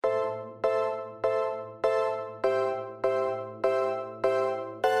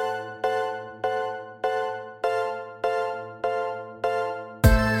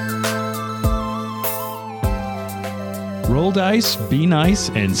Roll dice, be nice,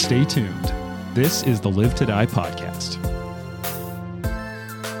 and stay tuned. This is the Live to Die podcast.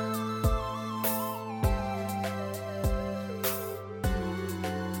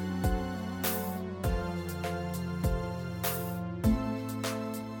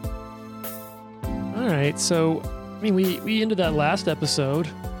 All right, so I mean, we ended that last episode,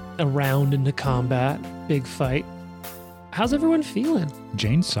 a round into combat, big fight. How's everyone feeling?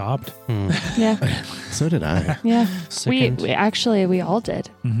 Jane sobbed. Yeah. So did I. Yeah. Sickened. We all did.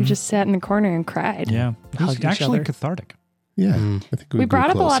 We just sat in the corner and cried. Yeah. It was Hugged each actually other. cathartic. Yeah. I think We brought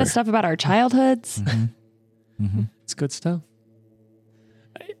up a lot of stuff about our childhoods. It's good stuff.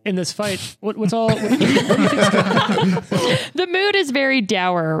 In this fight, what do you think? The mood is very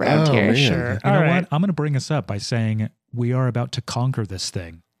dour around Oh, here. man. Sure. You All know right. what? I'm going to bring us up by saying we are about to conquer this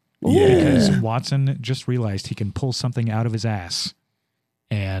thing. Yeah. Because Watson just realized he can pull something out of his ass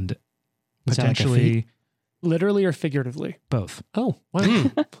and Is that like a potentially Literally or figuratively? both. Oh, wow.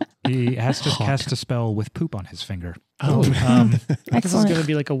 He has to cast a spell with poop on his finger. Oh, this is Excellent. going to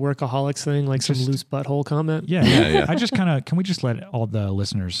be like a workaholics thing, like some Just- loose butthole comment. Yeah. I just can we just let all the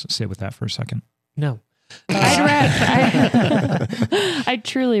listeners sit with that for a second? No. I'd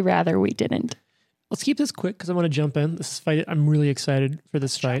truly rather we didn't. Let's keep this quick because I want to jump in. This is fight. I'm really excited for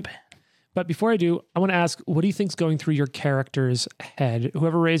this fight. But before I do, I want to ask, what do you think's going through your character's head?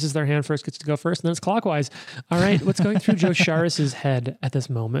 Whoever raises their hand first gets to go first, and then it's clockwise. All right, what's going through Joe Charis's head at this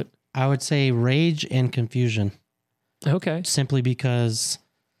moment? I would say rage and confusion, Okay. simply because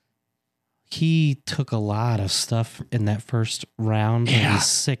he took a lot of stuff in that first round. And Yeah. he's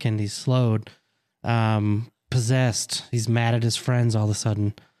sickened, he's slowed, possessed. He's mad at his friends all of a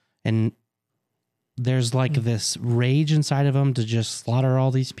sudden. And there's like this rage inside of him to just slaughter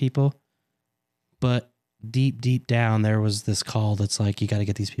all these people. But deep down, there was this call that's like, you got to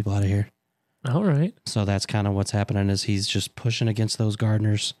get these people out of here. All right. So that's kind of what's happening is he's just pushing against those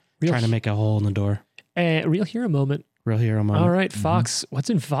gardeners, trying to make a hole in the door. Real hero moment. Real hero moment. All right, Fox. What's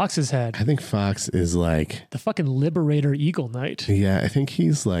in Fox's head? I think Fox is like, The fucking Liberator Eagle Knight. yeah, I think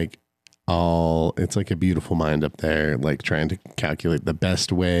he's like it's like a beautiful mind up there, like trying to calculate the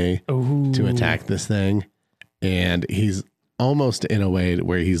best way Ooh. to attack this thing. And he's almost in a way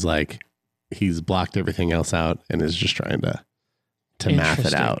where he's like, he's blocked everything else out and is just trying to math it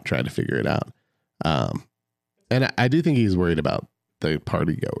Interesting. out, try to figure it out. And I do think he's worried about the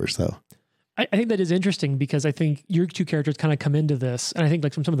party goers though. I think that is interesting because I think your two characters kind of come into this. And I think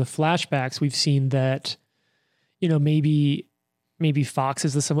like from some of the flashbacks, we've seen that, you know, maybe Fox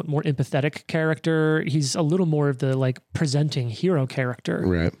is the somewhat more empathetic character. He's a little more of the like presenting hero character.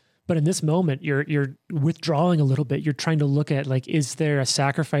 Right. But in this moment, you're withdrawing a little bit. You're trying to look at like, is there a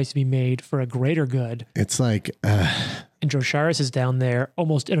sacrifice to be made for a greater good? It's like, And Joe Charis is down there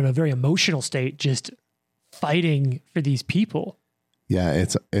almost in a very emotional state, just fighting for these people. yeah,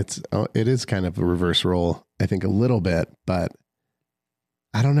 it is kind of a reverse role, I think a little bit, but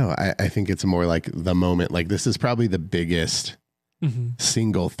I don't know. I think it's more like the moment, like this is probably the biggest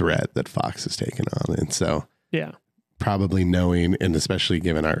single threat that Fox has taken on. And so Yeah. probably knowing, and especially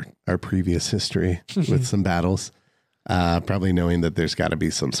given our previous history with some battles, probably knowing that there's got to be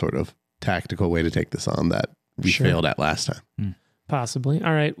some sort of tactical way to take this on that we Sure. failed at last time. Possibly.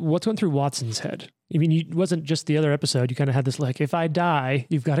 All right. What's going through Watson's head? I mean, it wasn't just the other episode. You kind of had this like, if I die,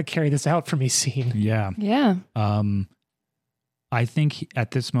 you've got to carry this out for me scene. Yeah. Yeah. I think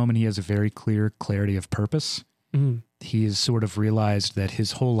at this moment he has a very clear clarity of purpose. Mm. He has sort of realized that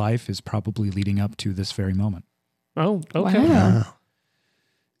his whole life is probably leading up to this very moment. Oh, okay. Wow.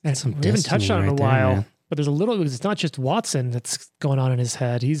 And Some we haven't touched destiny on it in a right there, while, man. but there's a little, it's not just Watson that's going on in his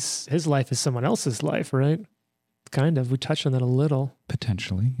head. His life is someone else's life, right? Kind of. We touched on that a little.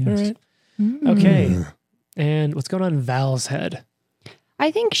 Potentially, All yes. right. Mm. Okay. And what's going on in Val's head? I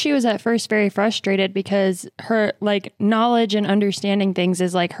think she was at first very frustrated because her like knowledge and understanding things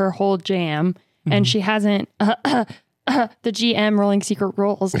is like her whole jam. And she hasn't, the GM rolling secret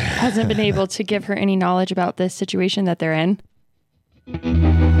rolls hasn't been able to give her any knowledge about this situation that they're in.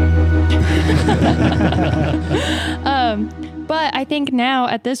 But I think now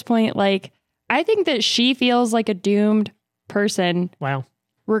at this point, like, I think that she feels like a doomed person Wow.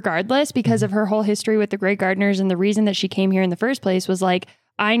 regardless because of her whole history with the Grey Gardeners. And the reason that she came here in the first place was like,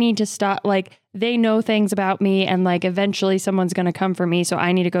 I need to stop, like, they know things about me and like eventually someone's going to come for me. So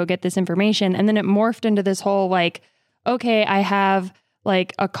I need to go get this information. And then it morphed into this whole like, okay, I have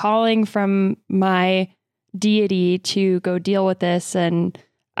like a calling from my deity to go deal with this. And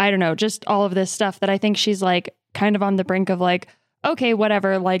I don't know, just all of this stuff that I think she's like kind of on the brink of like, okay,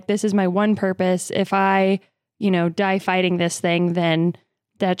 whatever, like this is my one purpose. If I, you know, die fighting this thing, then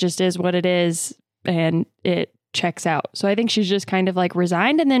that just is what it is. And it checks out. So I think she's just kind of like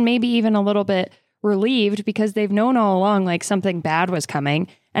resigned and then maybe even a little bit relieved because they've known all along like something bad was coming.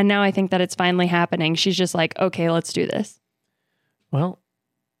 And now I think that it's finally happening. She's just like, okay, let's do this. Well,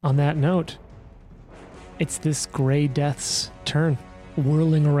 on that note, it's this Gray Death's turn,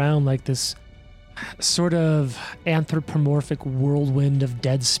 whirling around like this sort of anthropomorphic whirlwind of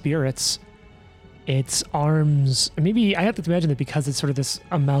dead spirits. Its arms, maybe I have to imagine that because it's sort of this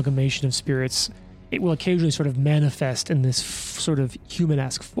amalgamation of spirits, it will occasionally sort of manifest in this sort of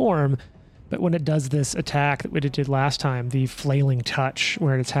human-esque form. But when it does this attack that it did last time, the flailing touch,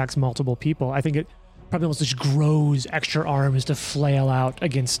 where it attacks multiple people, I think it probably almost just grows extra arms to flail out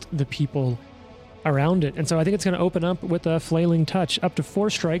against the people around it. And so I think it's going to open up with a flailing touch, up to 4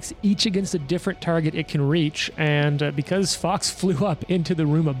 strikes, each against a different target it can reach. And because Fox flew up into the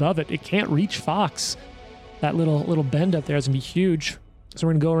room above it, it can't reach Fox. That little bend up there is going to be huge. So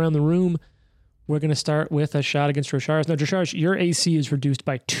we're going to go around the room. We're going to start with a shot against Rosharis. Now, Rosharis, your AC is reduced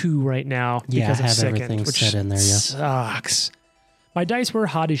by 2 right now because I have of Sickened, everything which set in there, yeah. sucks. My dice were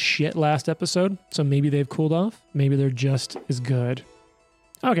hot as shit last episode, so maybe they've cooled off. Maybe they're just as good.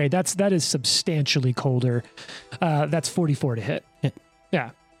 Okay, that is substantially colder. That's 44 to hit.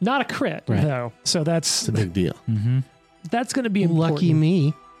 Yeah, not a crit though. So It's a big deal. Mm-hmm. that's going to be important. Lucky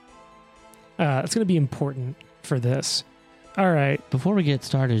me. It's going to be important for this. All right. Before we get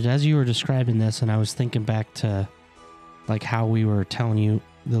started, as you were describing this, and I was thinking back to like how we were telling you,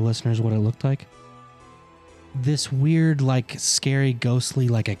 the listeners, what it looked like. This weird, like scary, ghostly,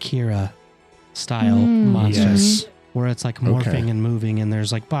 like Akira style monster. Yes. Where it's like morphing and moving, and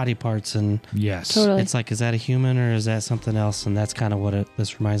there's like body parts, and Yes. Totally. it's like, is that a human or is that something else? And that's kind of what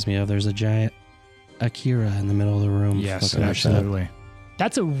this reminds me of. There's a giant Akira in the middle of the room. Yes, looking like that. absolutely.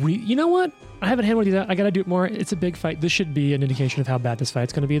 That's you know what? I haven't handled these out. I got to do it more. It's a big fight. This should be an indication of how bad this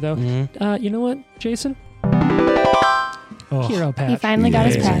fight's going to be, though. Mhm. You know what, Jason? Oh, Hero patch. He finally got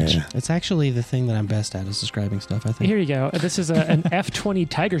his Yeah. patch. It's actually the thing that I'm best at is describing stuff, I think. Here you go. This is an F20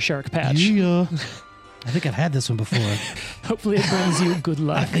 Tiger Shark patch. Yeah. I think I've had this one before. Hopefully it brings you good I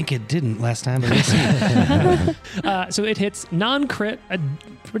luck. think it didn't last time, but we'll see. So it hits non-crit, a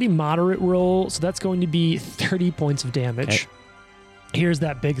pretty moderate roll. So that's going to be 30 points of damage. Okay. Here's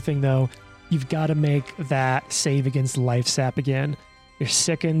that big thing, though. You've got to make that save against life sap again. You're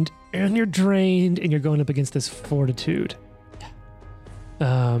sickened and you're drained, and you're going up against this fortitude.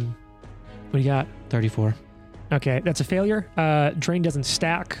 What do you got? 34. Okay, that's a failure. Drain doesn't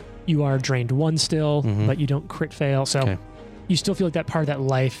stack. You are drained 1 still, but you don't crit fail. So Okay. you still feel like that part of that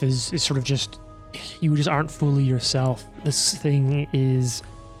life is sort of just, you just aren't fully yourself. This thing is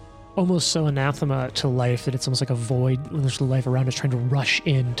almost so anathema to life that it's almost like a void when there's life around us trying to rush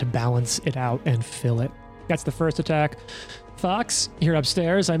in to balance it out and fill it. That's the first attack. Fox, you're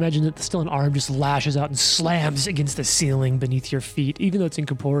upstairs. I imagine that still an arm just lashes out and slams against the ceiling beneath your feet, even though it's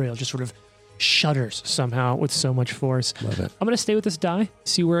incorporeal, just sort of shudders somehow with so much force. Love it. I'm going to stay with this die,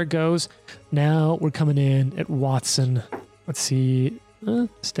 see where it goes. Now we're coming in at Watson. Let's see.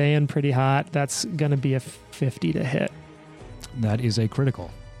 Staying pretty hot. That's going to be a 50 to hit. that is a critical.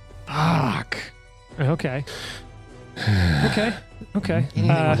 Fuck. Okay. Okay.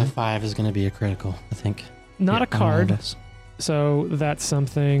 Anything with a 5 is going to be a critical, I think. Not a on all of card. us. So that's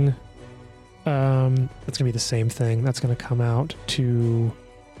something. That's going to be the same thing. That's going to come out to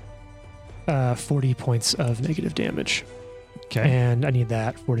 40 points of negative damage. Okay. And I need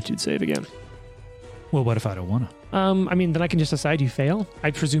that fortitude save again. Well, what if I don't want to? I mean, then I can just decide you fail.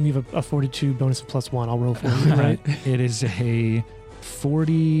 I presume you have a fortitude bonus of +1. I'll roll for you, right? It is a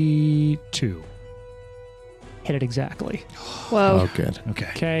 42. Hit it exactly. Whoa. Oh, good. Okay.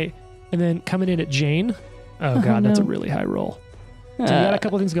 Okay. And then coming in at Jane. Oh, God, that's a no. really high roll. So you got a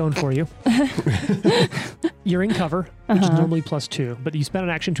couple things going for you. You're in cover, which is normally +2, but you spend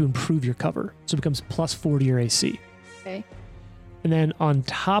an action to improve your cover. So it becomes +4 to your AC. Okay. And then on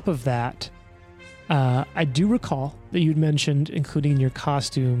top of that, I do recall that you'd mentioned, including in your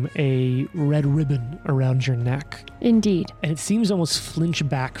costume, a red ribbon around your neck. Indeed. And it seems to almost flinch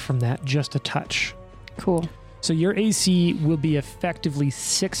back from that just a touch. Cool. So your AC will be effectively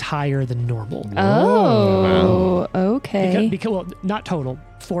 6 higher than normal. Oh, okay. Because, well, not total.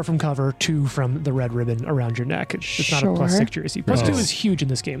 4 from cover, 2 from the red ribbon around your neck. It's not a Sure. +6 to your AC. +2 Oh. is huge in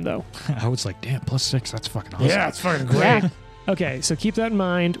this game, though. I was like, damn, +6. That's fucking awesome. it's fucking Yeah. Okay, so keep that in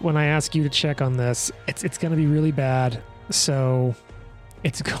mind when I ask you to check on this. It's going to be really bad. So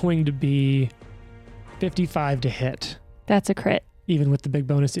it's going to be 55 to hit, That's a crit. even with the big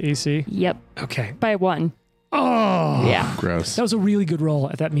bonus to AC. Yep. Okay. By 1. Oh, Yeah. Gross. That was a really good roll,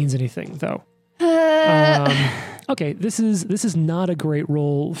 if that means anything, though. Okay, this is not a great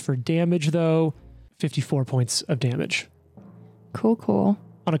roll for damage, though. 54 points of damage Cool.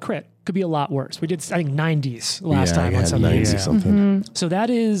 on a crit. Could be a lot worse. We did, I think, 90s last time I on had some 90 of these. something. So that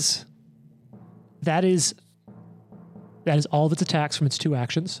is all of its attacks from its 2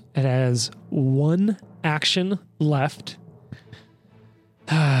 actions. It has 1 action left.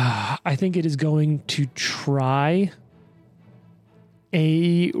 I think it is going to try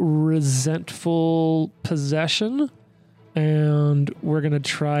a resentful possession, and we're gonna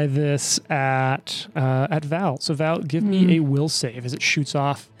try this at Val. So Val, give me a will save as it shoots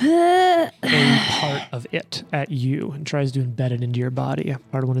off a part of it at you and tries to embed it into your body,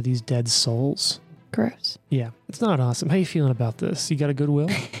 part of one of these dead souls. Gross. Yeah, it's not awesome. How you feeling about this? You got a good will?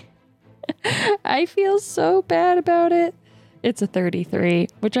 I feel so bad about it. It's a 33,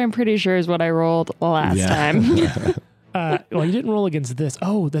 which I'm pretty sure is what I rolled last time. Well, you didn't roll against this.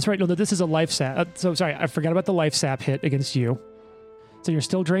 Oh, that's right. No, this is a life sap. So sorry, I forgot about the life sap hit against you. So you're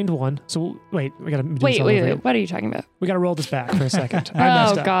still drained 1. So wait, we gotta do this all over again. Wait. What are you talking about? We gotta roll this back for a second. I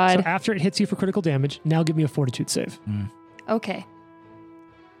messed up. God. So after it hits you for critical damage, now give me a fortitude save. Okay.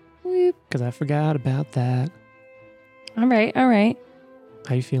 Because I forgot about that. All right.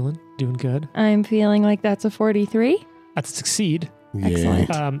 How you feeling? Doing good? I'm feeling like that's a 43. That's a succeed.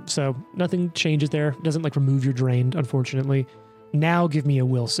 Excellent. So nothing changes there. Doesn't like remove your drained, unfortunately. Now give me a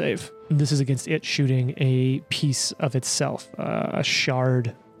will save. This is against it shooting a piece of itself, a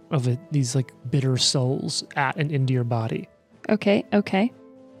shard of it, these like bitter souls at and into your body. Okay. What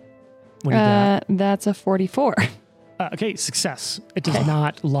do you got? That's a 44. Okay, success. It does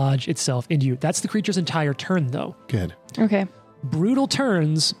not lodge itself into you. That's the creature's entire turn, though. Good. Okay. Brutal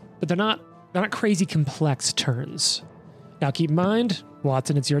turns, but they're not crazy complex turns. Now keep in mind,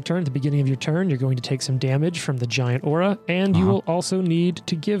 Watson, it's your turn. At the beginning of your turn, you're going to take some damage from the giant aura, and you will also need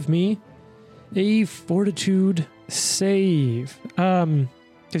to give me a fortitude save. Because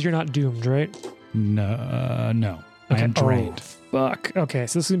you're not doomed, right? No. Okay. I am drained. Oh, fuck. Okay,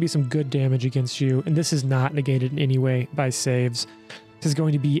 so this is going to be some good damage against you, and this is not negated in any way by saves. This is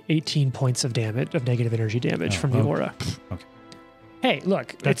going to be 18 points of damage, of negative energy damage from the aura. Okay. Hey,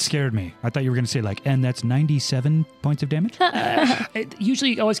 look. That scared me. I thought you were going to say and that's 97 points of damage?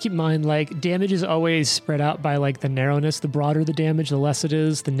 Usually always keep in mind, damage is always spread out by, the narrowness. The broader the damage, the less it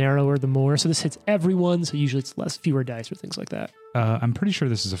is. The narrower, the more. So this hits everyone, so usually it's fewer dice or things like that. I'm pretty sure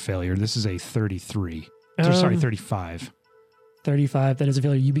this is a failure. This is a 33. Sorry, 35. 35, that is a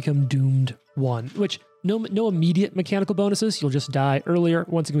failure. You become doomed 1, which no immediate mechanical bonuses. You'll just die earlier.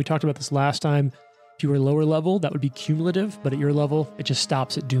 Once again, we talked about this last time. If you were lower level, that would be cumulative, but at your level, it just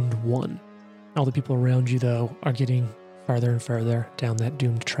stops at doomed 1. All the people around you, though, are getting farther and farther down that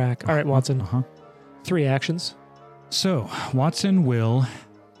doomed track. All right, Watson. 3 actions. So, Watson will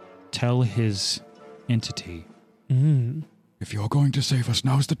tell his entity, if you're going to save us,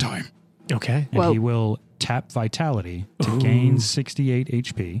 now's the time. Okay. And he will tap Vitality to gain 68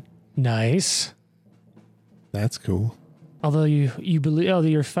 HP. Nice. That's cool. Although you believe, although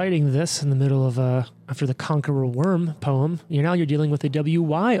you're fighting this in the middle of after the Conqueror Worm poem, you're dealing with a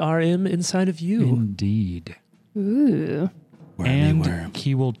WYRM inside of you. Indeed. Ooh. And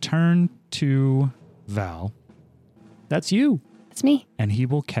he will turn to Val. That's you. That's me. And he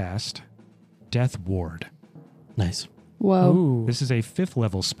will cast Death Ward. Nice. Whoa. Ooh. This is a 5th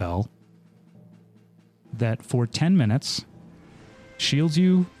level spell that for 10 minutes shields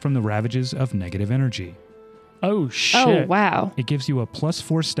you from the ravages of negative energy. Oh, shit. Oh, wow. It gives you a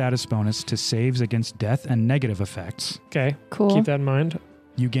 +4 status bonus to saves against death and negative effects. Okay. Cool. Keep that in mind.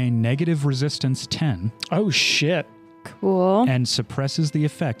 You gain negative resistance 10 Oh, shit. Cool. and suppresses the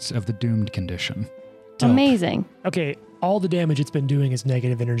effects of the doomed condition. Amazing. Okay. All the damage it's been doing is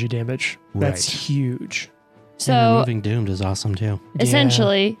negative energy damage. That's Right. huge. And So removing Doomed is awesome too.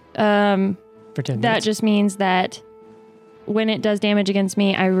 essentially, For 10 that minutes. just means that when it does damage against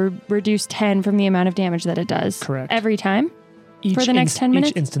me, I reduce 10 from the amount of damage that it does. Correct. Every time. Each for the next 10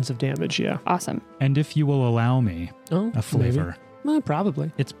 minutes? Each instance of damage, yeah. Awesome. And if you will allow me Oh, a flavor, maybe.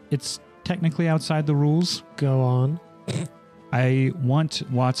 Probably. it's technically outside the rules. Go on. I want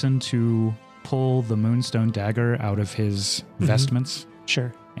Watson to pull the Moonstone dagger out of his vestments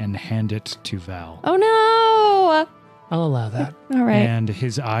Sure. and hand it to Val. Oh, no. I'll allow that. All right. And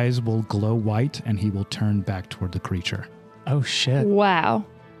his eyes will glow white and he will turn back toward the creature. Oh, shit. Wow.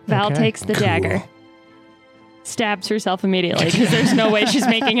 Val Okay. takes the dagger. Stabs herself immediately because there's no way she's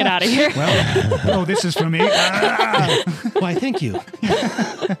making it out of here. Well, this is for me. Why, thank you.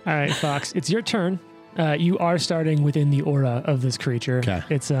 All right, Fox, it's your turn. You are starting within the aura of this creature. Okay.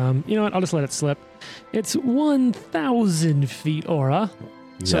 It's, you know what? I'll just let it slip. It's 1,000 feet aura.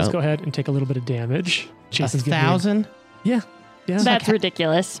 So let's Yep. go ahead and take a little bit of damage. Jason's giving me 1,000? Yeah. That's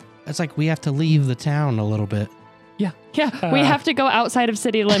ridiculous. It's like we have to leave the town a little bit. Yeah. Yeah, we have to go outside of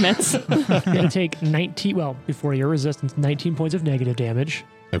city limits. You're going to take 19, well, before your resistance, 19 points of negative damage.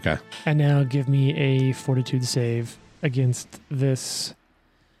 Okay. And now give me a fortitude save against this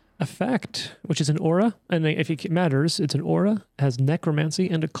effect, which is an aura. And if it matters, it's an aura, has necromancy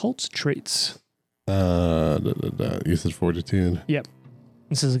and occult traits. You said fortitude. Yep.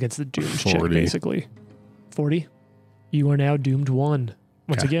 This is against the dooms check, 40. basically. 40. You are now doomed 1.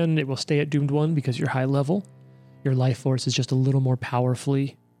 Once Okay. again, it will stay at doomed 1 because you're high level. Your life force is just a little more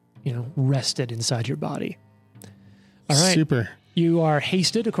powerfully, rested inside your body. All right. Super. You are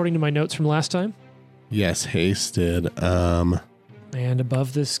hasted, according to my notes from last time. Yes, hasted. And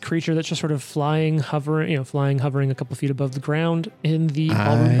above this creature that's just sort of hovering a couple feet above the ground in the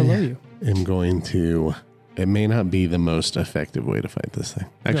ballroom below you. I'm going to. It may not be the most effective way to fight this thing.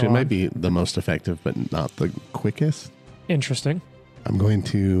 Actually, it might be the most effective, but not the quickest. Interesting. I'm going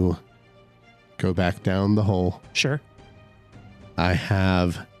to go back down the hole. Sure. I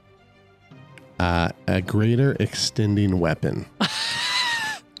have a greater extending weapon.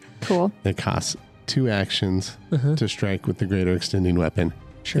 Cool. It costs 2 actions to strike with the greater extending weapon.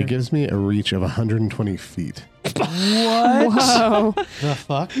 Sure. It gives me a reach of 120 feet. What? Whoa. The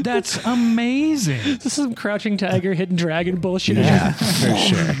fuck? That's amazing. This is some crouching tiger, hidden dragon bullshit. Yeah, for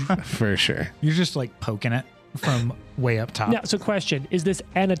sure. For sure. You're just like poking it from way up top. Now, so question, is this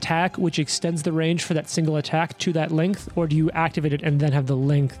an attack which extends the range for that single attack to that length, or do you activate it and then have the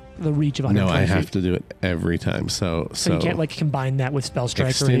reach of 120 No, I feet? have to do it every time. So you can't like combine that with spell strike or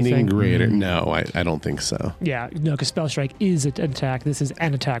extending anything? greater. No, I don't think so. Yeah, no, because spell strike is an attack. This is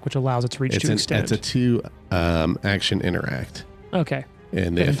an attack which allows its reach to extend. It's a 2 action interact. Okay.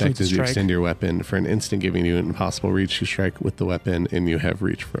 And the That effect includes is you strike. extend your weapon for an instant, giving you an impossible reach. You strike with the weapon, and you have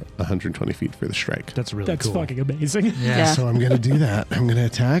reach for 120 feet for the strike. That's really That's cool. fucking amazing. Yeah. So I'm going to do that. I'm going to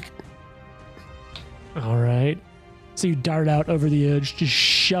attack. All right. So you dart out over the edge, just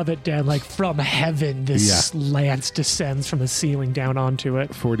shove it down like from heaven. This lance descends from the ceiling down onto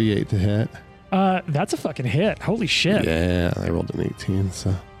it. 48 to hit. That's a fucking hit. Holy shit. Yeah, I rolled an 18,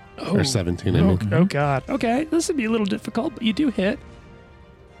 so or 17. I Oh, mean, oh god. Okay, this would be a little difficult, but you do hit.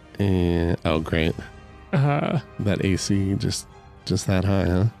 and, oh great, that AC just that high,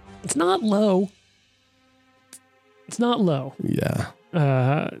 huh? It's not low. It's not low. Yeah.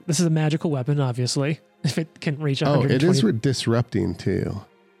 This is a magical weapon, obviously. If it can reach Oh, 120. it is disrupting too,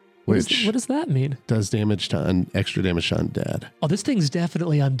 which What does that mean? does damage to extra damage to undead. Oh, this thing's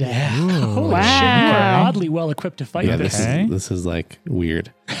definitely undead. Ooh. Holy Wow. shit! You are oddly well equipped to fight Yeah, this. Okay. this is like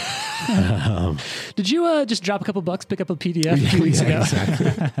weird. Did you just drop a couple bucks, pick up a PDF a few weeks ago?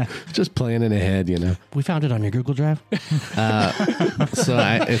 Exactly. Just planning ahead, We found it on your Google Drive. So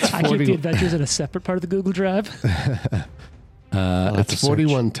it's I keep the 40. adventures in a separate part of the Google Drive. I'll have It's to search.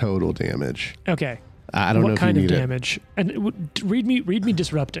 41 total damage. Okay. I don't know What if kind you of need damage? And read me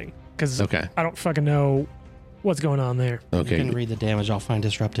disrupting, because Okay. I don't fucking know what's going on there. You Okay. can read the damage. I'll find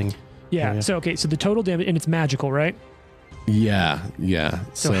disrupting. Yeah. Yeah. So so the total damage, and it's magical, right? Yeah.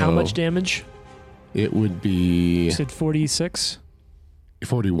 So how much damage? It would be You said 46,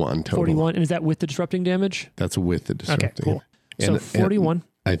 41 total. 41, and is that with the disrupting damage? That's with the disrupting. Okay, cool. So And- 41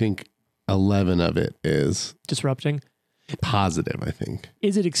 I think 11 of it is disrupting. positive, I think.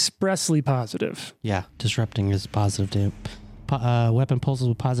 Is it expressly positive? Yeah, disrupting is positive. Weapon pulses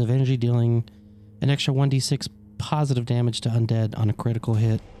with positive energy, dealing an extra 1d6 positive damage to undead on a critical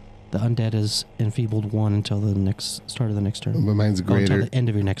hit. The undead is enfeebled 1 until the next start of the next turn. But mine's Oh, until greater. the end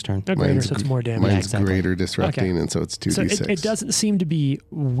of your next turn. No greater, Mine's so it's gr- more damage. Mine's Yeah, exactly. greater disrupting, Okay. and so it's So 2d6. it doesn't seem to be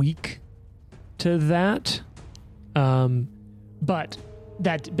weak to that. But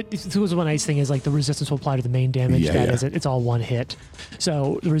this was one nice thing is like the resistance will apply to the main damage. Yeah, That yeah. is it. It's all one hit.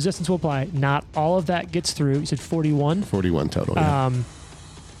 So the resistance will apply. Not all of that gets through. You said 41. 41 total. Yeah.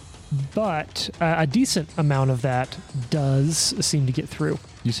 But a decent amount of that does seem to get through.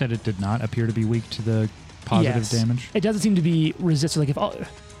 You said it did not appear to be weak to the positive Yes. damage? It doesn't seem to be resistant. Like if all,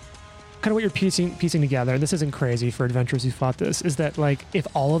 kind of what you're piecing together, and this isn't crazy for adventurers who fought this, is that like if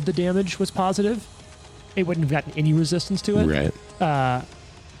all of the damage was positive, it wouldn't have gotten any resistance to it. Right.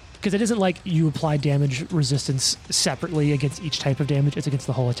 Because it isn't like you apply damage resistance separately against each type of damage. It's against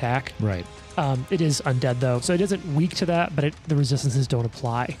the whole attack. Right. It is undead though, so it isn't weak to that, but the resistances don't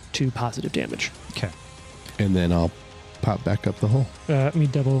apply to positive damage. Okay. And then I'll pop back up the hole. Let me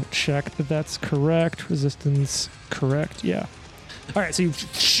double check that that's correct. Resistance correct. Yeah. All right. So you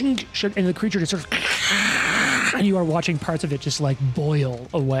and the creature just sort of, and you are watching parts of it just like boil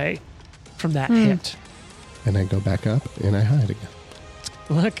away from that hit. And I go back up and I hide again.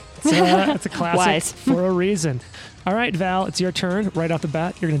 Look, it's a classic Wise. for a reason. All right, Val, it's your turn. Right off the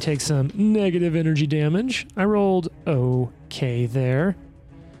bat, you're going to take some negative energy damage. I rolled okay there.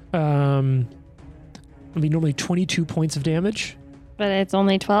 It'll be normally 22 points of damage. But it's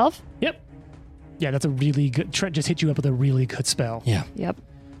only 12? Yep. Yeah, that's a really good... Trent just hit you up with a really good spell. Yeah. Yep.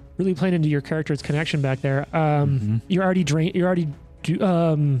 Really playing into your character's connection back there. You're already drained...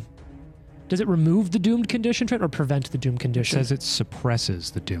 Does it remove the doomed condition, Trent, or prevent the doomed It condition? says it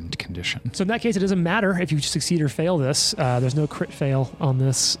suppresses the doomed condition. So in that case, it doesn't matter if you succeed or fail this. There's no crit fail on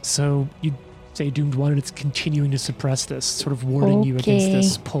this. So you say doomed 1 and it's continuing to suppress this, sort of warding you against Okay.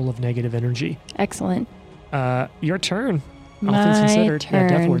 this pull of negative energy. Excellent. Your turn. All My things considered. Yeah,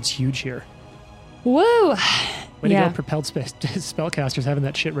 Death turn. Ward's huge here. Woo! Way to Yeah. go, propelled spellcasters having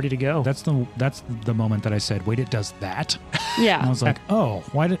that shit ready to go. That's the moment that I said, wait, it does that? And I Yeah. was like, oh,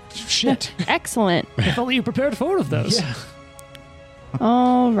 why did... Shit. Excellent. If only you prepared 4 of those. Yeah.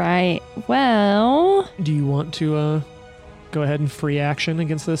 All right. Well, Do you want to go ahead and free action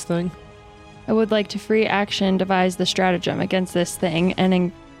against this thing? I would like to free action devise the stratagem against this thing and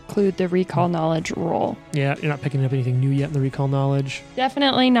include the recall knowledge roll. Yeah, you're not picking up anything new yet in the recall knowledge.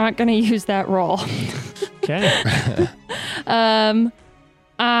 Definitely not going to use that roll. Okay.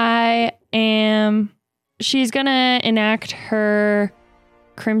 She's going to enact her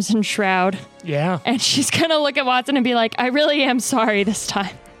Crimson Shroud Yeah. and she's going to look at Watson and be like, I really am sorry this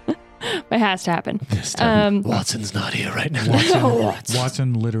time. It has to happen. This time. Watson's not here right now.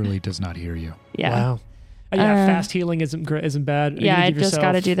 Watson literally does not hear you. Yeah. Wow. Fast healing isn't bad. You're Yeah, gonna I give just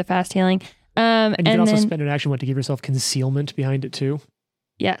got to yourself- do the fast healing. And you can also then, spend an action to give yourself concealment behind it too.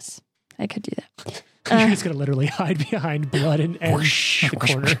 yes, I could do that. You're just gonna literally hide behind blood and the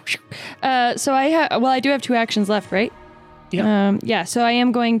corner. So I do have 2 actions left, right? Yep. So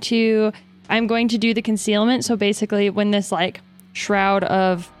I'm going to do the concealment. So basically when this like shroud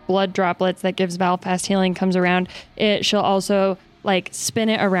of blood droplets that gives Val fast healing comes around, she'll also like spin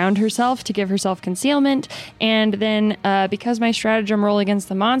it around herself to give herself concealment. And then because my stratagem roll against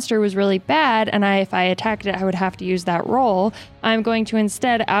the monster was really bad, and if I attacked it, I would have to use that roll, I'm going to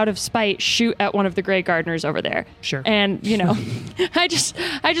instead, out of spite, shoot at one of the Grey Gardeners over there. Sure. And, I just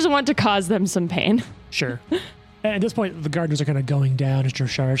want to cause them some pain. Sure. At this point, the gardeners are kind of going down as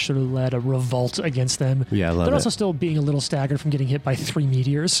Drosharis sort of led a revolt against them. Yeah, I love They're it. also still being a little staggered from getting hit by 3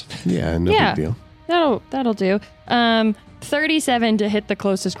 meteors. Yeah, no Yeah. big deal. That'll do. 37 to hit the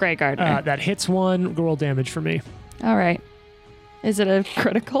closest Grey Gardener. That hits one. Roll damage for me. All right. Is it a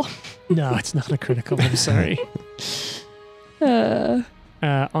critical? No, it's not a critical. I'm sorry.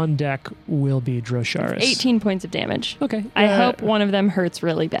 On deck will be Drosharis. 18 points of damage. Okay. I hope one of them hurts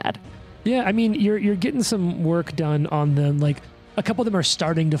really bad. Yeah, I mean, you're getting some work done on them. Like, a couple of them are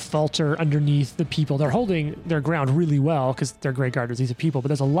starting to falter underneath the people. They're holding their ground really well because they're Grey Gardeners. These are people, but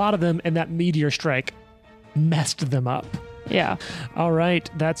there's a lot of them, and that meteor strike messed them up. Yeah. All right,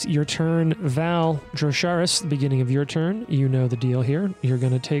 that's your turn, Val. Drosharis, the beginning of your turn. You know the deal here. You're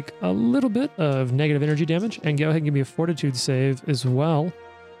going to take a little bit of negative energy damage, and go ahead and give me a fortitude save as well.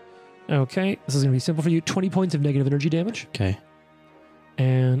 Okay, this is going to be simple for you. 20 points of negative energy damage. Okay.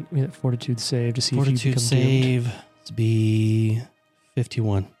 And give me that fortitude save to see if you Fortitude become save to be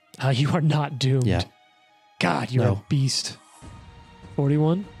 51. doomed. You are not doomed. Yeah. God, you're No. a beast.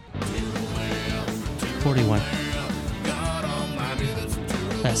 41? 41.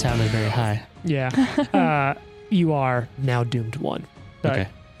 That sounded very high. Yeah. You are now doomed 1. But Okay.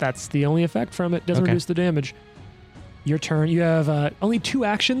 that's the only effect from it. Doesn't Okay. reduce the damage. Your turn. You have only 2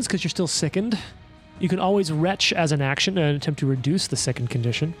 actions because you're still sickened. You can always retch as an action and attempt to reduce the sickened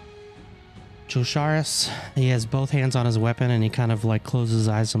condition. Drosharis, he has both hands on his weapon and he kind of like closes his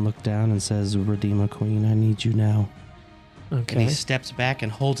eyes and looks down and says, Redeemer Queen, I need you now. Okay. And he steps back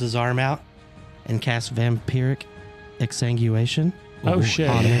and holds his arm out and casts Vampiric Exsanguination Oh, shit.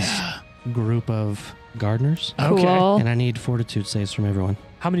 on this group of gardeners. Okay. Cool. And I need fortitude saves from everyone.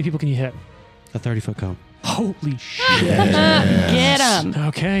 How many people can you hit? A 30-foot cone. Holy shit. Get him.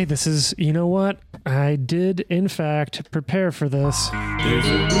 Okay, this is, you know what? I did, in fact, prepare for this. There's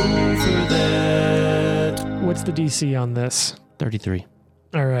a room for that. What's the DC on this? 33.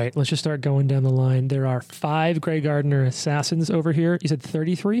 All right, let's just start going down the line. There are 5 Grey Gardener assassins over here. You said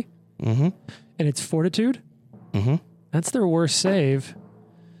 33? Mm-hmm. And it's fortitude? Mm-hmm. That's their worst save.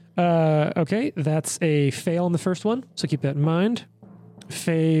 Okay, that's a fail on the first one, so keep that in mind.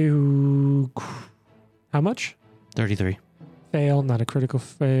 How much? 33. Fail, not a critical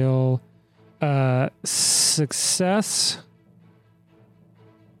fail. Success,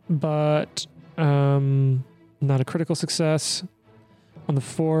 but not a critical success. On the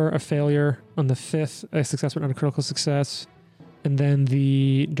 4, a failure. On the 5th, a success, but not a critical success. And then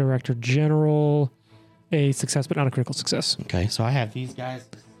the Director General, a success, but not a critical success. Okay, so I have these guys.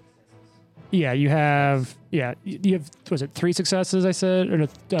 Yeah, you have, was it 3 successes, I said? Or no,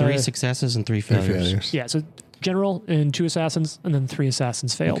 3 successes and 3 Three failures. failures. Yeah, so General and 2 assassins, and then 3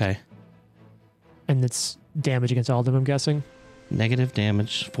 assassins failed. Okay. And it's damage against all of them, I'm guessing. Negative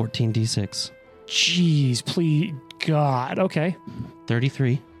damage, 14d6. Jeez, please, God. Okay,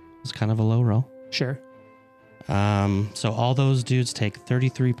 33 is kind of a low roll. sure. So all those dudes take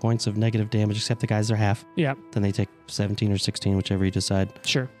 33 points of negative damage, except the guys are half. Yeah, Then they take 17 or 16, whichever you decide.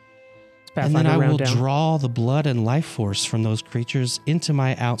 sure. It's And then Pathfinder I will round down. draw the blood and life force from those creatures into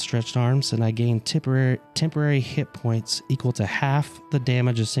my outstretched arms, and I gain temporary hit points equal to half the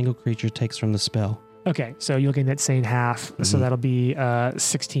damage a single creature takes from the spell. Okay, so you'll gain that same half, so Mhm. that'll be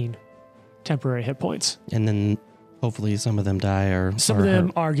 16 temporary hit points. And then hopefully some of them die or Some or of them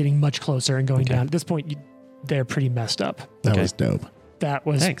hurt. are getting much closer and going Okay. down. At this point, they're pretty messed up. That Okay. was dope. That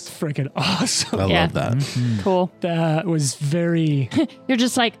was Thanks. freaking awesome. I Yeah. love that. Mhm. Cool. That was very. You're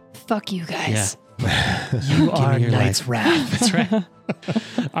just like, fuck you guys. You are me your Knight's Wrath. That's right.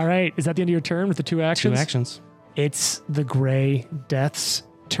 All right, is that the end of your turn with the 2 actions? 2 actions. It's the Gray Death's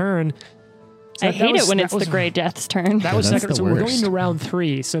turn. So I that hate was- it when that it's was- the Gray Death's turn. That was that's second. the So we're going worst. into round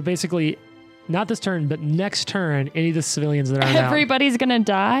 3. So basically, not this turn, but next turn, any of the civilians that are now. Everybody's gonna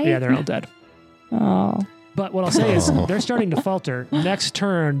die. Yeah, they're all dead. Oh. But what I'll say is Oh. they're starting to falter. Next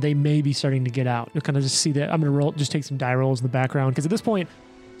turn, they may be starting to get out. You'll kind of just see that. I'm going to roll, just take some die rolls in the background because at this point,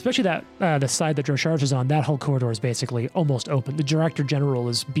 especially that the side that Drosharge is on, that whole corridor is basically almost open. The Director General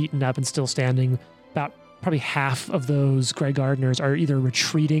is beaten up and still standing. About probably half of those Grey Gardeners are either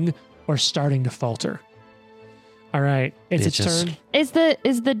retreating or starting to falter. All right, it's its Bitches. turn.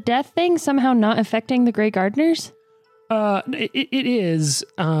 Is the death thing somehow not affecting the Grey Gardeners? It is.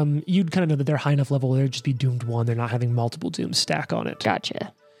 You'd kind of know that they're high enough level. They'd just be doomed 1. They're not having multiple dooms stack on it.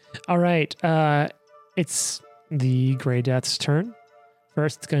 Gotcha. All right. It's the Grey Death's turn.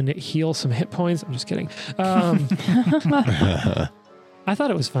 First, it's going to heal some hit points. I'm just kidding. I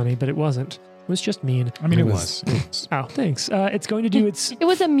thought it was funny, but it wasn't. It was just mean. I mean, It it was- was. Oh, thanks. It's going to do its... It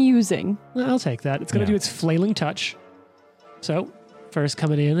was amusing. I'll take that. It's going to do Yeah. its flailing touch. So, first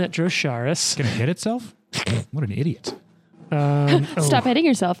coming in at Drosharis. Gonna hit itself? What an idiot. Stop hitting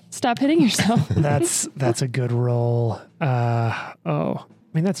yourself. Stop hitting yourself. That's a good roll. I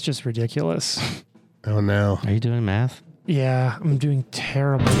mean, that's just ridiculous. Oh no. Are you doing math? Yeah, I'm doing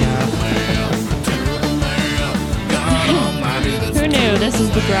terrible math. Who knew this is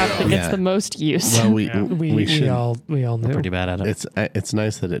the drop that gets Yeah. the most use? Well, we Yeah. we should. we all I'm knew. pretty bad at it. It's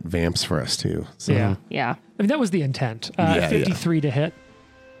nice that it vamps for us too. So Yeah. Yeah. I mean, that was the intent. Yeah, 53 to hit.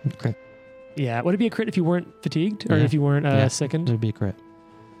 Okay. Yeah. Would it be a crit if you weren't fatigued or Yeah. if you weren't Yeah. sickened? It would be a crit.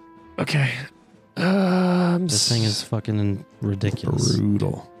 Okay. This thing is fucking ridiculous.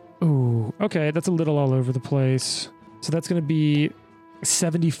 brutal. Ooh. Okay. That's a little all over the place. So that's going to be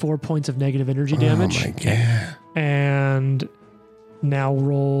 74 points of negative energy damage. Oh my god. And now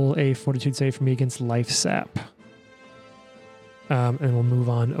roll a fortitude save for me against life sap. And we'll move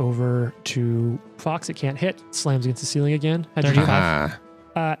on over to Fox. It can't hit. Slams against the ceiling again. How'd you do? 35.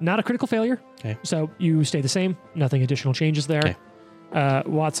 Not a critical failure. Okay. So you stay the same. Nothing additional changes there. Okay.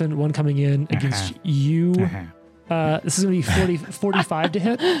 Watson, one coming in against you. This is going to be 45 to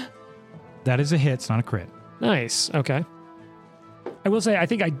hit. That is a hit. It's not a crit. Nice. Okay. I will say, I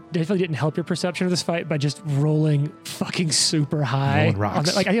think I definitely didn't help your perception of this fight by just rolling fucking super high. Rolling rocks. On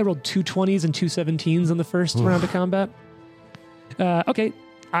the- like I think I rolled 2 20s and 2 17s in the first round of combat. Okay.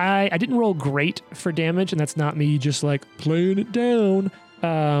 I didn't roll great for damage, and that's not me just like playing it down.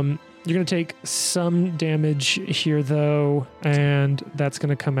 You're going to take some damage here, though, and that's going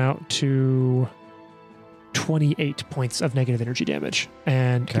to come out to 28 points of negative energy damage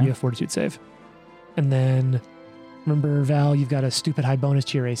and give Okay. you a fortitude save. And then remember, Val, you've got a stupid high bonus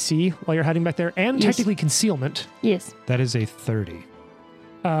to your AC while you're hiding back there, and Yes. technically concealment. Yes. That is a 30.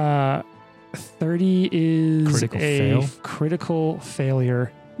 30 is Critical a fail? critical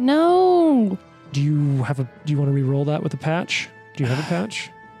failure. No. Do you want to re-roll that with a patch? Do you have a patch?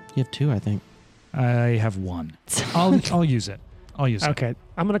 You have 2, I think. I have 1. I'll use it. I'll use it. Okay,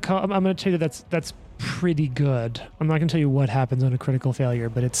 I'm gonna tell you that's pretty good. I'm not gonna tell you what happens on a critical failure,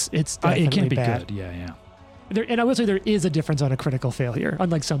 but it's definitely It can't be bad. good. Yeah, yeah. And I will say there is a difference on a critical failure,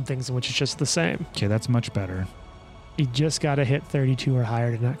 unlike some things in which it's just the same. Okay, that's much better. You just got to hit 32 or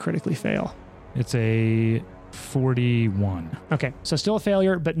higher to not critically fail. It's a 41. Okay, so still a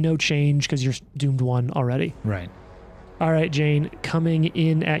failure, but no change because you're doomed 1 already. Right. All right, Jane, coming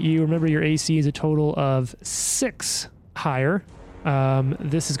in at you. Remember, your AC is a total of 6 higher.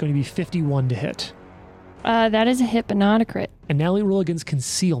 This is going to be 51 to hit. That is a hit, but not a crit. And now we roll against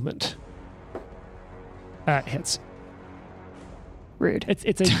concealment. Hits. Rude. It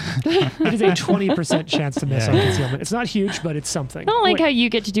is a 20% chance to miss on concealment. It's not huge, but it's something. I don't like how you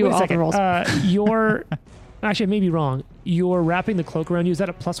get to do all the rolls. Actually, I may be wrong. You're wrapping the cloak around you. Is that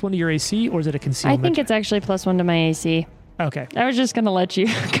a +1 to your AC, or is it a I concealment? think it's actually +1 to my AC. Okay. I was just going to let you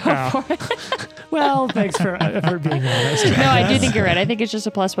go for it. Well, thanks for being honest. No, I do think you're right. I think it's just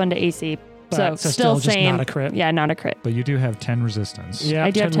a +1 to AC. So still just same. not a crit. Yeah, not a crit. But you do have 10 resistance. Yeah,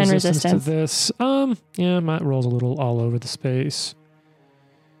 I do have 10 resistance. to this. My roll's a little all over the space.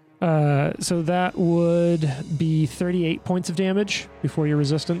 So that would be 38 points of damage before your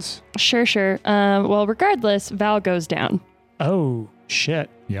resistance. Sure. Well, regardless, Val goes down. Oh, shit.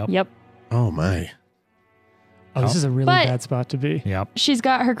 Yep. Oh my. Oh, this is a really But- bad spot to be. Yep. She's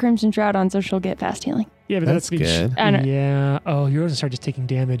got her Crimson Shroud on, so she'll get fast healing. Yeah, but That's being good. I know. Yeah. Oh, you're going to start just taking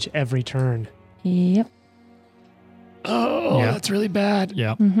damage every turn. Yep. Oh, Yeah. that's really bad.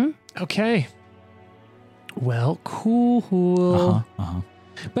 Yep. Mm-hmm. Okay. Well, cool.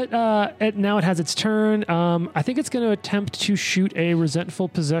 But now it has its turn. I think it's going to attempt to shoot a resentful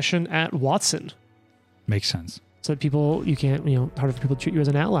possession at Watson. Makes sense. So that harder for people to treat you as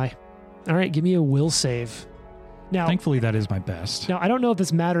an ally. All right, give me a will save. Now, Thankfully, that is my best. I don't know if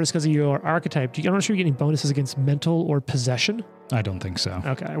this matters because of your archetype. I'm not sure you're getting bonuses against mental or possession. I don't think so.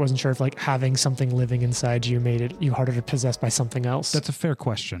 Okay, I wasn't sure if having something living inside you made it you harder to possess by something else. That's a fair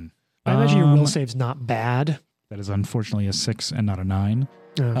question. I imagine your will save's not bad. That is unfortunately a 6 and not a 9.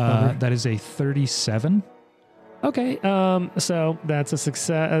 Bummer. That is a 37. Okay, so that's a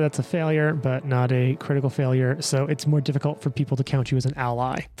success. That's a failure, but not a critical failure. So it's more difficult for people to count you as an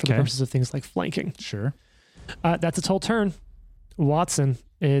ally for the Okay. purposes of things like flanking. Sure. That's its whole turn. Watson,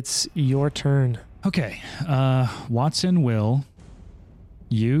 it's your turn. Okay. Watson will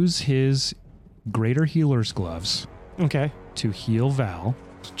use his Greater Healer's Gloves Okay, to heal Val.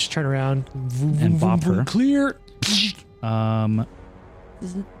 just turn around And bop her. Clear.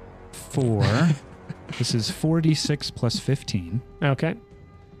 This is 4d6 plus 15. Okay.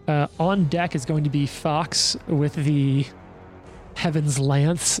 On deck is going to be Fox with the Heaven's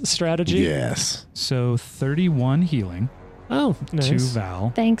Lance strategy. Yes. So 31 healing Oh, nice. to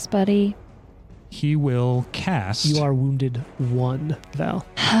Val. Thanks, buddy. He will cast. You are wounded 1, Val.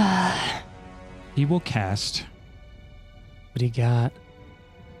 He will cast What do you got?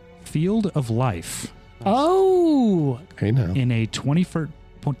 Field of Life Oh, Hey now. in a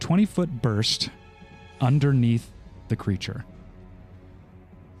 20-foot burst underneath the creature.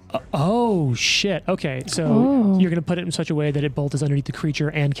 oh shit. Okay, so Oh. you're gonna put it in such a way that it both is underneath the creature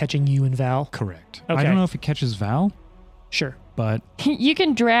and catching you and Val. Correct. Okay. I don't know if it catches Val, Sure. but You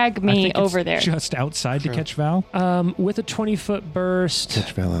can drag I me think it's over there. just outside Sure. to catch Val. With a 20-foot burst.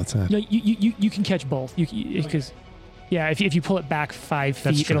 Catch Val outside. No, you can catch both. Because if you pull it back 5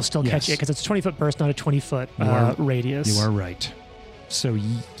 That's feet, true. it'll still catch Yes. it because it's a 20-foot burst, not a 20-foot You are- radius. You are right. So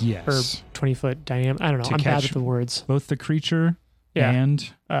yes, Or 20-foot diameter. I don't know. To I'm bad catch- with the words. both the creature Yeah. and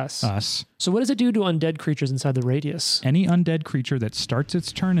Us. us. So what does it do to undead creatures inside the radius? Any undead creature that starts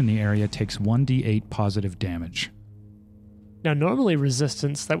its turn in the area takes 1d8 positive damage. Now, normally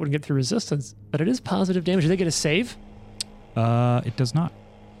resistance, that wouldn't get through resistance, but it is positive damage. Do they get a save? It does not.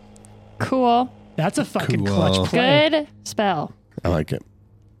 Cool. That's a fucking Cool. clutch play. Good spell. I like it.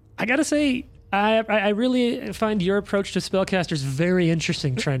 I gotta say, I really find your approach to spellcasters very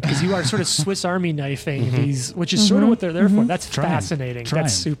interesting, Trent, because you are sort of Swiss Army knifing these, which is sort of what they're there for. That's Trying. fascinating. Trying.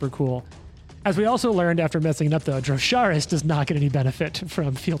 That's super cool. As we also learned after messing it up, though, Drosharis does not get any benefit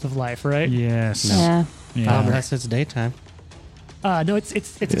from Field of Life, right? Yes. Yeah. Yeah. Unless it's daytime. No, it's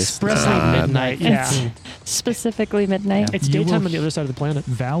expressly not. midnight. Yeah, Specifically midnight. it's You will- daytime on the other side of the planet.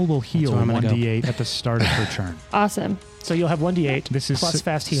 Val will heal where I'm gonna go. 1d8 at the start of her turn. Awesome. So you'll have 1d8 This is plus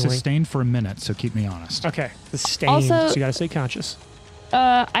fast healing. sustained for a minute, so keep me honest. Okay, sustained. Also- so you gotta stay conscious.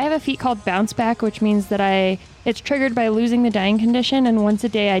 I have a feat called Bounce Back, which means that it's triggered by losing the dying condition, and once a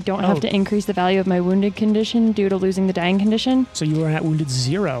day I don't have Oh. to increase the value of my wounded condition due to losing the dying condition. So you are at wounded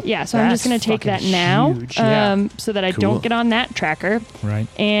 0. Yeah, so I'm just going to take that now, Huge. Yeah. so that I Cool. don't get on that tracker. Right?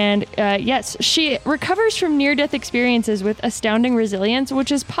 And yes, she recovers from near-death experiences with astounding resilience, which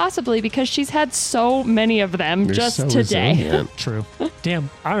is possibly because she's had so many of them You're just so today. resilient. True. Damn.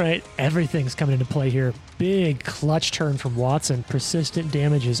 All right. Everything's coming into play here. Big clutch turn from Watson. Persistent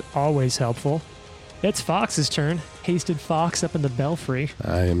damage is always helpful. It's Fox's turn. Hasted Fox up in the belfry.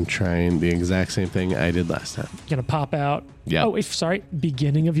 I am trying the exact same thing I did last time. Gonna pop out. Yeah. Oh, sorry.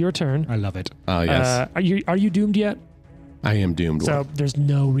 Beginning of your turn. I love it. Oh, yes. Are you doomed yet? I am doomed. So one. there's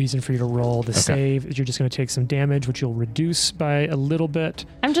no reason for you to roll the save. You're just going to take some damage, which you'll reduce by a little bit.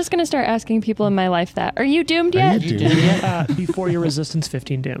 I'm just going to start asking people in my life that. Are you doomed Are yet? you doomed yet? Before your resistance,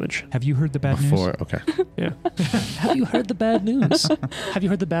 15 damage. Have you heard the bad news? Okay. Yeah. Have you heard the bad news? Have you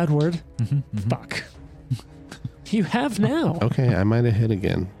heard the bad word? Fuck. You have now. Okay, I might have hit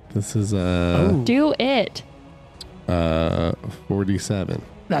again. This is Do it. 47.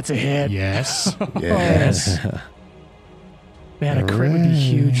 That's a hit. Yes. Yes. Man, a crit would be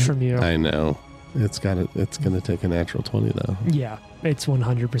huge from you. I know. It's gonna take a natural 20 though. Yeah, it's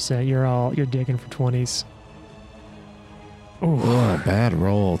 100%. You're digging for 20s. Oh, bad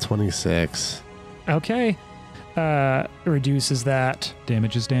roll. 26. Okay. Reduces that.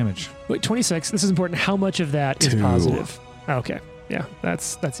 Damage is damage. Wait, 26. This is important. How much of that is 2. positive? Okay. Yeah,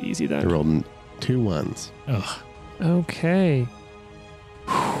 that's easy I then. rolled 2 1s. Ugh. Okay.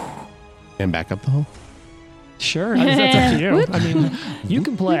 And back up the hole. Sure. I mean, that's up to you. I mean, you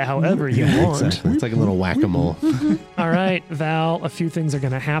can play it however you want. Exactly. It's like a little whack-a-mole. All right, Val, a few things are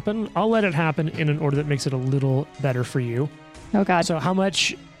going to happen. I'll let it happen in an order that makes it a little better for you. Oh, God. So how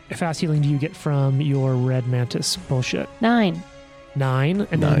much fast healing do you get from your red mantis bullshit? 9. 9.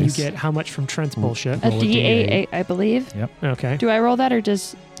 And then you Nice. get how much from Trent's bullshit? A Roll a D8, I believe. Okay. Do I roll that or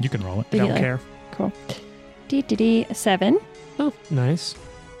just You can roll it. the Don't healer? care. Cool. D 7. Oh, nice.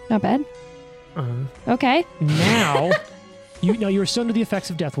 Not bad. Uh, Okay. now, you are still under the effects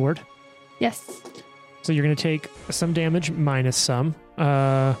of Death Ward. Yes. So you're going to take some damage minus some.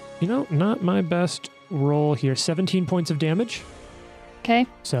 Not my best roll here. 17 points of damage. Okay.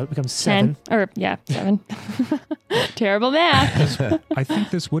 So it becomes 7. 10. Or, yeah, 7. Terrible math. I think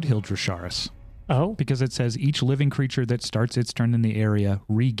this would heal Drasharis Oh. because it says each living creature that starts its turn in the area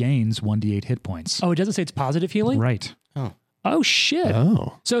regains 1d8 hit points. Oh, it doesn't say it's positive healing? Right. Oh, shit.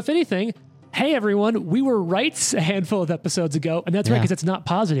 Oh. So if anything, hey, everyone, we were right a handful of episodes ago. And that's right, Yeah. because it's not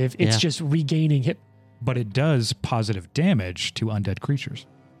positive. It's Yeah. just regaining hit. But it does positive damage to undead creatures.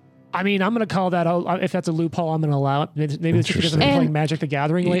 I mean, I'm going to call that, if that's a loophole, I'm going to allow it. Maybe it's just because I've been Interesting. playing Magic the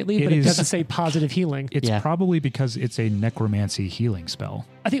Gathering lately, It but it is- doesn't say positive healing. It's Yeah. probably because it's a necromancy healing spell.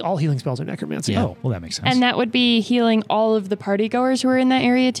 I think all healing spells are necromancy. Yeah. Oh, well, that makes sense. And that would be healing all of the party goers who are in that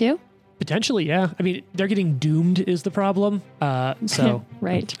area too? Potentially, yeah. I mean, they're getting doomed is the problem. So,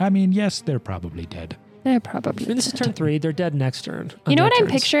 Right. I mean, yes, they're probably dead. They're I probably. mean, this is turn 3. They're dead next turn. You know Undead what I'm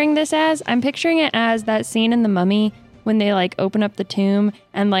turns. picturing this as? I'm picturing it as that scene in The Mummy when they like open up the tomb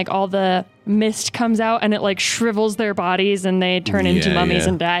and like all the mist comes out and it like shrivels their bodies and they turn into Yeah, mummies yeah.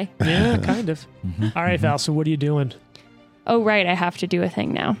 and die. Yeah, kind of. All right, Val, so what are you doing? Oh, right. I have to do a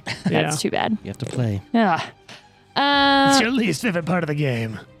thing now. That's too bad. You have to play. Yeah. It's your least favorite part of the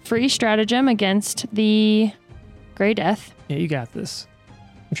game. Free stratagem against the Grey Death. Yeah, you got this.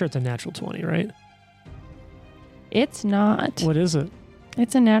 I'm sure it's a natural 20, right? It's not. What is it?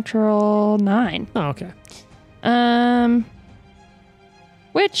 It's a natural 9. Oh, okay.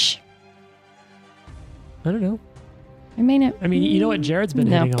 Which I don't know. I mean it. I mean, you know what Jared's been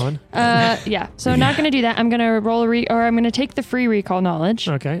No. hitting on. Yeah. So not going to do that. I'm going to roll I'm going to take the free recall knowledge.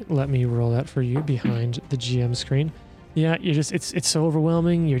 Okay, let me roll that for you behind the GM screen. Yeah, you're just it's so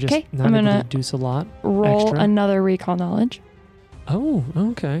overwhelming. You're just Okay, not I'm able to gonna deduce a lot. Roll extra. another recall knowledge. Oh,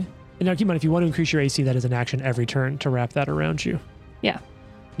 okay. And now keep in mind, if you want to increase your AC, that is an action every turn to wrap that around you. Yeah.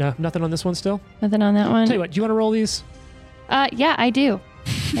 No, nothing on this one still? Nothing on that one. Tell you what, do you want to roll these? Yeah, I do. I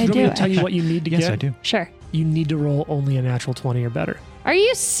Do you want do. me to tell you actually. what you need to Yes, get? I do. Sure. You need to roll only a natural 20 or better. Are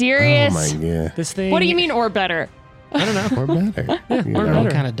you serious? Oh my god. This thing. What do you mean or better? I don't know. Or better. You or know, better.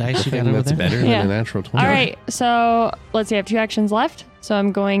 What kind of dice you got over that's there? better Yeah. than a natural 20. All right. So let's see. I have 2 actions left. So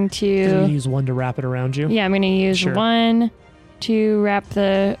I'm going You're going to to. use one to wrap it around you. Yeah, I'm going to use Sure. 1 to wrap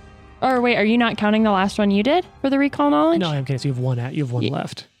the. Or wait, are you not counting the last one you did for the recall knowledge? No, I'm kidding. So you have one Yeah.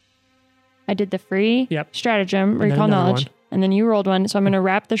 left. I did the free Yep. stratagem, then recall another knowledge. one. And then you rolled one. So I'm going to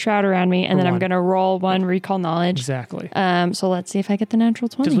wrap the shroud around me and For then I'm one. going to roll 1 recall knowledge. Exactly. So let's see if I get the natural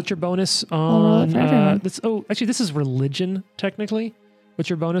 20. Because what's your bonus roll it on? for everyone. Actually, this is religion technically. What's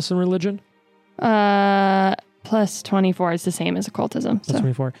your bonus in religion? Plus 24 is the same as occultism. That's So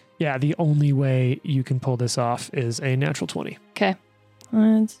 24. Yeah, the only way you can pull this off is a natural 20. okay.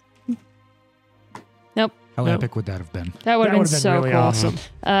 Let's- How No. epic would that have been? That would That have been would've so really cool. awesome.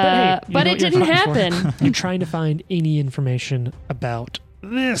 But hey, you know it what you're didn't fighting for? happen. You're trying to find any information about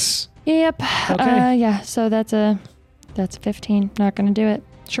this. Yep. Okay. Yeah. So that's 15. Not gonna do it.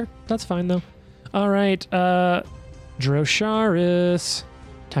 Sure, that's fine though. All right, Drosharis.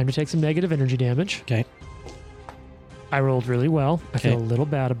 Time to take some negative energy damage. Okay. I rolled really well. I feel a Okay. little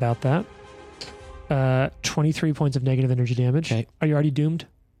bad about that. 23 points of negative energy damage. Okay. Are you already doomed?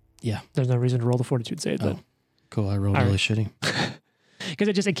 Yeah. There's no reason to roll the fortitude save then. Cool. I rolled All really right. shitty.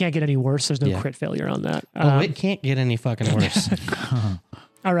 Because it can't get any worse. There's no Yeah. crit failure on that. Oh, it can't get any fucking worse.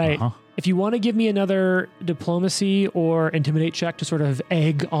 All right. If you want to give me another diplomacy or intimidate check to sort of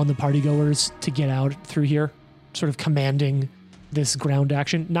egg on the partygoers to get out through here, sort of commanding this ground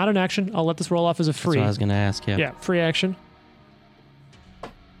action. Not an action. I'll let this roll off as a That's free. what I was going to ask. Yeah. Yeah, free action.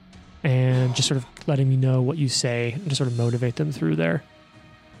 And just sort of letting me know what you say and to sort of motivate them through there.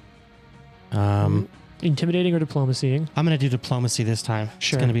 Intimidating or diplomacying? I'm going to do diplomacy this time.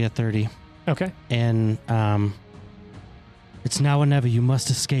 Sure. It's going to be a 30. Okay. And it's now or never. You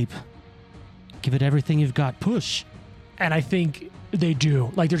must escape. Give it everything you've got. Push. And I think they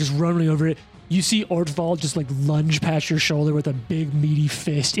do. Like, they're just running over it. You see Ortval just like lunge past your shoulder with a big meaty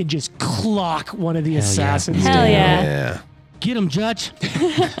fist and just clock one of the Hell yeah. assassins. Hell down. yeah. Get him, Judge.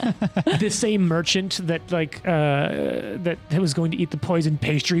 The same merchant that that was going to eat the poison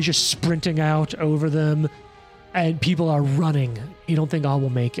pastry is just sprinting out over them, and people are running. You don't think all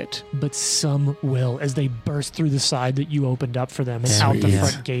will make it, but some will as they burst through the side that you opened up for them and Hell out the yeah.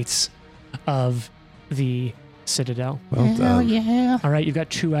 front gates of the Citadel. Well done. yeah. All right, you've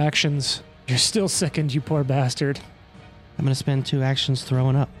got 2 actions. You're still sickened, you poor bastard. I'm going to spend 2 actions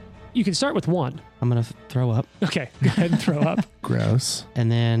throwing up. You can start with 1. I'm going to throw up. Okay, go ahead and throw up. Gross.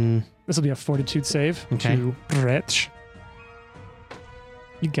 And then This will be a fortitude save Okay. to Brett.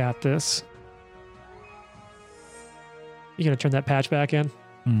 You got this. You gonna turn that patch back in?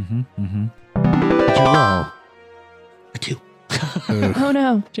 Did you roll? a 2. Ugh. Oh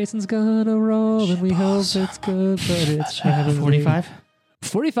no. Jason's gonna roll, and we hope it's good, but it's heavenly. 45.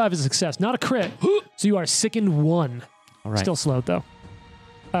 45 is a success, not a crit. So you are sickened 1. All right. Still slowed though.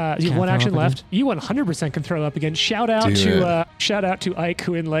 You Can I have 1 throw action up left. You 100% can throw up again. Shout out Do to Ike,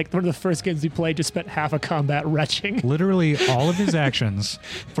 who in like one of the first games we played just spent half a combat retching. Literally all of his actions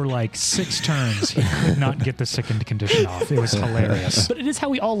for like 6 turns, he could not get the sickened condition off. It was hilarious. But it is how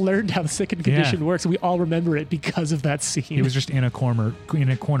we all learned how the sickened condition works. We all remember it because of that scene. He was just in a corner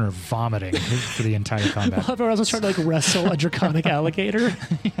vomiting for the entire combat. While everyone else was trying to like wrestle a draconic alligator.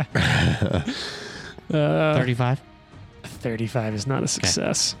 35. 35 is not a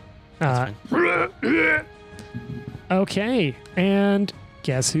success. That's Okay, and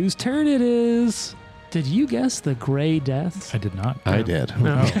guess whose turn it is? Did you guess the Gray Death? I did not. I did.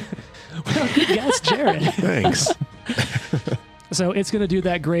 No. Well, good guess, Jared. Thanks. So it's going to do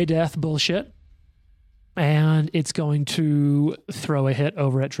that Gray Death bullshit, and it's going to throw a hit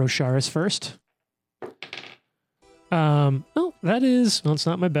over at Drosharis first. Oh, that is, well, it's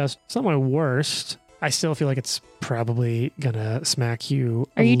not my best. It's not my worst. I still feel like it's probably going to smack you.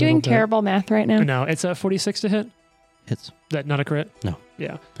 Are you doing bit. terrible math right now? No, it's a 46 to hit. Hits. That not a crit? No.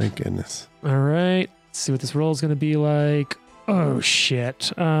 Yeah. Thank goodness. All right. Let's see what this roll is going to be like. Oh,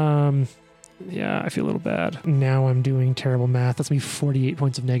 shit. Yeah, I feel a little bad. Now I'm doing terrible math. That's going to be 48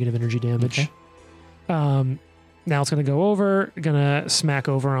 points of negative energy damage. Okay. Now it's going to go over, going to smack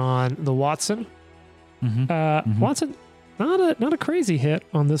over on the Watson. Watson, not a crazy hit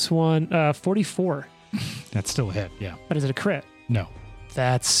on this one. 44. That's still a hit, yeah. But is it a crit? No.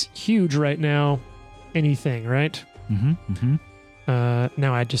 That's huge right now. Anything, right?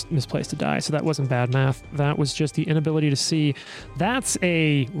 Now I just misplaced a die, so that wasn't bad math. That was just the inability to see. That's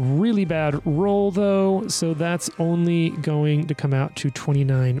a really bad roll, though, so that's only going to come out to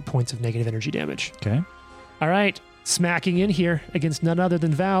 29 points of negative energy damage. Okay. All right, smacking in here against none other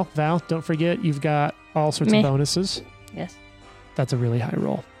than Val. Val, don't forget, you've got all sorts Meh. of bonuses. Yes. That's a really high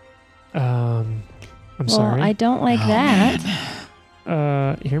roll. I'm Well, sorry. I don't like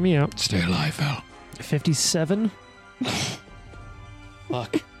that. Hear me out. Stay alive, Val. 57.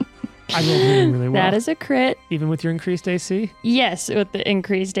 Fuck. I rolled really, really well. That is a crit. Even with your increased AC? Yes, with the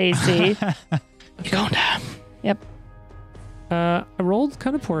increased AC. You're going down. I rolled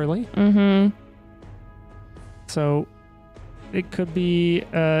kind of poorly. Mm-hmm. So it could be,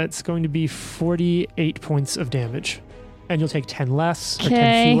 it's going to be 48 points of damage. And you'll take 10 less or 10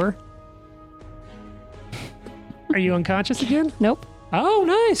 Okay. fewer. Are you unconscious again? Nope. Oh,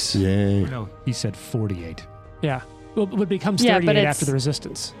 nice. Yay. No, he said 48. Yeah. Well, it becomes Yeah, 38 but after it's- the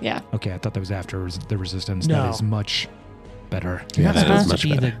resistance. Yeah. Okay, I thought that was after the resistance. No. That is much better. You're Yeah, not that is supposed much to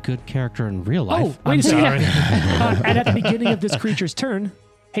be better. the good character in real life. Oh, wait a second. sorry. And at the beginning of this creature's turn,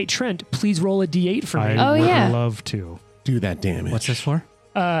 hey, Trent, please roll a d8 for me. I Oh, would yeah. love to. Do that damage. What's this for?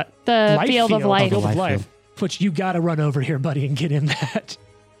 The Life field of life. Field Oh, of the life life. Which you got to run over here, buddy, and get in that.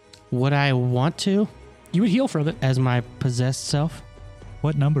 Would I want to You would heal from it. as my possessed self?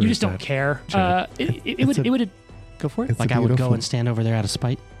 What number You is just don't that? care. Sure. It would go for it. It's Like a I would go beautiful- and stand over there out of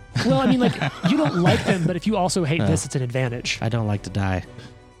spite? Well, I mean, like you don't like them, but if you also hate this, it's an advantage. I don't like to die.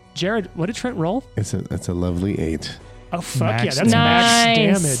 Jared, what did Trent roll? It's a lovely 8. Oh, fuck Max yeah. That's damage. max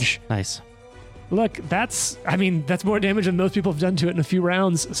Nice. damage. Nice. Look, that's more damage than most people have done to it in a few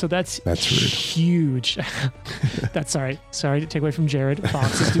rounds. So that's rude. huge. That's all right. Sorry to take away from Jared.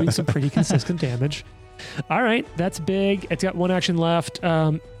 Fox is doing some pretty consistent damage. All right. That's big. It's got one action left.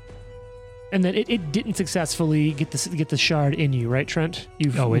 And then it didn't successfully get the shard in you, right, Trent?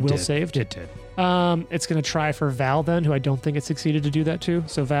 You've will saved. It did. It's going to try for Val then, who I don't think it succeeded to do that to.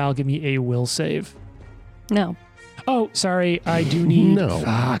 So Val, give me a will save. No. Oh, sorry. I do need... No.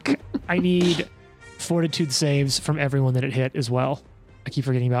 Fuck. I need fortitude saves from everyone that it hit as well. I keep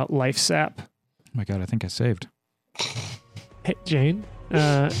forgetting about life sap. Oh my God, I think I saved. Hey, Jane,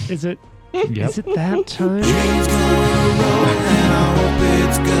 is it Yep. is it that time? Train's gonna roll and I hope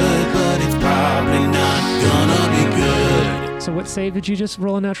it's good, but it's probably not gonna be good. So what save did you just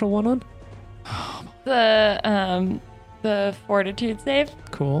roll a natural one on? The fortitude save.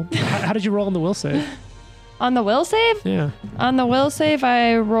 Cool. How did you roll on the will save? On the will save? Yeah. On the will save,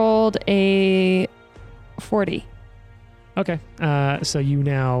 I rolled a 40. Okay. So you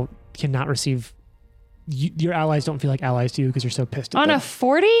now cannot receive... your allies don't feel like allies to you because you're so pissed at On them. a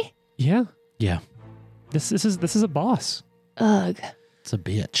 40? Yeah. Yeah. This is a boss. Ugh. It's a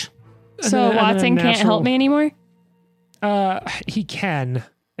bitch. So And then a Watson can't natural- help me anymore? He can.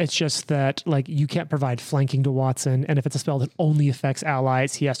 It's just that like you can't provide flanking to Watson, and if it's a spell that only affects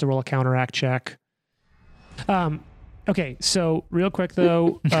allies, he has to roll a counteract check. Okay, so real quick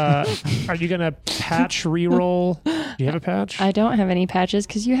though, are you gonna patch reroll? Do you have a patch? I don't have any patches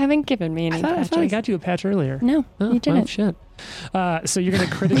because you haven't given me any I patches. thought I got you a patch earlier. No, Oh, you didn't. Oh, shit. So you're gonna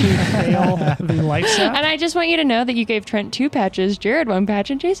critically fail the life sap. And I just want you to know that you gave Trent 2 patches, Jared 1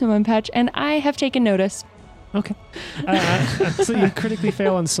 patch, and Jason 1 patch, and I have taken notice. Okay. So you critically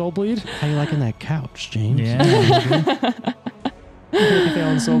fail on soul bleed. How you liking that couch, James? Yeah. You critically fail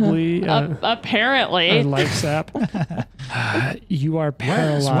on soul bleed. Apparently. Life sap. You are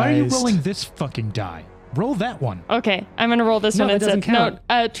paralyzed. Why are you rolling this fucking die? Roll that one. Okay, I'm going to roll this No, one that doesn't instead.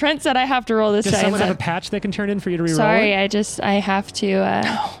 No, Trent said I have to roll this Does die someone have a instead. patch they can turn in for you to reroll Sorry, it? I have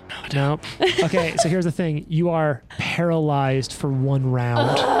to. No. Okay, so here's the thing. You are paralyzed for 1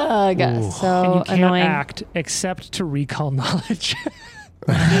 round. Ugh, and you so can't annoying. act except to recall knowledge.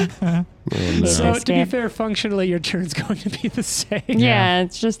 Oh, no. So This to be game. fair, functionally, your turn's going to be the same. Yeah,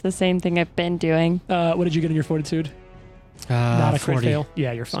 it's just the same thing I've been doing. What did you get in your fortitude? Not a crit 40. fail.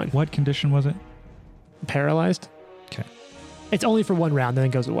 Yeah, you're fine. What condition was it? Paralyzed? Okay. It's only for 1 round, then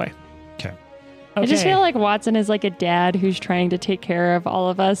it goes away. Okay. I just feel like Watson is like a dad who's trying to take care of all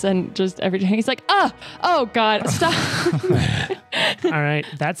of us, and just every time he's like, oh God, stop. All right,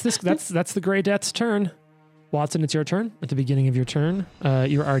 that's the Grey Death's turn. Watson, it's your turn. At the beginning of your turn,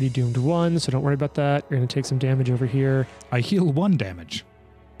 you're already doomed 1, so don't worry about that. You're going to take some damage over here. I heal 1 damage.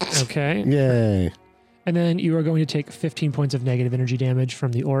 Okay. Yay. And then you are going to take 15 points of negative energy damage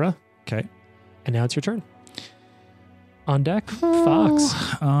from the aura. Okay. And now it's your turn. On deck, Fox.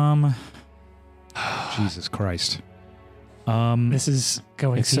 Jesus Christ. This is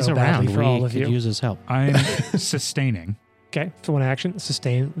going If he's so around, badly for we all of could you. use his help. I'm sustaining. Okay, for 1 action,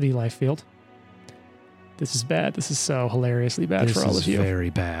 sustain the life field. This is bad. This is so hilariously bad This for all is of you. very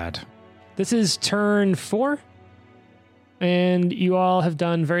bad. This is turn 4, and you all have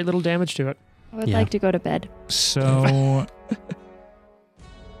done very little damage to it. I would Yeah. like to go to bed. So,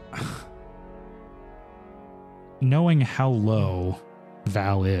 knowing how low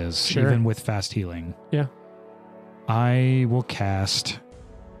Val is, Sure. even with fast healing, Yeah. I will cast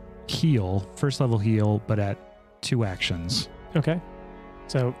heal, first level heal, but at 2 actions. Okay.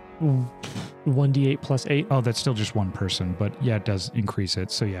 So 1d8 plus 8. Oh, that's still just 1 person, but yeah, it does increase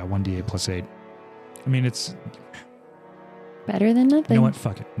it. So yeah, 1d8 plus 8. I mean, it's, Better than nothing. you know what?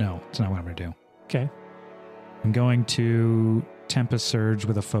 Fuck it. No, it's not what I'm going to do. Okay. I'm going to Tempest Surge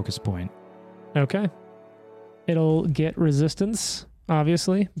with a focus point. Okay. It'll get resistance,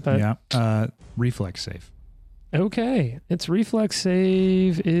 obviously, but Yeah. Reflex save. okay. Its reflex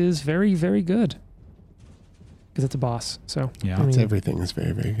save is very, very good. Because it's a boss. So Yeah. It's everything is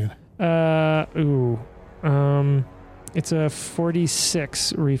very, very good. it's a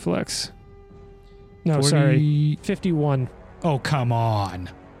 46 reflex. No, 40 sorry. 51. Oh, come on.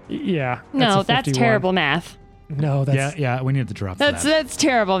 Yeah. No, a that's 51. terrible math. No, that's Yeah, we need to drop That's that.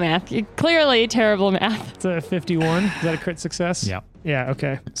 terrible math. Clearly terrible math. it's a 51. Is that a crit success? Yeah. Yeah,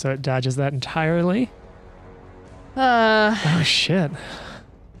 okay. So it dodges that entirely. Uh, Oh, shit.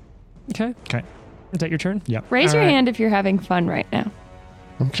 Okay. Okay. Is that your turn? raise your All right. hand if you're having fun right now.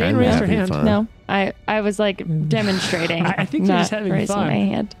 I'm Jane kinda raised her having hand. fun. No, I was like demonstrating. I think you're not just having raising fun. my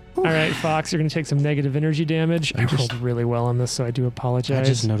hand. All right, Fox, you're going to take some negative energy damage. I rolled really well on this, so I do I apologize.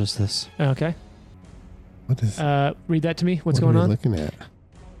 just noticed this. Okay. What is Read that to me. What's what going are we on? looking at?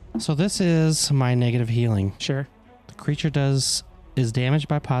 So this is my negative healing. Sure. The creature is damaged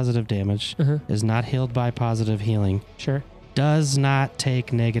by positive damage, Uh-huh. is not healed by positive healing, Sure. does not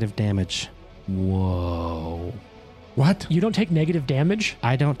take negative damage. Whoa. What? You don't take negative damage,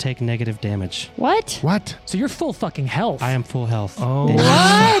 I don't take negative damage. What? What? so you're full fucking health. I am full health. Oh,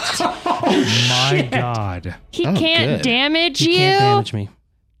 What? my God. He Oh, can't good. damage You you? can't damage me.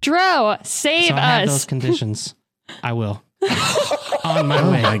 Dro, save So I have those us. conditions. I will. On my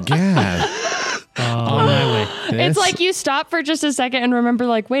Oh way. my god. On my way. It's This- like you stop for just a second and remember,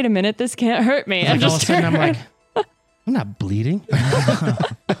 like, wait a minute, this can't hurt me. Like I'm all of a just sudden I'm like, I'm not bleeding.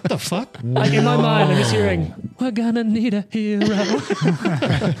 What the fuck? Like in my mind, I'm just hearing, we're gonna need a hero.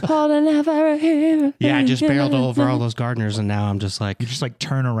 holding out for a hero. Yeah, I just barreled over all those gardeners and now I'm just like, You just like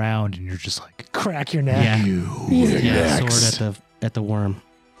turn around and you're just like, Crack your neck. yeah, sword at the worm.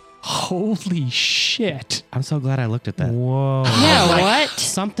 Holy shit. I'm so glad I looked at that. whoa. Yeah, what?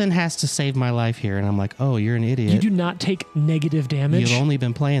 Something has to save my life here, and I'm like, oh, you're an idiot. You do not take negative damage. You've only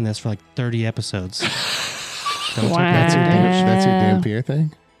been playing this for like 30 episodes. Don't take Wow. That's your Dampier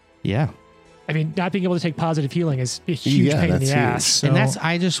thing? Yeah. I mean, not being able to take positive healing is a huge Yeah, pain in the that's ass. So- And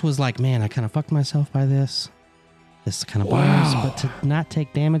I just was like, man, I kind of fucked myself by this. This kind of bonus, but to not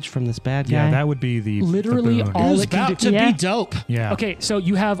take damage from this bad guy. Yeah, that would be the Literally the boon. all it can do. Yeah. dope. Yeah. Okay, so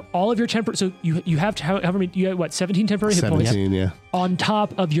you have all of your temper. So you have however many, you have what, 17 temporary hit points 17, yeah. on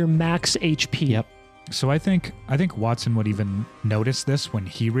top of your max HP. Yep. So I think Watson would even notice this when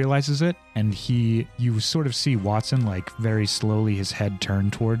he realizes it, and you sort of see Watson like very slowly his head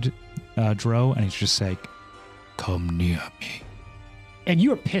turn toward Dro, and he's just like, "Come near me." And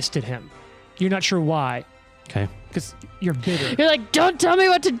you are pissed at him. You're not sure why, Okay. because you're bitter. You're like, don't tell me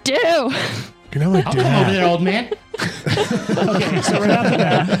what to do. You know what, Come over there, old man. Okay, so right after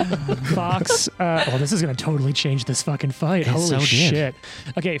that, Fox. Well, this is going to totally change this fucking fight. It Holy so did. shit.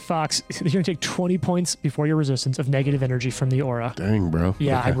 Okay, Fox, you're going to take 20 points before your resistance of negative energy from the aura. Dang, bro.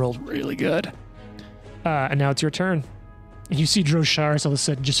 Yeah, I Okay. rolled really good. And now it's your turn. And you see Droshars all of a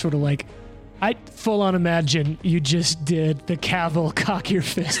sudden just sort of like, I full on imagine you just did the Cavill cock your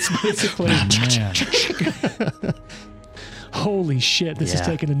fists, basically. Oh, man. Holy shit, this is Yeah.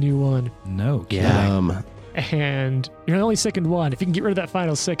 taking a new one. No. kidding. Yeah. And you're the only sickened one. If you can get rid of that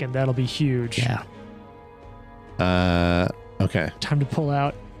final sicken, that'll be huge. Yeah. Okay. Time to pull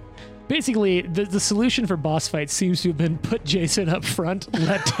out. Basically, the solution for boss fights seems to have been put Jason up front,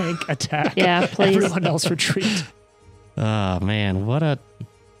 let tank attack. Yeah, please. Everyone else retreat. Oh man, what a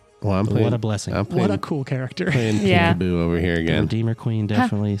Well, I'm playing. what a blessing. I'm What playing, a cool character. playing Yeah. Peekaboo over here The again. Redeemer Queen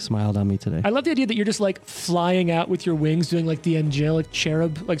definitely smiled on me today. I love the idea that you're just like flying out with your wings, doing like the angelic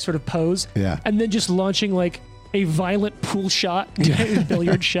cherub like sort of pose, Yeah. and then just launching like a violent pool shot,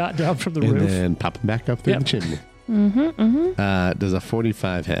 billiard shot down from the And roof. then popping back up through Yep. the chimney. Mm-hmm. Does a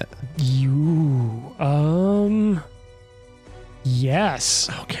 45 hit? Yes,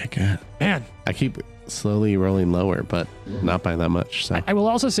 Okay, good. man. I keep slowly rolling lower, but not by that much. So I will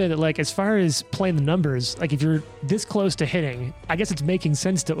also say that, like, as far as playing the numbers, like, if you're this close to hitting, I guess it's making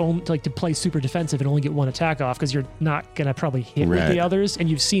sense to to play super defensive and only get one attack off because you're not gonna probably hit with Right. the others, and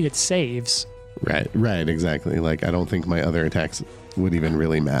you've seen it saves. right, exactly. Like I don't think my other attacks would even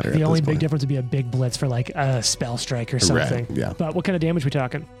really matter. The at only this big point. difference would be a big blitz for like a spell strike or something. Right, yeah. But what kind of damage we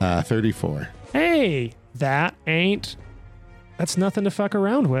talking? 34. Hey, that's nothing to fuck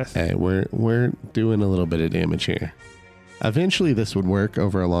around with. Hey, we're doing a little bit of damage here. Eventually, this would work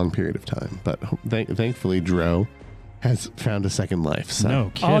over a long period of time, but thankfully, Dro has found a second life. So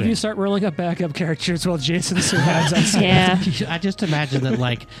No kidding. All of you start rolling up backup characters while Jason survives on stage. Yeah. I just imagine that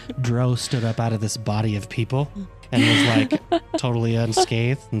like Dro stood up out of this body of people and was like totally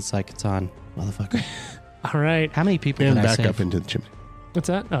unscathed. And it's like, it's on, motherfucker. All right. How many people and did I back save? up into the chimney. What's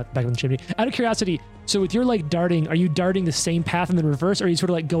that? Oh, back in the chimney. Out of curiosity, so with your like darting, are you darting the same path and then reverse, or are you sort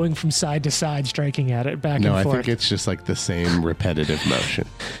of like going from side to side, striking at it back No, and I forth? think it's just like the same repetitive motion.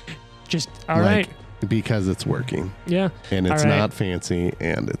 Just all right. Because it's working. Yeah. And it's All right. not fancy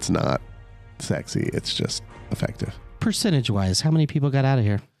and it's not sexy. It's just effective. Percentage wise, how many people got out of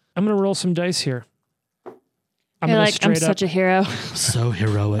here? I'm gonna roll some dice here. I'm You're gonna like, I'm straight up such a hero. So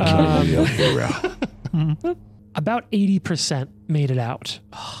heroic. Real hero. about 80% made it out.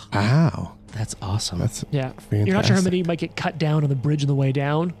 Wow. That's awesome. That's Yeah. fantastic. You're not sure how many might get cut down on the bridge on the way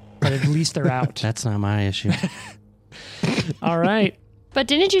down, but at least they're out. That's not my issue. All right. But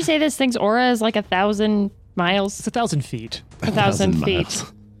didn't you say this thing's aura is like 1,000 miles? It's 1,000 feet. 1,000 feet.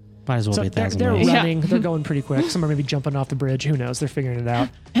 miles. Might as well So be they're 1,000 miles. Yeah. running. They're going pretty quick. Some are maybe jumping off the bridge. Who knows? They're figuring it out.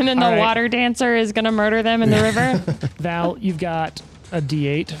 And then the All right. water dancer is going to murder them in the river? Val, you've got a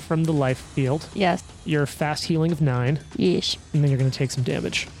D8 from the life field. Yes. Your fast healing of 9, Yeesh. and then you're going to take some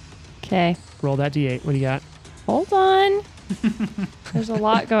damage. Okay. Roll that D8. What do you got? Hold on. There's a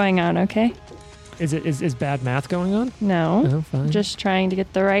lot going on, okay? Is bad math going on? No. Oh, fine. Just trying to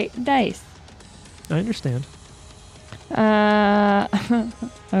get the right dice. I understand.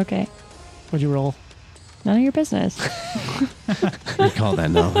 Okay. What'd you roll? None of your business. Recall that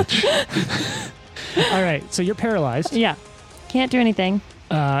knowledge. All right. So you're paralyzed. Yeah. Can't do anything.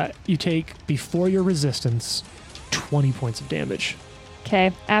 You take, before your resistance, 20 points of damage.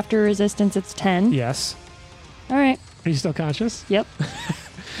 Okay. After resistance, it's 10. Yes. All right. Are you still conscious? Yep.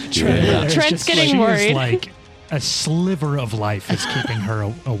 There's Trent's just getting she worried. is like a sliver of life is keeping her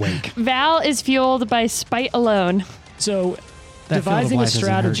awake. Val is fueled by spite alone. So That field of devising a life isn't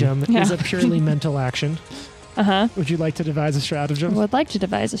hurting. stratagem Yeah. is a purely mental action. Uh-huh. Would you like to devise a I stratagem? would like to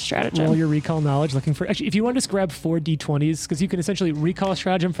devise a stratagem. Roll your recall knowledge, looking for. Actually, if you want to just grab 4 d20s, because you can essentially recall a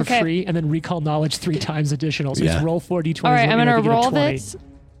stratagem for Okay. free and then recall knowledge 3 times additional. So Yeah. just roll 4 d20s. All right, let I'm me know going if to you get a roll 20. this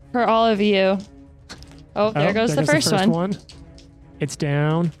for all of you. Oh, there goes the first one. It's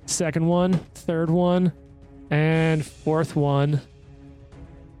down. Second one, third one, and fourth one.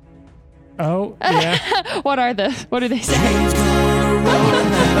 Oh, yeah. What do they say? Train's gonna roll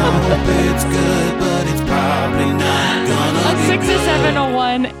and I hope it's good, but it's probably not gonna A be 6, a good. 7, a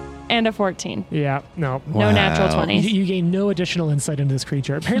 1, and a 14. Yeah, no. No natural Wow. 20s. You gain no additional insight into this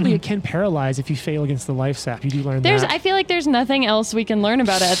creature. Apparently, it can paralyze if you fail against the life sap. You do learn There's, that. I feel like there's nothing else we can learn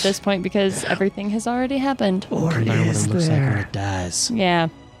about it at this point because everything has already happened. Or Learn what it is looks like when there? it dies. Yeah.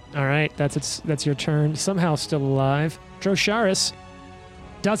 All right, that's your turn. Somehow still alive. Drosharis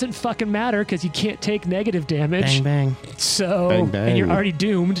doesn't fucking matter because you can't take negative damage. Bang, bang. So, Bang, bang. and you're already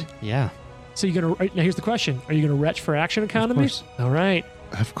doomed. Yeah. So you're gonna. Now here's the question: are you gonna retch for action economy? course. All right.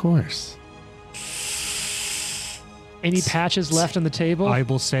 Of course. Any patches left on the table? I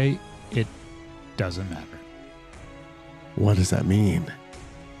will say it doesn't matter. What does that mean?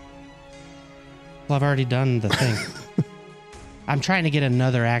 Well, I've already done the thing. I'm trying to get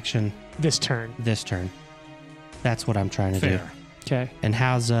another action this turn. this turn. That's what I'm trying to do. Fair. Okay. And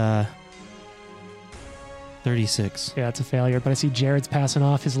how's 36? Yeah, it's a failure. But I see Jared's passing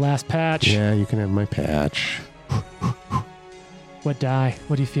off his last patch. Yeah, you can have my patch. What die?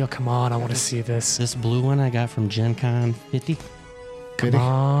 What do you feel? Come on, I want to see this. This blue one I got from Gen Con 50, Come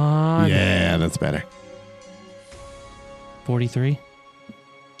on. Yeah, that's better. 43.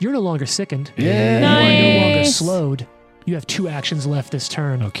 You're no longer sickened. Yeah. You are no longer Nice. slowed. You have 2 actions left this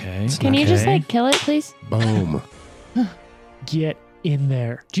turn. Okay. Can you just okay. like kill it, please? Boom. Get in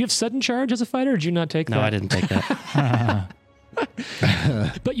there. Do you have sudden charge as a fighter, or did you not take No, that? I didn't take that.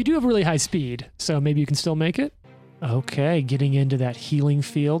 But you do have really high speed, so maybe you can still make it. Okay, getting into that healing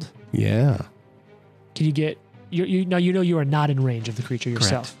field. Yeah. Can you get now? You know you are not in range of the creature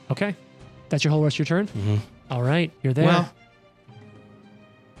yourself. Okay, that's your whole rest of your turn. hmm All right, you're there. Well,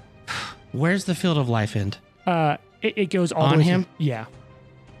 where's the field of life end? It goes all On the way him? through- Yeah,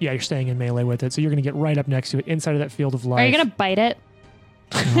 you're staying in melee with it, so you're gonna get right up next to it, inside of that field of life. Are you going to bite it?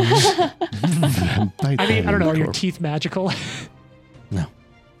 I mean, I don't know. Are your Corp. teeth magical? No.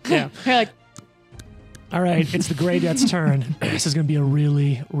 Yeah. You're like, All right, it's the Grey Death's turn. This is gonna be a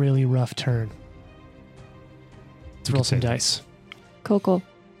really, really rough turn. Let's You roll could some say that. dice. cool.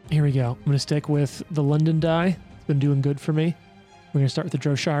 Here we go. I'm going to stick with the London die. It's been doing good for me. We're going to start with the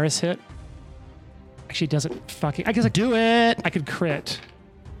Drosharis hit. Actually, it doesn't fucking... I guess Do it. I could crit.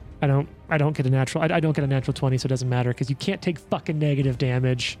 I don't get a natural... I don't get a natural 20, so it doesn't matter because you can't take fucking negative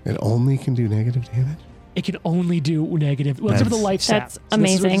damage. It only can do negative damage? It can only do negative... Well, except for the That's- life sap. That's So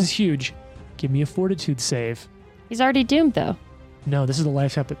amazing. This is huge. Give me a fortitude save. He's already doomed, though. No, this is the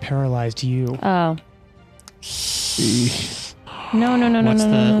life sap that paralyzed you. Oh. No. What's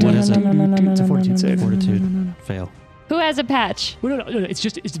the- what is it? It's a fortitude save. Fortitude. Fail. Who has a patch? Well, no.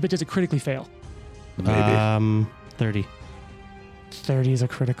 But does it critically fail? Maybe. 30. 30 is a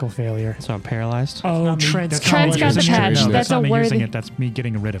critical failure. So I'm paralyzed. Oh, Not me. Trent's That's not Trent's me got the using it. patch. No, That's that's not a me using worthy- it. That's me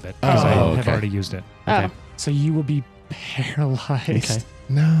getting rid of it Oh, because I have okay. already used it. Okay. Oh. So you will be paralyzed Okay.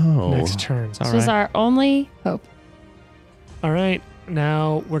 No. next turn. All This was right. our only hope. All right.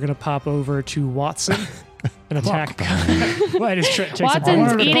 Now we're going to pop over to Watson and attack. What is Trent takes a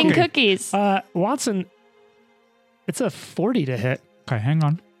Watson's bite. eating Okay. cookies. Watson, it's a 40 to hit. Okay, hang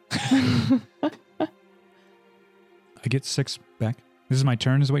on. I get 6 back. This is my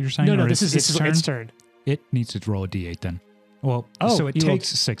turn, is what you're saying? No, Or this is its turn? its turn. It needs to roll a d8 then. Well, Oh, so it you rolled- takes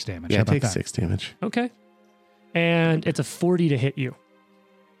 6 damage. Yeah, How it about takes that? 6 damage. Okay. And it's a 40 to hit you.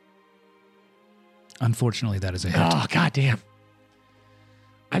 Unfortunately, that is a hit. Oh, goddamn.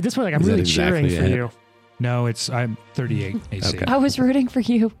 At this point, like, I'm Is that really exactly cheering a for hit? you. No, I'm 38 AC. Okay. I was rooting for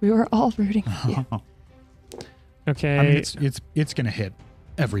you. We were all rooting for you. Okay. I mean, it's going to hit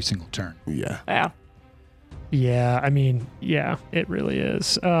every single turn. Yeah. Yeah. Yeah, I mean, yeah, it really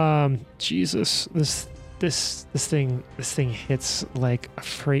is. Jesus, this thing hits like a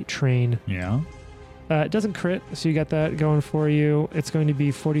freight train. Yeah. It doesn't crit, so you got that going for you. It's going to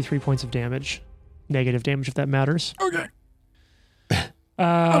be 43 points of damage, negative damage if that matters. Okay.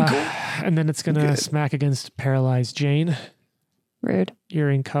 And then it's gonna Good. smack against paralyzed Jane. Rude.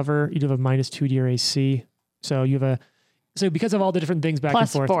 You're in cover. You do have a -2 to your AC, so you have because of all the different things back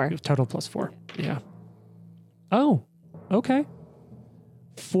Plus and forth. 4. You have total +4. Yeah. Oh, okay.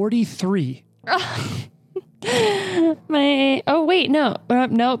 43.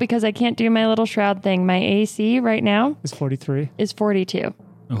 No, because I can't do my little shroud thing. My AC right now Is 43. is 42.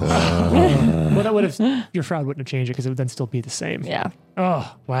 Well, that would have your shroud wouldn't have changed it because it would then still be the same. Yeah.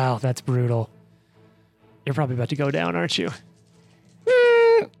 Oh, wow, that's brutal. You're probably about to go down, aren't you?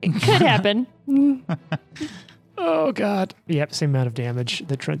 It could happen. Oh God. Yep, same amount of damage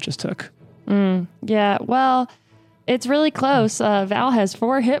that Trent just took. Yeah. Well, it's really close. Val has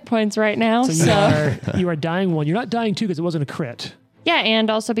 4 hit points right now. So you are dying 1. You're not dying 2 because it wasn't a crit. Yeah, and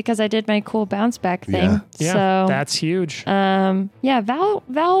also because I did my cool bounce back thing. Yeah. Yeah, So that's huge. yeah,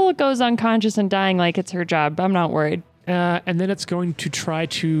 Val goes unconscious and dying like it's her job. I'm not worried. And then it's going to try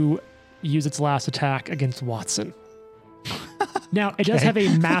to use its last attack against Watson. Now, it does have a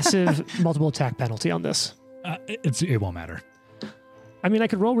massive multiple attack penalty on this. It won't matter. I mean, I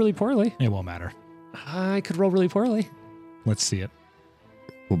could roll really poorly. It won't matter. I could roll really poorly. Let's see it.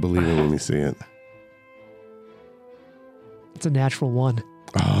 We'll believe it when we see it. It's a natural 1.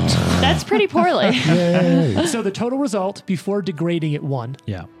 That's pretty poorly. So the total result before degrading it 1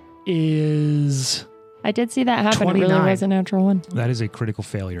 Yeah. is I did see that happen. It really 29. was a natural one. That is a critical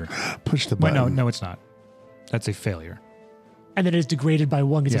failure. Push the Wait, button. no, it's not. That's a failure. and then it is degraded by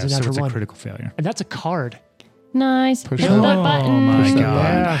 1 because Yeah, it's a so natural it's a 1. critical failure. And that's a card. Nice. Push Hit the the button. button. Oh my Push the God.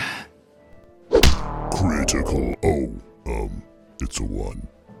 Yeah. Critical. Oh, it's a 1.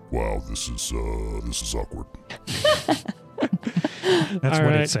 Wow, this is awkward. That's All what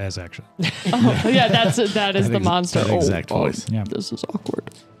right. it says, actually. Oh, yeah, that is the monster. That exact voice. Yeah. This is awkward.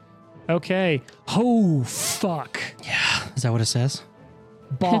 Okay. Oh, fuck. Is that what it says?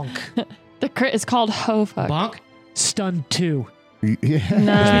 Bonk. The crit is called Ho Fuck. Bonk. Stun 2. Yeah. Which means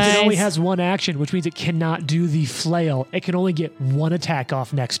Nice. it only has 1 action, which means it cannot do the flail. It can only get 1 attack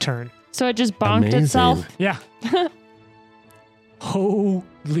off next turn. So it just bonked Amazing. itself. Yeah.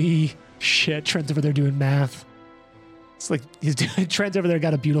 Holy shit. Trent's over there doing math. It's like he's doing, Trent's over there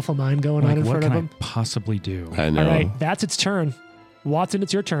got a beautiful mind going on Like, in what front can of I him. possibly do? I know. All right, that's its turn. Watson,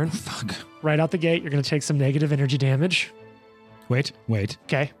 it's your turn. Fuck. Right out the gate, you're going to take some negative energy damage. Wait.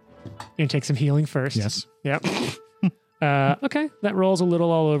 Okay. You're going to take some healing first. Yes. Yep. Okay, that rolls a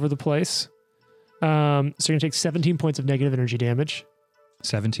little all over the place. So you're going to take 17 points of negative energy damage.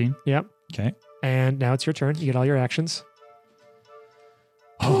 17. Yep. Okay. And now it's your turn. You get all your actions.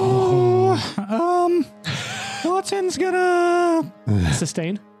 Watson's gonna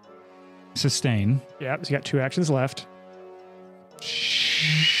Sustain. sustain. Yep. So you got 2 actions left.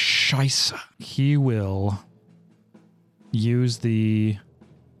 Scheisse. He will use the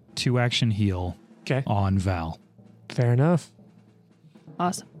 2-action heal Okay. on Val. Fair enough.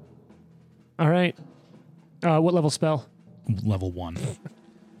 Awesome. All right. What level spell? Level 1.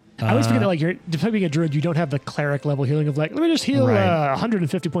 I always forget that, like, you're despite being a druid, you don't have the cleric level healing of like, let me just heal Right.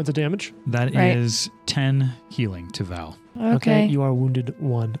 150 points of damage. That Right. is 10 healing to Val. Okay. You are wounded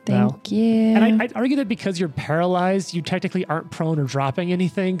 1. Val. Thank you. And I'd argue that because you're paralyzed, you technically aren't prone or dropping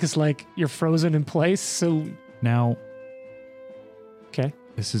anything because, like, you're frozen in place. So, Now, okay.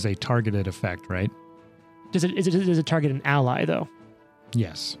 this is a targeted effect, right? Does it target an ally, though?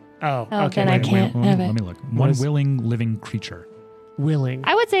 Yes. Oh, Oh, okay. then I wait, can't Let have me, it. let me look. What One is- willing living creature. Willing.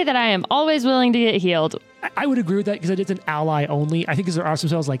 I would say that I am always willing to get healed. I would agree with that because it is an ally only. I think there are some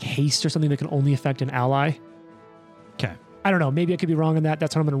spells like haste or something that can only affect an ally. Okay. I don't know. Maybe I could be wrong on that.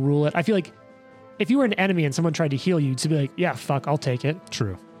 That's how I'm going to rule it. I feel like if you were an enemy and someone tried to heal you, you'd be like, yeah, fuck, I'll take it.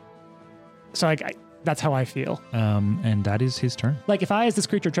 True. So like, that's how I feel. And that is his turn. Like if I, as this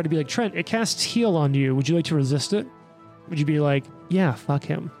creature, tried to be like, Trent, it casts heal on you. Would you like to resist it? Would you be like, yeah, fuck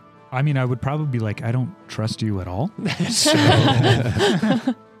him? I mean, I would probably be like, I don't trust you at all. So,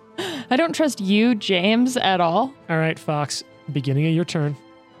 I don't trust you, James, at all. All right, Fox, beginning of your turn.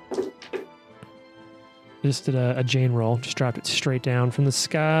 Just did a Jane roll. Just dropped it straight down from the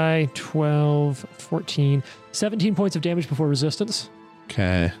sky. 12, 14, 17 points of damage before resistance.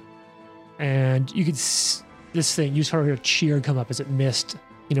 Okay. And you could this thing, you sort of hear a cheer come up as it missed.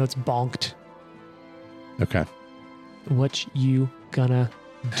 You know, it's bonked. Okay. What you gonna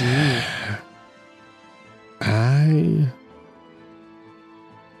do? I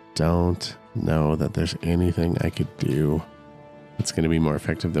don't know that there's anything I could do that's going to be more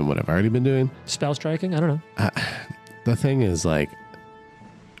effective than what I've already been doing. Spell striking? I don't know. The thing is, like,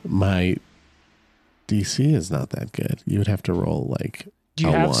 my DC is not that good. You would have to roll like Do you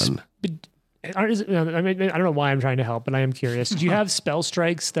a have 1. I mean, I don't know why I'm trying to help, but I am curious. Do you have spell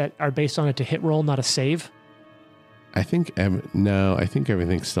strikes that are based on a to hit roll, not a save? I think no. I think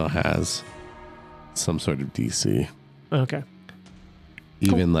everything still has some sort of DC. Okay.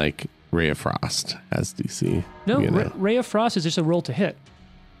 Even like Ray of Frost has DC. No, you know. Ray of Frost is just a roll to hit.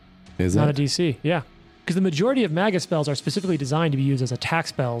 Is not it? a DC. Yeah. Because the majority of Magus spells are specifically designed to be used as attack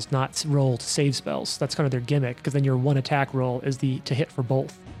spells, not roll to save spells. That's kind of their gimmick, because then your one attack roll is the to hit for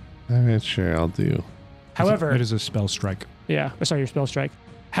both. All right, sure, I'll do. However, it is a spell strike. Yeah, sorry, your spell strike.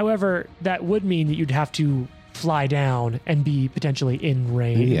 However, that would mean that you'd have to fly down and be potentially in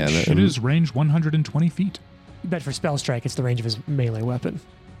range. Yeah, It is range 120 feet. But for spell strike, it's the range of his melee weapon,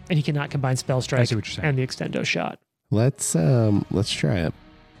 and he cannot combine spell strike see what you're saying. and the extendo shot. Let's try it.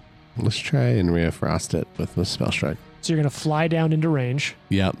 Let's try and Ray of Frost it with the spell strike. So you're going to fly down into range.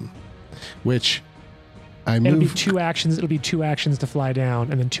 Yep. Which I It'll be move. 2 actions. It'll be 2 actions to fly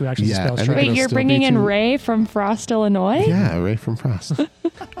down, and then 2 actions Yeah, to spell I think strike. Wait, it'll you're still bringing be in two- Ray from Frost, Illinois? Yeah, Ray from Frost.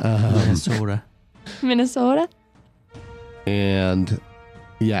 Minnesota. Minnesota? And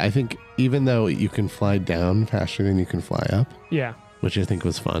yeah, I think even though you can fly down faster than you can fly up, Yeah. which I think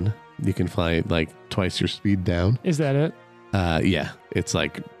was fun. You can fly like twice your speed down. Is that it? Yeah, it's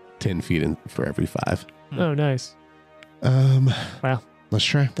like 10 feet for every 5. Oh, nice. Wow. Let's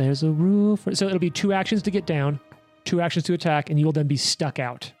try. There's a rule for. So it'll be 2 actions to get down, 2 actions to attack, and you will then be stuck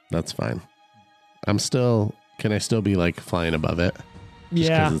out. That's fine. Can I still be like flying above it? Just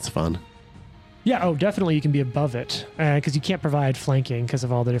Yeah. because it's fun. Yeah. Oh, definitely you can be above it because you can't provide flanking because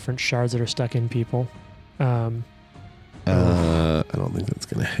of all the different shards that are stuck in people. I don't think that's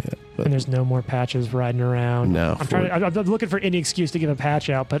going to hit. But And there's no more patches riding around. No, I'm looking for any excuse to give a patch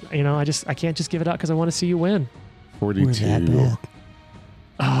out, but you know, I can't just give it out because I want to see you win. 42.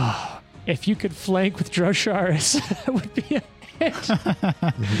 If you could flank with Drosharis, that would be a hit.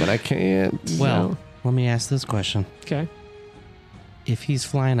 But I can't. Well, let me ask this question. Okay. If he's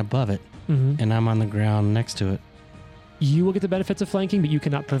flying above it Mm-hmm. and I'm on the ground next to it, You will get the benefits of flanking, but you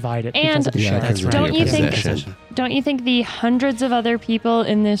cannot provide it And because of the Yeah, shards. that's right. Don't you think- Possession. Don't you think the hundreds of other people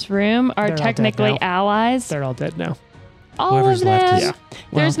in this room are They're all dead technically now. allies? They're all dead now. All whoever's of them. left is Yeah.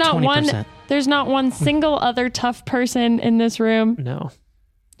 There's well, not one. 20%. There's not one single other tough person in this room. No.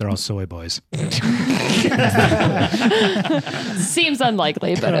 They're all soy boys. Seems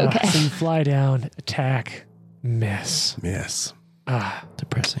unlikely, but okay. So you fly down, attack, miss. Yes.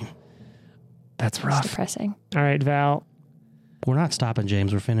 Depressing. That's It's rough. depressing. All right, Val. We're not stopping,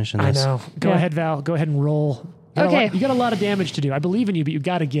 James. We're finishing I this. know. Go Yeah. ahead, Val. Go ahead and roll. Okay. You got a lot of damage to do. I believe in you, but you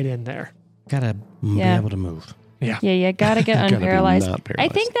got to get in there. Gotta Yeah. be able to move. Yeah, you gotta get Gotta be unparalyzed. not I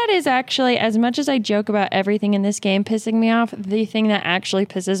paralyzed. think that is actually, as much as I joke about everything in this game pissing me off, the thing that actually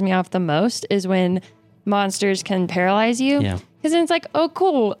pisses me off the most is when monsters can paralyze you. Yeah. Because then it's like, oh,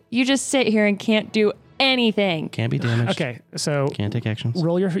 cool. You just sit here and can't do anything. Can't be damaged. Okay, so Can't take actions.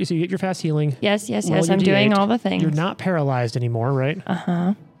 roll your. So you get your fast healing. Yes, yes, Roll yes. your I'm doing D8. all the things. You're not paralyzed anymore, right?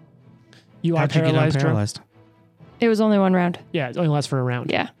 Uh-huh. You are How'd you get paralyzed. Drum? unparalyzed? It was only one round. Yeah, it only lasts for a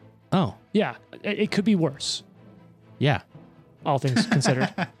round. Yeah. Oh, Yeah, it could be worse. yeah. All things considered.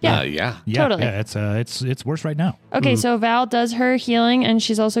 Yeah. Yeah. Yeah, Totally. Yeah, it's worse right now. Okay, so Val does her healing, and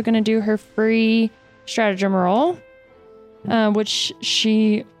she's also going to do her free stratagem roll, which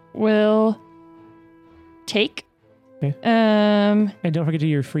she will take. Okay. Um, And don't forget to do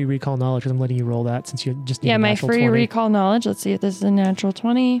your free recall knowledge because I'm letting you roll that since you just need yeah, a my natural free 20. recall knowledge. Let's see if this is a natural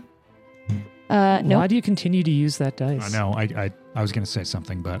 20. Why No, do you continue to use that dice? I know. I was going to say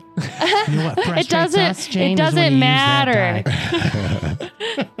something, but You know what it frustrates doesn't. us, Jane, It is when doesn't you use matter. that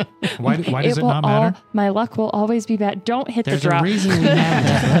die. why does it will not matter? my luck will always be bad. Don't hit There's the a drop. reason we have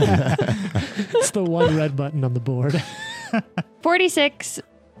that. It's the one red button on the board. 46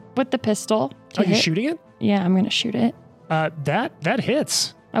 with the pistol. To Oh, you're hit. shooting it? Yeah, I'm gonna shoot it. That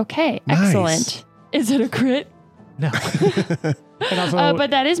hits. Okay, Nice. excellent. Is it a crit? No. And also,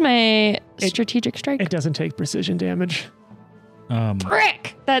 But that is my strategic strike. it doesn't take precision damage.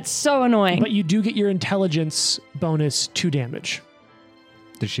 Frick! That's so annoying. But you do get your intelligence bonus 2 damage.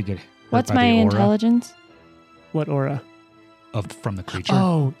 Did she get hurt What's by my the aura? intelligence? What aura? From the creature.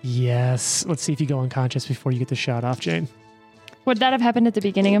 Oh, yes. Let's see if you go unconscious before you get the shot off, Jane. Would that have happened at the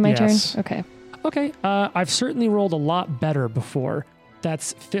beginning of my Yes. turn? Okay. Okay. I've certainly rolled a lot better before.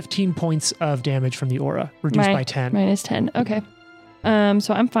 That's 15 points of damage from the aura, reduced by 10. Minus 10. Okay.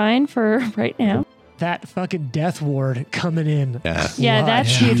 So I'm fine for right now. That fucking death ward coming in. Yeah,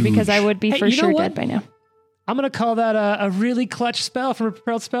 that's huge because I would be Hey, for you know sure what? dead by now. I'm going to call that a really clutch spell from a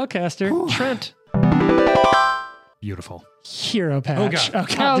propelled spellcaster. Trent. Beautiful. Hero patch. Oh,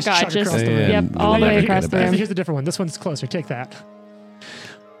 God. Oh, Just God. chug Just, across the room. yep, all the Yeah, way here- across the room. Here's a different one. This one's closer. Take that.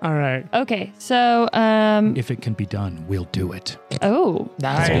 All right. Okay. So, If it can be done, we'll do it. oh,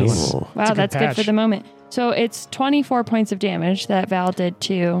 Nice. Oh. wow, good that's good for patch. the moment. So it's 24 points of damage that Val did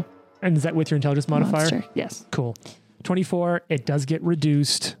to And is that with your intelligence modifier? monster. Yes. Cool. 24, it does get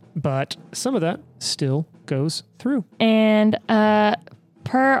reduced, but some of that still goes through. And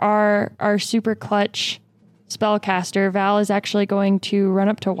per our super clutch spellcaster, Val is actually going to run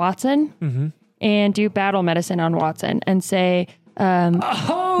up to Watson and do battle medicine on Watson and say,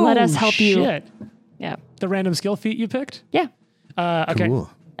 Oh, let us help you. shit. Yeah. The random skill feat you picked? Yeah. Okay. Cool.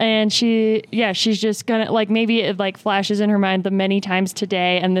 And she's just gonna, like, maybe it like flashes in her mind the many times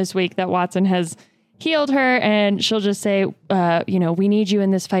today and this week that Watson has healed her, and she'll just say, we need you in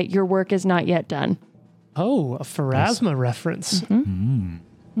this fight. Your work is not yet done. Oh, a Pharasma reference. And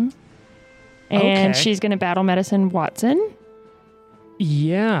Okay. she's gonna battle medicine Watson.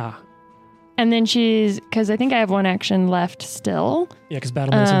 Yeah. And then because I think I have one action left still. Yeah, because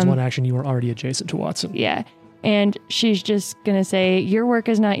battle medicine's one action. You were already adjacent to Watson. Yeah. And she's just going to say, your work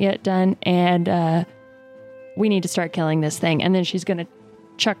is not yet done, and we need to start killing this thing. And then she's going to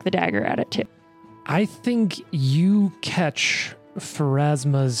chuck the dagger at it, too. I think you catch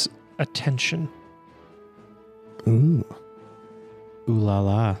Pharasma's attention. Ooh. Ooh la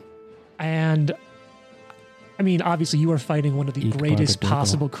la. And I mean, obviously, you are fighting one of the Eat greatest barbadoodle.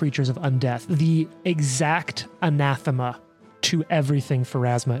 possible creatures of undeath, the exact anathema to everything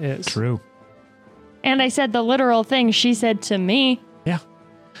Pharasma is. True. And I said the literal thing she said to me. Yeah.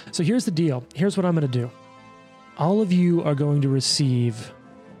 So here's the deal. Here's what I'm going to do. All of you are going to receive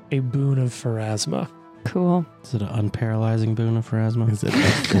a boon of Pharasma. Cool. Is it an unparalyzing boon of Pharasma? Is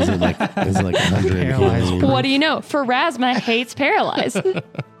it like 100 Paralyzed. healing? What do you know? Pharasma hates paralyzed.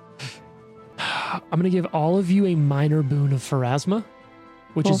 I'm going to give all of you a minor boon of Pharasma,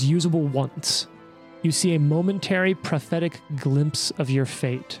 which is usable once. You see a momentary prophetic glimpse of your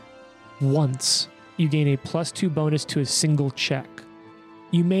fate. Once, you gain a +2 bonus to a single check.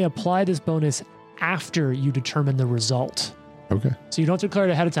 You may apply this bonus after you determine the result. Okay. So you don't declare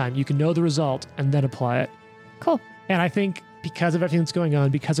it ahead of time. You can know the result and then apply it. Cool. And I think because of everything that's going on,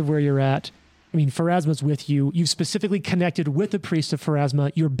 because of where you're at, I mean, Pharasma's with you. You've specifically connected with the priest of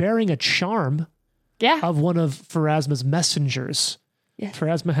Pharasma. You're bearing a charm Yeah. of one of Pharasma's messengers. Yeah.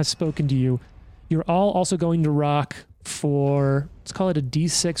 Pharasma has spoken to you. You're all also going to rock for, let's call it a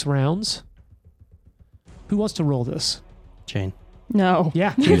D6 rounds. Who wants to roll this? Jane. No.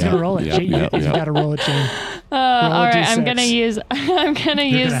 Yeah, Jane's going to roll it. Yeah, Jane, yeah, you yeah. got to roll it, Jane. All a right. D6. I'm going to use You're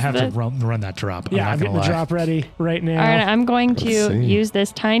use gonna have to the. run that drop. Yeah, I'm I'm not getting gonna the lie. drop ready right now. All right, I'm going Let's to see. use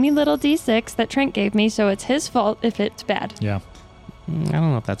this tiny little D6 that Trent gave me, so it's his fault if it's bad. Yeah. I don't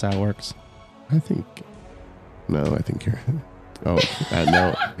know if that's how it works. I think. No, I think you're. Oh,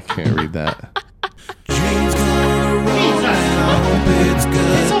 no, I can't read that. Jane's gonna roll and I hope it's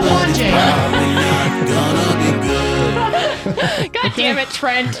good. It's a one, Jane. Probably not gonna be good. God damn it,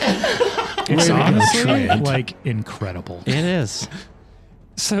 Trent. It's Way to go, honestly Trent. like incredible. It is.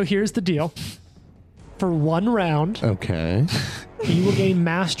 So here's the deal. For one round, Okay. you will gain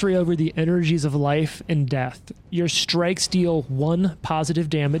mastery over the energies of life and death. Your strikes deal 1 positive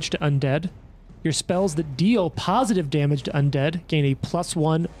damage to undead. Your spells that deal positive damage to undead gain a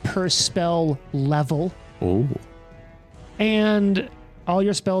 +1 per spell level. Oh. And all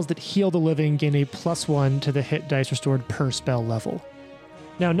your spells that heal the living gain a +1 to the hit dice restored per spell level.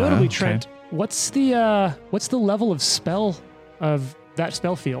 Now, notably, okay. Trent, what's the level of spell of that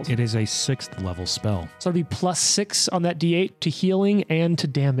spell field? It is a 6th level spell. So it'll be +6 on that D8 to healing and to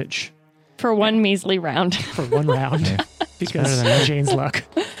damage For one measly round. for one round better because than Jane's luck.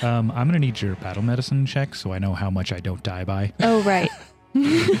 I'm gonna need your battle medicine check so I know how much I don't die by. Oh, right.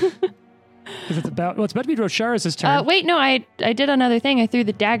 Because it's about to be Rosharis' turn. Wait, no, I did another thing. I threw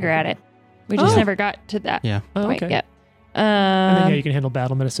the dagger at it. We just Oh. never got to that Yeah. Oh, point okay. yet. And then you can handle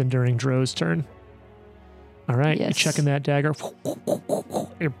battle medicine during Dro's turn. All right, you're Yes. checking that dagger.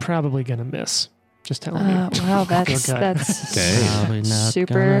 You're probably gonna miss. Just telling you. Wow, that's Okay. that's Dang. Probably not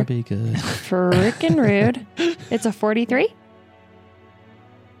Super. gonna be good. freaking rude. It's a 43.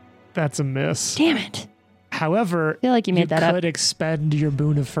 That's a miss. Damn it. However, I feel like you made that up. could expend your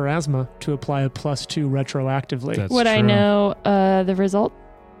boon of Pharasma to apply a +2 retroactively. That's Would I true. know the result?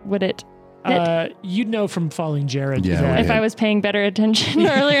 Would it? You'd know from following Jared. Yeah, that- If I was paying better attention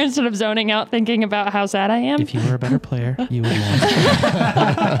earlier instead of zoning out thinking about how sad I am. If you were a better player, you would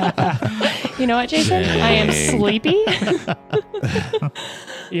know. You know what, Jason? I am sleepy.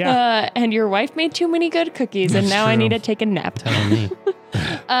 yeah. And your wife made too many good cookies, and That's now I true. need to take a nap. Telling me.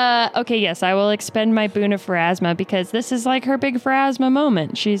 Okay, yes, I will expend my boon of Pharasma because this is like her big Pharasma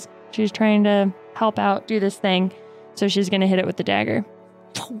moment. She's trying to help out, do this thing, so she's gonna hit it with the dagger.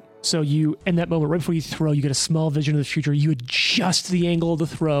 So you, in that moment, right before you throw, you get a small vision of the future. You adjust the angle of the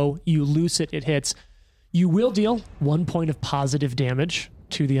throw. You loose it. It hits. You will deal 1 point of positive damage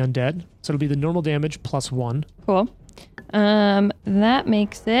to the undead. So it'll be the normal damage +1. Cool. That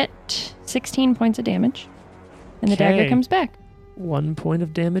makes it 16 points of damage, and the dagger Okay. comes back. 1 point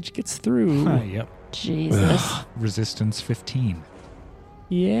of damage gets through. Yep. Jesus, Resistance 15.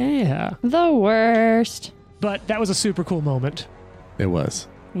 Yeah. the worst. But that was a super cool moment. It was.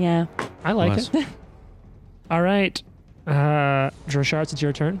 Yeah. I like Was. it. All right. Droshards, it's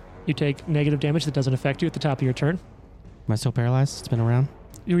your turn. You take negative damage that doesn't affect you at the top of your turn. Am I still paralyzed? It's been around.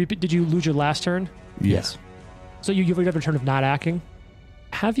 Did you lose your last turn? Yes. So you've already have a turn of not acting.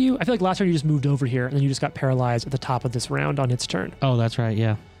 Have you? I feel like last turn you just moved over here and then you just got paralyzed at the top of this round on its turn. Oh, that's right.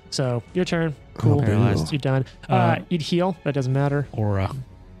 Yeah. So your turn. Cool. Paralyzed. You're done. You'd heal. That doesn't matter. Aura.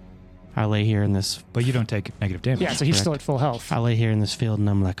 I lay here in this. But you don't take negative damage. Yeah, so he's Correct. still at full health. I lay here in this field, and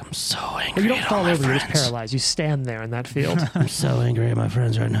I'm like, I'm so angry. But you don't at all fall my over, you're just friends. paralyzed. You stand there in that field. I'm so angry at my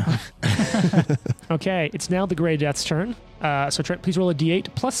friends right now. Okay, it's now the Grey Death's turn. So Trent, please roll a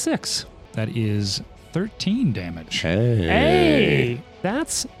d8 +6. That is 13 damage. Hey,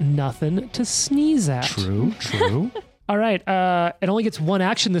 that's nothing to sneeze at. True, true. All right, it only gets one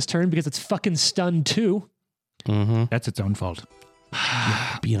action this turn because it's fucking stunned too. Mm-hmm. That's its own fault.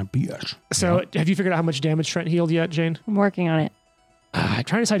 Being a bitch. So have you figured out how much damage Trent healed yet, Jane? I'm working on it. I'm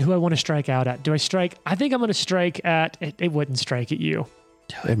trying to decide who I want to strike out at. Do I strike? I think I'm going to strike at. It wouldn't strike at you.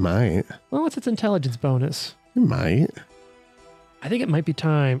 It might. Well, what's its intelligence bonus? It might. I think it might be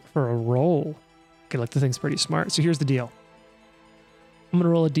time for a roll. Okay, look, the thing's pretty smart. So here's the deal. I'm going to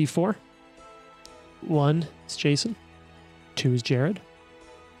roll a d4. 1 is Jason. 2 is Jared.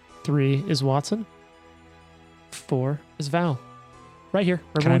 3 is Watson. 4 is Val. Right here.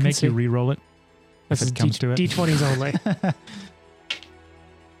 Where Can I everyone make see. you re-roll it? This if is it comes to it? D20s only.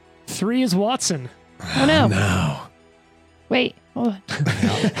 3 is Watson. Oh no. No. Wait. Oh.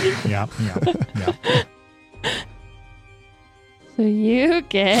 Yeah, yeah. So you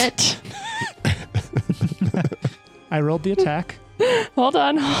get. I rolled the attack. Hold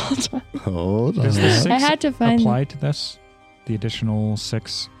on. Hold on. Does the 6 I had to find. apply to this? The additional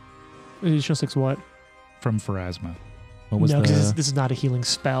 6 Additional 6 what? from Pharasma. What was No, the... because this is not a healing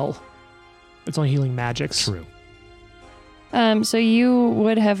spell. It's only healing magics. True. So you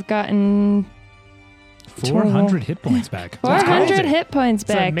would have gotten 400 hit points back. That's 400 crazy. hit points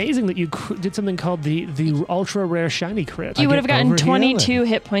It's back. amazing that you did something called the ultra rare shiny crit. You I would have get gotten over 22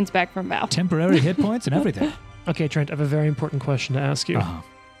 hit points back from Val. Temporary hit points and everything. Okay, Trent, I have a very important question to ask you. Uh-huh.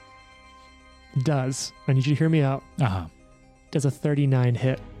 I need you to hear me out. Uh-huh. Does a 39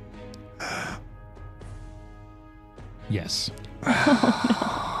 hit? Yes.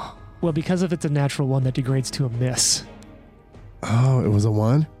 Well, because if it's a natural one, that degrades to a miss. Oh, it was a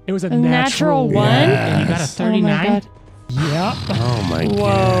 1? It was a natural one? And you got a Yes. 39? Oh my God. Yep. Oh my god.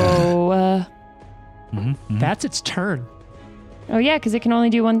 Whoa. Mm-hmm. That's its turn. Oh yeah, because it can only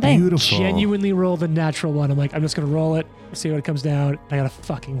do one thing. Beautiful. Genuinely roll the natural one. I'm like, I'm just going to roll it, see what it comes down. I got a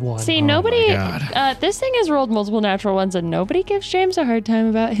fucking 1. See, Oh my nobody. God. This thing has rolled multiple natural ones, and nobody gives James a hard time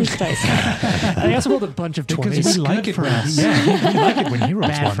about his dice. I also rolled a bunch of 20s. Because we like it for us. Yeah, we like it when he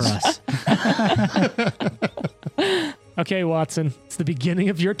rolls Bad ones. for us. Okay, Watson, it's the beginning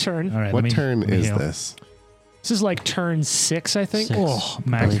of your turn. All right, What let me- turn let me is heal. this? This is like turn 6, I think. 6. Oh,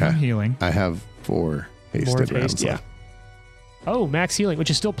 maximum Okay. healing. I have 4 hasted More of rounds haste, yeah. left. Oh, max healing, which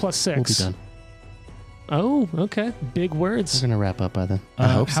is still We'll be +6. done. Oh, okay. Big We're words. going to wrap up by then. I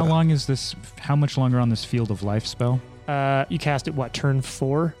hope how so. long is this? How much longer on this field of life spell? You cast it, what, turn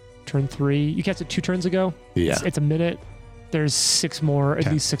 4? Turn 3? You cast it 2 turns ago? Yeah. It's a minute. There's 6 more, at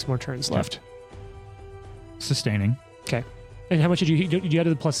Okay. least 6 more turns left. Sustaining. And how much did you added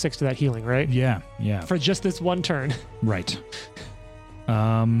the +6 to that healing, right? Yeah, yeah. For just this one turn. Right.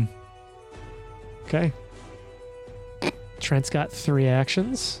 Okay. Trent's got 3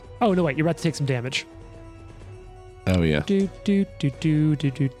 actions. Oh, no, wait. You're about to take some damage. Oh yeah. Midge,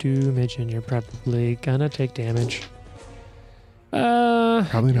 and you're probably gonna take damage.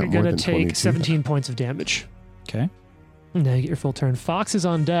 Probably not You're more gonna than take 22, 17 points of damage. Okay. Now you get your full turn. Fox is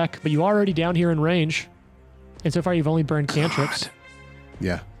on deck, but you are already down here in range. And so far you've only burned cantrips.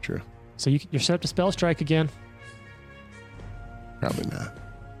 Yeah, true. So you're set up to spell strike again. Probably not.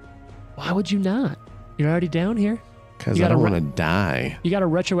 Why would you not? You're already down here. Because You I gotta don't re- want to die. You got a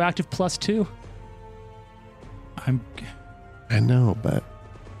retroactive +2. I know, but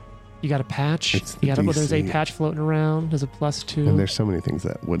You got a patch. It's the There's a DC. patch floating around. There's a +2. and there's so many things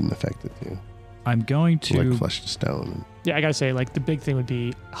that wouldn't affect it too. I'm going to Like flesh to stone. Yeah, I gotta say, like, the big thing would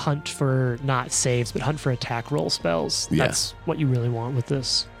be hunt for not saves, but hunt for attack roll spells. Yeah. That's what you really want with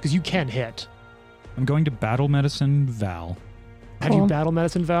this. Because you can hit. I'm going to battle medicine Val. Have you Cool. battle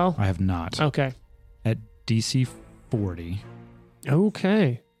medicine, Val? I have not. Okay. At DC 40.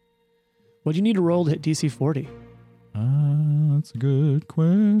 Okay. What do you need to roll to hit DC 40? That's a good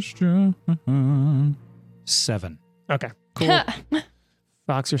question. 7. Okay. Cool.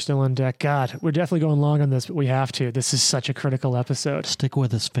 Fox, you're still on deck. God, we're definitely going long on this, but we have to. This is such a critical episode. Stick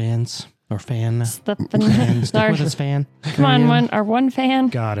with us, fans. Or fan. The Fan. Stick Our- with us, fan. Come on, our one fan.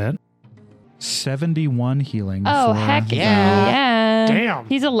 Got it. 71 healing. Oh, for heck Val. yeah. Damn.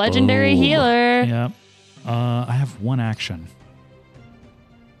 He's a legendary Boom. healer. Yeah. I have one action,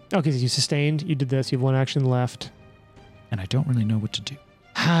 Oh, because you sustained. You did this. You have one action left. and I don't really know what to do.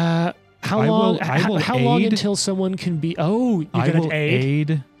 How I long? will- I will how long aid. until someone can be? Oh, you're I gonna will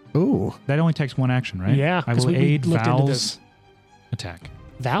aid. aid. Ooh. That only takes one action, right? Yeah, I 'cause will we aid looked into Val's this. attack.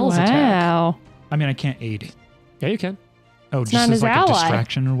 Val's attack. Wow. I mean, I can't aid. Yeah, you can. Oh, not just as his like ally. a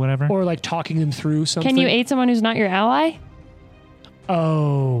distraction or whatever. Or like talking them through something. Can you aid someone who's not your ally?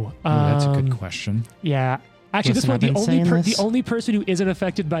 Oh, Ooh, that's a good question. Yeah. Actually, Listen, this one, I've the been only saying the this. only person who isn't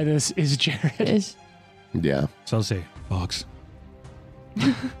affected by this is Jared. Is Yeah. So I'll say, Fox,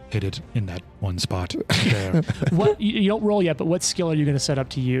 hit it in that one spot there. What you don't roll yet, but what skill are you going to set up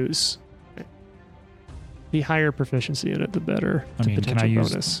to use? The higher proficiency in it, the better. I the mean, can potential I use-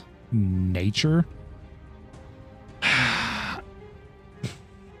 bonus. Nature.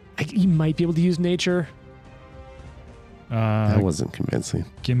 You might be able to use nature. That wasn't convincing.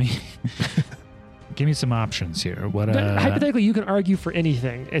 Give me, give me some options here. What? But hypothetically, you can argue for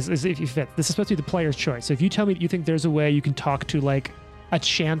anything as if you fit. This is supposed to be the player's choice. So if you tell me that you think there's a way you can talk to like a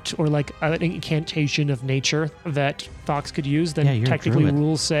chant or like an incantation of nature that Fox could use, then Yeah, you're a technically druid.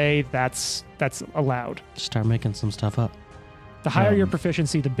 rules say that's allowed. Start making some stuff up. The higher your Um,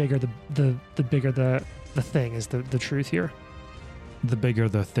 proficiency, the bigger the bigger the thing is the truth here. The bigger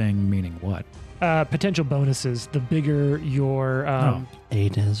the thing, meaning what? Potential bonuses. The bigger your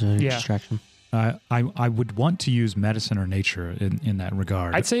Aid as a Yeah. distraction. I would want to use medicine or nature in that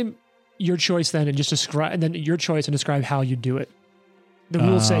regard. I'd say your choice then, and just describe, and then your choice and describe how you do it. The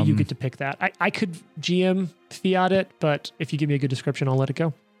rules say you get to pick that. I could GM fiat it, but if you give me a good description, I'll let it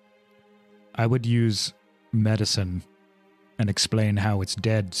go. I would use medicine and explain how it's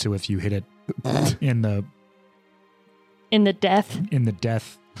dead. So if you hit it in the in the death.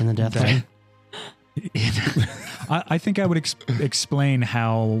 death, In the death then- lane. I think I would explain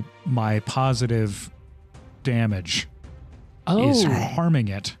how my positive damage is harming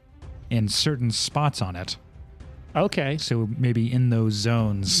it in certain spots on it. Okay. So maybe in those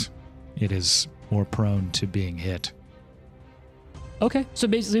zones, it is more prone to being hit. Okay. So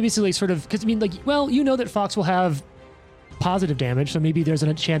basically sort of, because I mean, like, well, you know that Fox will have positive damage, so maybe there's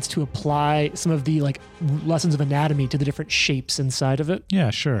a chance to apply some of the like lessons of anatomy to the different shapes inside of it.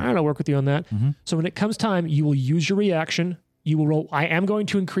 Yeah, sure. I don't know, work with you on that. Mhm. So when it comes time, you will use your reaction. You will roll. I am going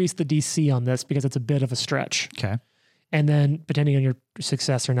to increase the DC on this because it's a bit of a stretch. Okay. And then, depending on your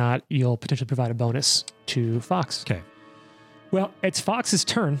success or not, you'll potentially provide a bonus to Fox. Okay. Well, it's Fox's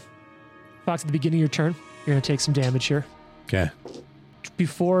turn. Fox, at the beginning of your turn, you're going to take some damage here. Okay.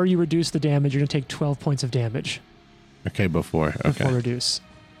 Before you reduce the damage, you're going to take 12 points of damage. Okay, before. Okay. Before reduce.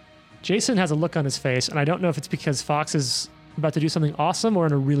 Jason has a look on his face, and I don't know if it's because Fox is about to do something awesome or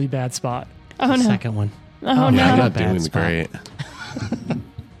in a really bad spot. Oh The no. second one. Oh Yeah, no. I'm not Bad doing spot. great.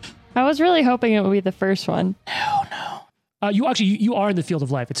 I was really hoping it would be the first one. You are in the field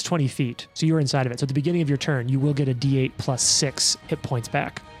of life. It's 20 feet, so you're inside of it. So at the beginning of your turn, you will get a D8 plus 6 hit points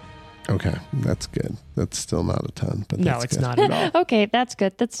back. Okay, that's good. That's still not a ton, but No, that's it's good. not at all. Okay, that's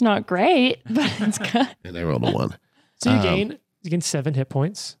good. That's not great, but it's good. And I rolled a 1. So you gain 7 hit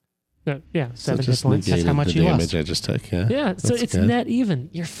points. No, yeah, So 7 hit just points. That's how negated much the you damage lost. I just took. Yeah. Yeah, so That's it's good. net even.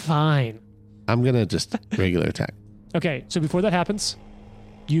 You're fine. I'm gonna just regular attack. Okay, so before that happens,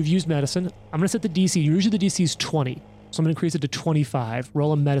 you've used medicine. I'm going to set the DC. Usually the DC is 20. So I'm going to increase it to 25.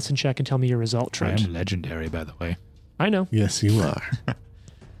 Roll a medicine check and tell me your result, I Trent. am legendary, by the way. I know. Yes, you are.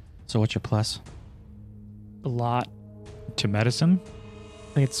 So what's your plus? A lot. to medicine.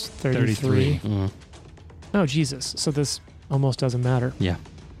 I think it's 33. Oh, Jesus. So this almost doesn't matter. Yeah.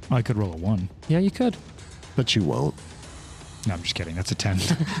 Oh, I could roll a 1. Yeah, you could. But you won't. No, I'm just kidding. That's a 10.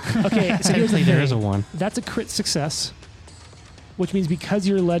 Okay, so here's the Technically, there is thing. a 1. That's a crit success, which means because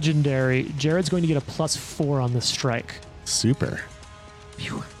you're legendary, Jared's going to get a +4 on the strike. Super.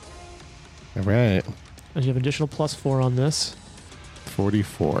 All right. And you have additional +4 on this.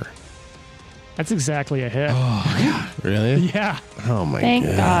 44. That's exactly a hit. Really? Yeah. Oh my Thank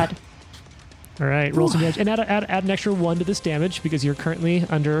God. All right, roll some damage. And add an extra 1 to this damage because you're currently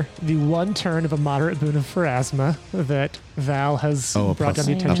under the 1 turn of a moderate boon of Pharasma that Val has Oh, brought down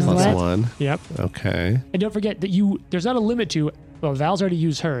the a attention What? plus level. 1. Yep. Okay. And don't forget that there's not a limit to, well, Val's already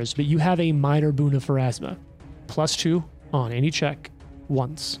used hers, but you have a minor boon of Pharasma. +2 on any check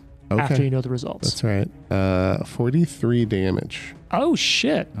once after Okay. you know the results. That's right. 43 damage. Oh,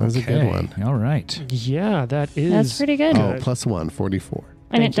 shit. That was a good one. All right. Yeah, that is. That's pretty good. Oh, plus 1, 44.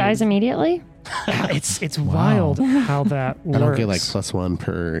 And Thank it dies you. immediately? It's wild how that works. I don't get like plus 1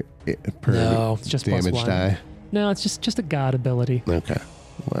 per No, it's just damage +1. die. No, it's just a god ability. Okay.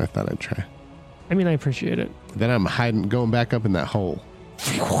 Well, I thought I'd try. I mean, I appreciate it. Then I'm going back up in that hole.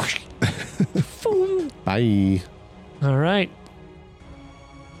 Bye. All right.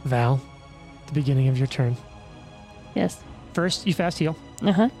 Val, the beginning of your turn. Yes. First, you fast heal.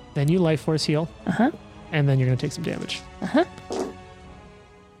 Uh-huh. Then you life force heal. Uh-huh. And then you're going to take some damage. Uh-huh.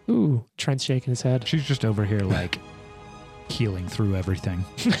 Ooh, Trent's shaking his head. She's just over here like healing through everything.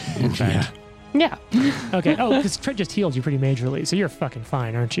 In fact, Yeah. Okay. Oh, because Trent just healed you pretty majorly, so you're fucking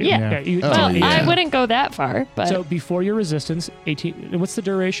fine, aren't you? Yeah. you, Oh, Well, yeah. I wouldn't go that far, but So before your resistance, 18. And what's the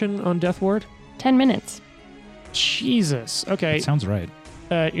duration on Death Ward? 10 minutes. Jesus. Okay. it sounds right.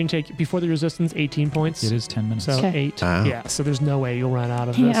 You can take before the resistance 18 points. It is 10 minutes. So Okay. 8. Wow. Yeah. So there's no way you'll run out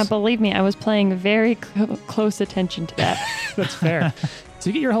of Yeah, this. believe me, I was paying very close attention to that. That's fair. So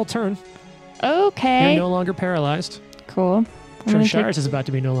you get your whole turn. Okay. You're no longer paralyzed. Cool. I'm Trent gonna Shires is about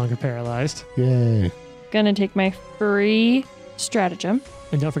to be no longer paralyzed. Yay. gonna take my free stratagem.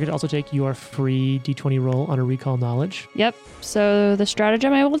 And don't forget to also take your free D20 roll on a recall knowledge. Yep. So the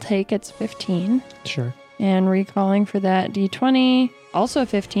stratagem I will take, it's 15. Sure. And recalling for that D20, also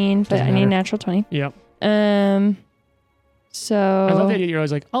 15, but Doesn't I need matter. natural 20. Yep. So I love the idea. You're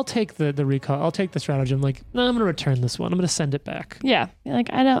always like, I'll take the recall. I'll take the stratagem. Like, no, I'm going to return this one. I'm going to send it back. yeah,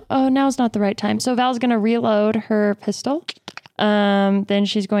 like I don't. Oh, now's not the right time. So Val's gonna reload her pistol. Then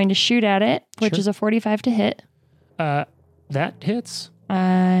she's going to shoot at it, which Sure. is a 45 to hit. That hits.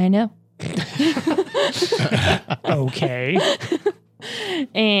 I know. Okay.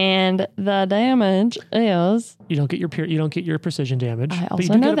 And the damage is You don't get your precision damage. I But you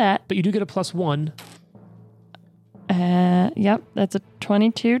also do know get a- that. But you do get a +1. Yep, that's a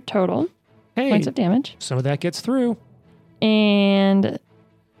 22 total Hey, points of damage. some of that gets through. And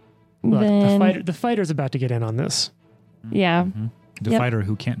Look, then the fighter's about to get in on this. yeah, The Yep. fighter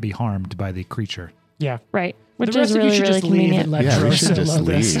who can't be harmed by the creature. Yeah. right. Which the rest is of you really, should really just leave convenient. and let Yeah, we Dro should just solo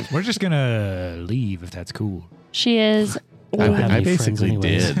this. leave. We're just going to leave if that's cool. She is I don't have I any friends basically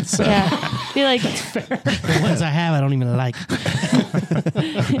anyways. did. So. yeah. Be like The ones I have, I don't even like.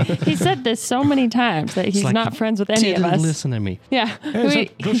 he said this so many times that he's like not friends with any of Didn't us. listen to me. Yeah. Hey,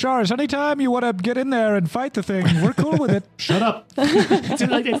 Shars, anytime you want to get in there and fight the thing, we're cool with it. Shut up.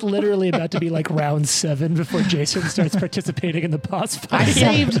 It's literally about to be like round 7 before Jason starts participating in the boss I fight.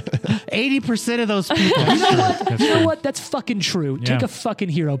 saved 80% of those people. You know what? You know what? That's fucking true. Yeah. Take a fucking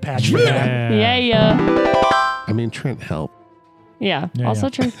hero patch for that. Yeah. I mean, Trent helped. Yeah. Yeah, Also yeah.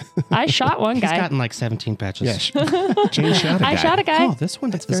 true. I shot one He's guy. gotten like 17 patches. Yeah. Jane shot a guy. I shot a guy. Oh, this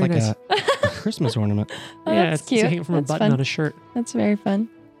one is very like nice. a Christmas ornament. Oh, Yeah, that's it's cute. hanging from a That's button fun. on a shirt. That's very fun.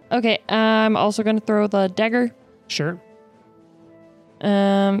 Okay, I'm also going to throw the dagger. Sure.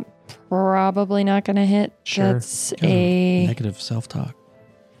 Probably not going to hit. Sure. That's a Negative self-talk.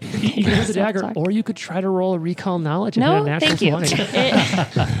 You can hit the dagger, Suck. or you could try to roll a recall knowledge and no. hit a natural Thank you.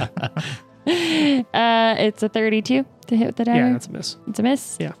 20. It's a 32 to hit with the dagger. Yeah, that's a miss. It's a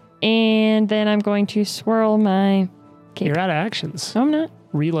miss. Yeah. And then I'm going to swirl my cape. You're out of actions. No, I'm not.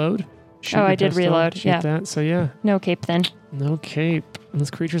 Reload. Shoot Oh, your I did pistol, reload, shoot yeah. that. So yeah, No cape then. no cape. And this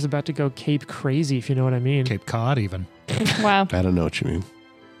creature's about to go cape crazy, if you know what I mean. Cape Cod, even. Wow. I don't know what you mean.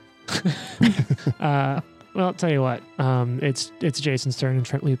 Well, I'll tell you what. It's Jason's turn, and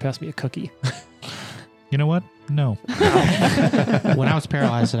Trent, will you pass me a cookie? You know what? No. When I was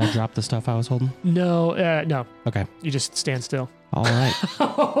paralyzed, did I drop the stuff I was holding? No, no. Okay. You just stand still. All right.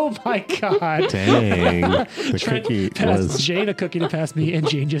 Oh my god. Dang. The Trent cookie passed was. Jane a cookie to pass me, and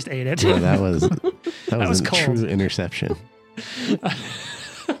Jane just ate it. Yeah, that was was a cold. true interception.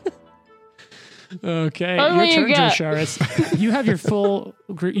 Okay, Oh, what your you turn, got? Drosharis. You have your full.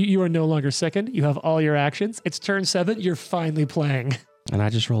 You are no longer second. You have all your actions. It's turn 7. You're finally playing, And I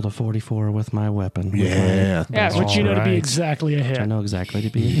just rolled a 44 with my weapon. Yeah. Yeah, which you know to be Alright. exactly a Which I hit. know exactly to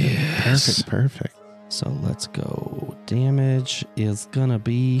be a hit. Perfect. So let's go. Damage is gonna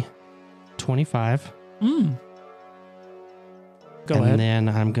be 25. Go and ahead. then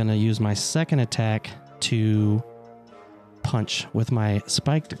I'm gonna use my second attack to punch with my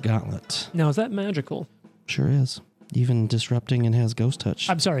spiked gauntlet. Now is that magical? Sure is. Even disrupting and has ghost touch.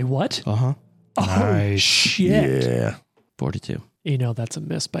 I'm sorry. What? Uh-huh. Oh Nice. shit! Yeah. 42. You know that's a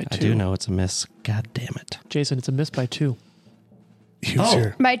miss by 2. I do know it's a miss. God damn it. Jason. It's a miss by 2. Use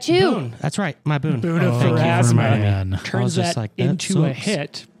your By 2. Boon. That's right. My boon. Boon of Thank you for Pharasma. reminding me. Man. I was Turns just that like, that into a sucks.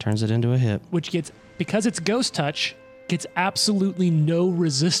 hit, Turns it into a hit. which gets because it's ghost touch gets absolutely no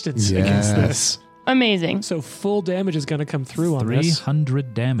resistance against this. Amazing. So full damage is going to come through on this.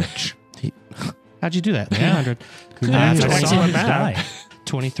 300 damage. How'd you do that? 300. That's I what saw I him said. die.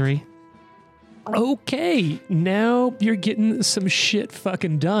 23. Okay, now you're getting some shit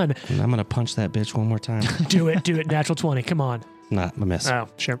fucking done. And I'm going to punch that bitch one more time. Do it. Natural 20. Come on. Not a miss. Oh,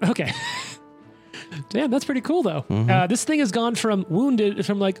 sure. Okay. Damn, that's pretty cool though. This thing has gone from wounded,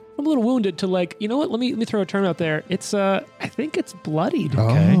 from a little wounded to like, you know what? Let me throw a term out there. It's I think it's bloodied.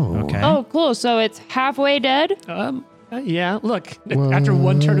 Okay. Oh. Okay. Oh, cool. So it's halfway dead? Yeah. Look, after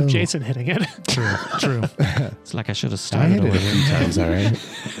one turn of Jason hitting it. True. It's like I should have I started hit it over a few times, all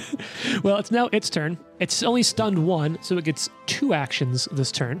right. Well, it's now its turn. It's only stunned 1, so it gets 2 actions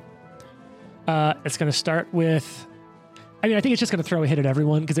this turn. It's going to start with. I mean, I think it's just going to throw a hit at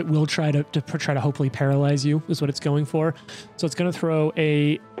everyone because it will try to try to hopefully paralyze you. Is what it's going for. So it's going to throw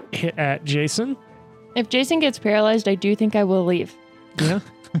a hit at Jason. If Jason gets paralyzed, I do think I will leave. Yeah.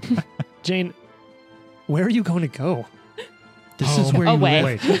 Jane, where are you going to go? This is where you Away.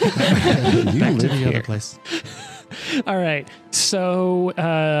 live. You Back to live the here. other place. All right. So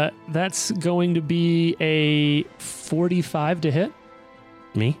that's going to be a 45 to hit.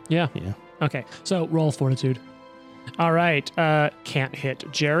 Me? Yeah. Yeah. Okay. So roll fortitude. All right. Can't hit.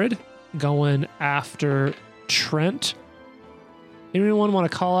 Jared going after Trent. Anyone want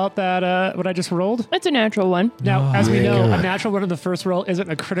to call out that what I just rolled? That's a natural one. Now, as we know, Yeah. a natural one in the first roll isn't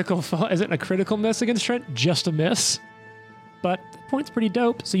a critical miss against Trent, just a miss. But the point's pretty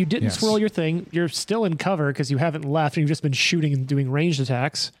dope. So you didn't Yes. swirl your thing. You're still in cover because you haven't left and you've just been shooting and doing ranged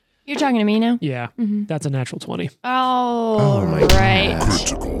attacks. You're talking to me now? Yeah, that's a natural 20. Oh, my right.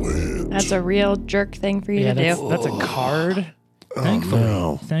 Critical hit. That's a real jerk thing for you Yeah, to do. that's a card.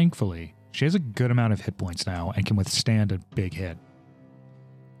 Thankfully, she has a good amount of hit points now and can withstand a big hit.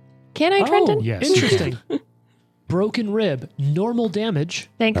 Can I, Trenton? Yes. Interesting. Broken rib, normal damage,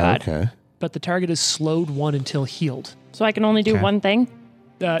 Thank God. Okay. but the target is slowed 1 until healed. So I can only do Okay. one thing?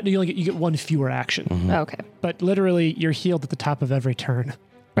 You get 1 fewer action, Okay. but literally you're healed at the top of every turn.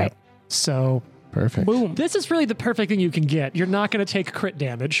 Right. So Perfect. Boom. this is really the perfect thing you can get. You're not going to take crit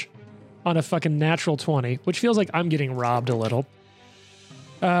damage on a fucking natural 20, which feels like I'm getting robbed a little.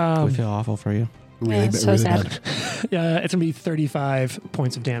 We feel awful for you. Yeah, it's so sad. It's going to be 35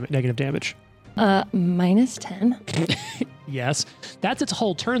 points of negative damage. Minus 10. Yes. That's its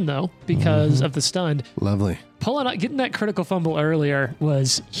whole turn, though, because of the stunned. Lovely. Getting that critical fumble earlier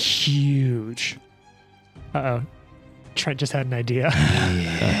was huge. Uh-oh. Trent just had an idea.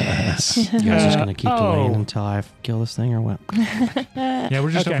 Yes. You guys just going to keep delaying oh. until I kill this thing or what? Yeah, we're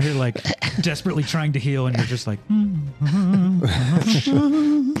just Okay. over here like desperately trying to heal, and you're just like,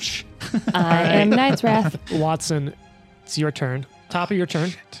 I am Knight's Wrath. Watson, it's your turn. Top of your turn.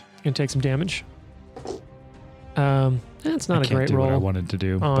 You're going to take some damage. That's not I a can't great do what I roll. wanted to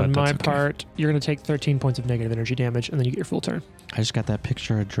do. On but my that's okay. part, you're going to take 13 points of negative energy damage, and then you get your full turn. I just got that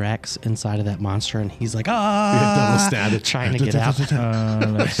picture of Drax inside of that monster, and he's like, We have ah, double status. trying to get out.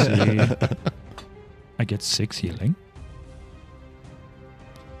 Let's see. I get 6 healing.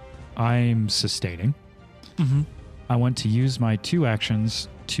 I'm sustaining. Mm-hmm. I want to use my 2 actions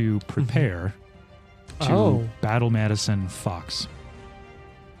to prepare to Oh. battle Madison Fox.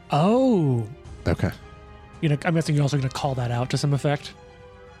 Oh. Okay. I'm guessing you're also going to call that out to some effect.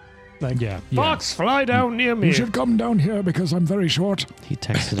 Like, Yeah. Fox, fly down near me. You should come down here because I'm very short. He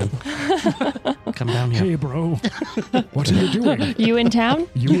texted him. Come down here. Hey, bro. What are you doing? You in town?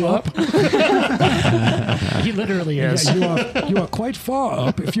 You up? He literally is. Yeah, you are quite far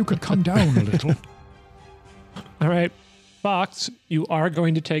up. If you could come down a little. All right. Fox, you are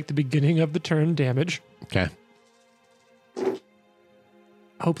going to take the beginning of the turn damage. Okay.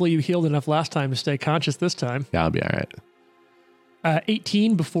 Hopefully you healed enough last time to stay conscious this time. Yeah, I'll be all right.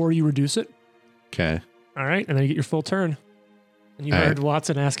 18 before you reduce it. Okay. All right. And then you get your full turn. And you heard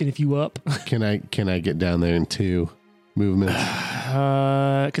Watson asking if you up. Can I get down there in 2 movements?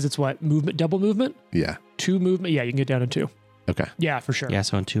 Because it's what? Movement, double movement? Yeah. 2 movement? Yeah, you can get down in 2. Okay. Yeah, for sure. Yeah,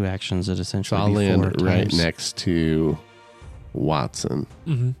 so in 2 actions, it So essentially I'll be 4 land right times. next to Watson.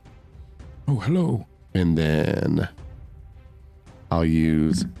 Mm-hmm. Oh, hello. And then I'll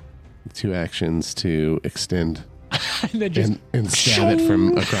use 2 actions to extend And then just and stab it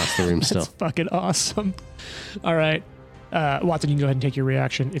from across the room still. That's fucking awesome. All right. Watson, you can go ahead and take your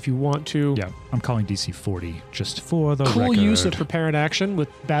reaction if you want to. Yeah, I'm calling DC 40 just for the Cool record. use of prepared action with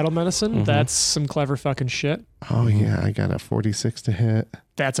battle medicine. Mhm. That's some clever fucking shit. Oh yeah, I got a 46 to hit.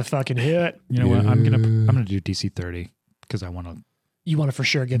 That's a fucking hit. You know what? I'm gonna do DC 30 because I want to You want to for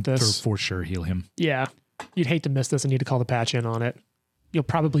sure get this. for sure heal him. Yeah. You'd hate to miss this and need to call the patch in on it. You'll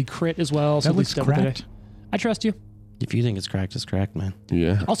probably crit as well. So That at looks least double the- cracked. I trust you. If you think it's cracked, man.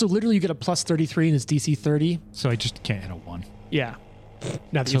 Yeah. Also, literally, you get a plus 33 and it's DC 30. So I just can't hit a 1. Yeah.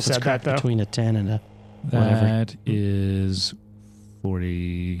 Now that So you've if it's said that, cracked though. between a 10 and a whatever. That is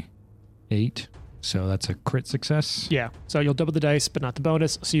 48. So that's a crit success. Yeah. So you'll double the dice, but not the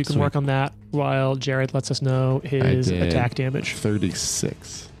bonus. So you can Sweet. work on that while Jared lets us know his did. attack damage.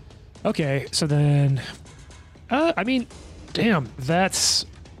 36. Okay. So then, I mean, damn, that's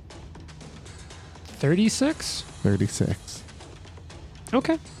 36. 36.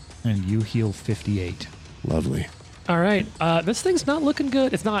 Okay. And you heal 58. Lovely. All right. This thing's not looking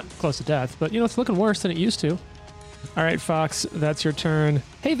good. It's not close to death, but it's looking worse than it used to. All right, Fox, that's your turn.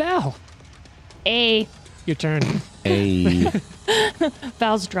 Hey, Val, A. your turn. A.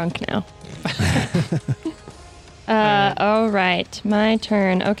 Val's drunk now. All right, my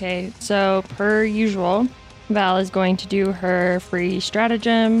turn. Okay, so per usual, Val is going to do her free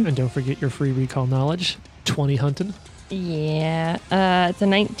stratagem. And don't forget your free recall knowledge. 20 hunting. Yeah, it's a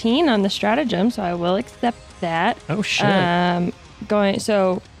 19 on the stratagem, so I will accept that. Oh, shit.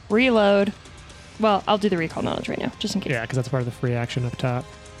 So reload. Well, I'll do the recall knowledge right now, just in case. Yeah, because that's part of the free action up top.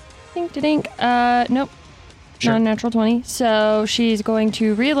 Dink, dink. Nope. Sure. Non-natural 20. So she's going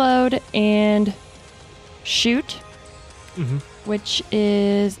to reload and shoot, Mm-hmm. which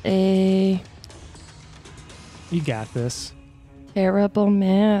is a You got this. terrible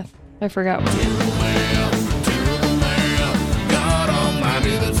math. I forgot. God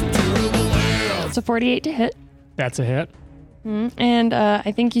almighty, that's a terrible math. It's a 48 to hit. That's a hit. And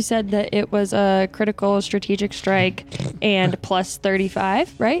I think you said that it was a critical strategic strike and plus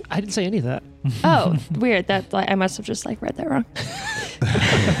 35, right? I didn't say any of that. Oh, weird. That I must have just read that wrong.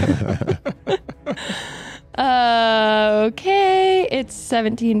 Okay, it's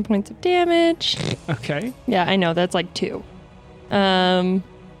 17 points of damage. Okay. Yeah, I know that's like 2.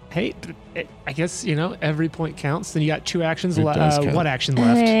 Hey, I guess, every point counts. Then you got 2 actions It does left. count. 1 action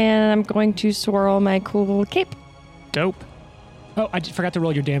left. And I'm going to swirl my cool cape. Dope. Oh, I forgot to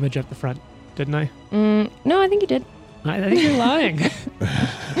roll your damage at the front, didn't I? No, I think you did. I think you're lying.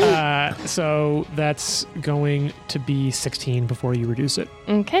 So that's going to be 16 before you reduce it.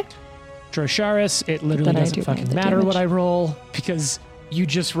 Okay. Drosharis, it literally Then I doesn't do fucking the matter what damage. I roll because you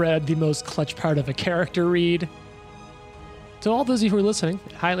just read the most clutch part of a character read. So all those of you who are listening,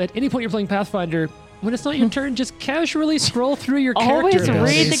 at any point you're playing Pathfinder, when it's not your turn, just casually scroll through your Always character read the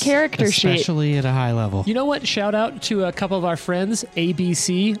abilities. character sheet. Especially at a high level. You know what? Shout out to a couple of our friends,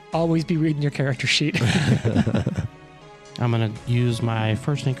 ABC. Always be reading your character sheet. I'm going to use my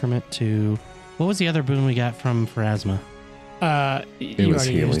first increment to... What was the other boon we got from Pharasma? You was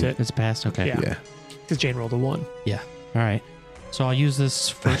already used healing. it It's passed? Okay. Yeah. Yeah. because Jane rolled a 1. All right. So I'll use this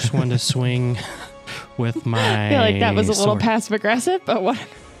first one to swing with my I feel like that was a little sword. passive aggressive, but what?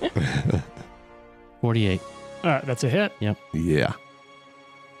 48. That's a hit. Yeah.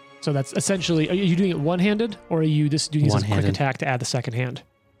 So that's essentially, are you doing it one-handed or are you just doing this as a quick One-handed. attack to add the second hand?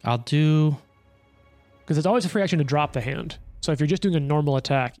 I'll do... Because it's always a free action to drop the hand. So if you're just doing a normal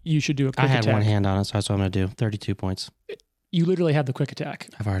attack, you should do a quick I had attack. one hand on it, so that's what I'm going to do. 32 points. You literally had the quick attack.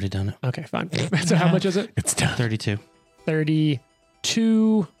 I've already done it. Okay, fine. So how much is it? It's done. 32.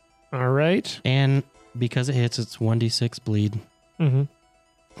 32. All right. And because it hits, it's 1d6 bleed.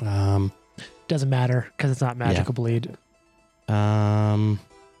 Mm-hmm. Doesn't matter because it's not magical bleed.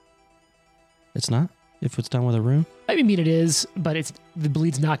 It's not? If it's done with a rune? I mean, it is, but the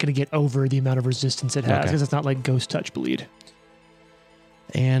bleed's not going to get over the amount of resistance it has Okay. because it's not like ghost touch bleed.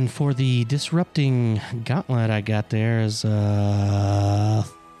 And for the disrupting gauntlet I got there is 39.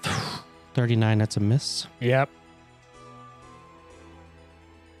 That's a miss. Yep.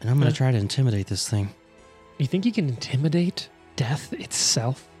 And I'm going to try to intimidate this thing. You think you can intimidate death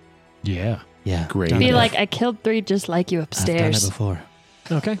itself? Yeah. Yeah. Great. done Be it. like, I killed 3 just like you I've done it upstairs. before.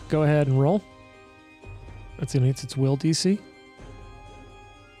 Okay, go ahead and roll. That's going to hit its will DC.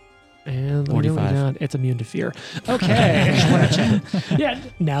 And 45. it's immune to fear. Okay. Yeah,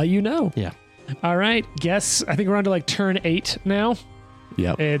 now you know. Yeah. All right. Guess, I think we're on to like turn 8 now.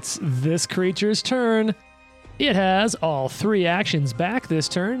 Yep. It's this creature's turn. It has all 3 actions back this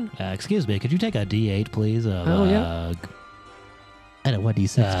turn. Excuse me, could you take a D8, please? Oh, yeah. I don't know what he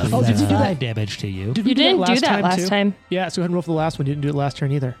said. Oh, did you do that? 5 damage to you. Did we You didn't do that last too? time. Yeah, so go ahead and roll for the last one. You didn't do it last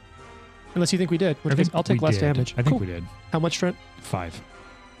turn either. Unless you think we did. Which case, I'll take we less did. damage. I think Cool. we did. How much, Trent? 5.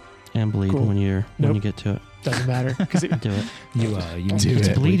 And bleed Cool. when you Nope. get to it. Doesn't matter. Because Do it. You Do It's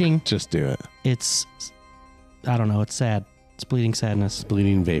it. bleeding. Just do it. It's I don't know. It's sad. It's bleeding sadness.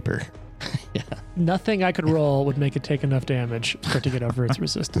 Bleeding vapor. Yeah. nothing I could roll would make it take enough damage for it to get over its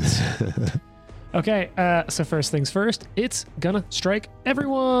resistance. Okay, so first things first, it's gonna strike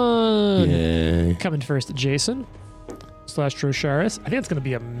everyone. Yay. Coming first, Jason / Drosharis. I think it's gonna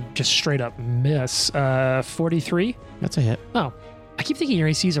be a just straight up miss. 43. That's a hit. Oh, I keep thinking your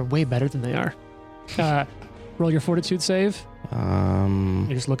ACs are way better than they are. Roll your fortitude save. You're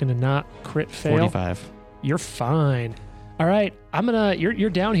just looking to not crit fail. 45. You're fine. All right, you're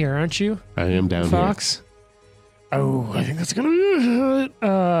down here, aren't you, I am down Fox? Oh, I think that's gonna be a hit.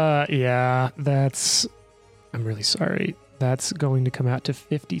 Yeah, I'm really sorry. That's going to come out to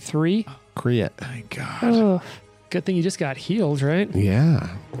 53. here. Crit. My God. Oh, Good thing you just got healed, right? Yeah.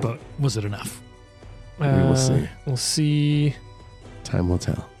 But was it enough? We will see. We'll see. Time will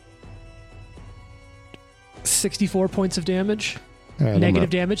tell. 64 points of damage. All right, Negative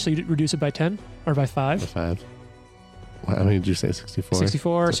damage, so you reduce it by 10 or by 5. 5. How many did you say? 64?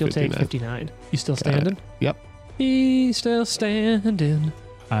 64, so you'll take 59. 59. You still Got it. standing? Yep. He's still standing.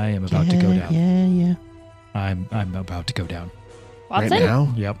 I am about to go down. Yeah. I'm about to go down. Watson? Right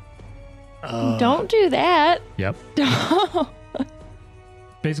now? Yep. Don't do that. Yep. Don't.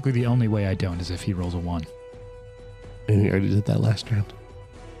 Basically, the only way I don't is if he rolls a 1. And you already did that last round.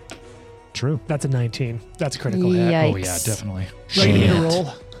 True. That's a 19. That's a critical hit. Yikes. Oh yeah, definitely. Ready to Shit.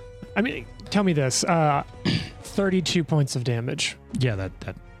 roll? I mean, tell me this. 32 points of damage. Yeah,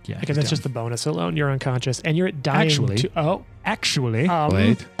 yeah. Because that's just the bonus alone. You're unconscious. And you're dying Actually- to... Oh. actually.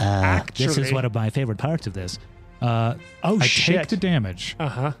 Wait. Actually. This is one of my favorite parts of this. Oh, I shit. take the damage,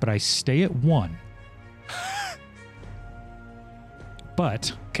 Uh-huh. but I stay at 1.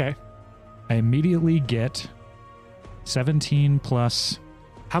 But Okay. I immediately get 17 plus.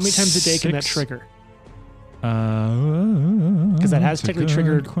 How many times a day can that 6. trigger? Because that has technically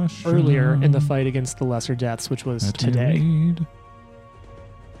triggered earlier in the fight against the Lesser Deaths, which was today.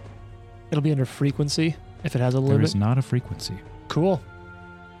 It'll be under frequency if it has a There limit. is not a frequency. Cool.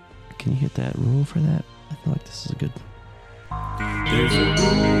 Can you hit that rule for that? I feel like this is a good. There's a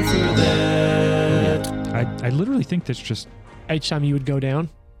rule for that. I literally think that's just. Each time you would go down.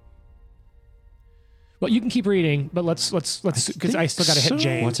 Well, you can keep reading, but let's because I still got to hit so.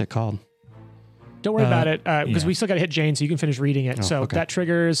 Jane. What's it called? Don't worry about it because yeah. we still got to hit Jane, so you can finish reading it. Oh, So okay. that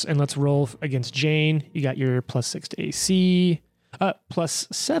triggers, and let's roll against Jane. You got your +6 to AC,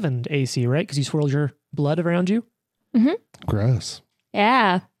 +7 to AC, right? Because you swirled your blood around you. Gross.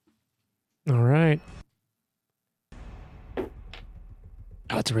 Yeah. All right. Oh,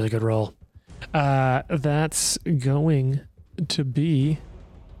 that's a really good roll. That's going to be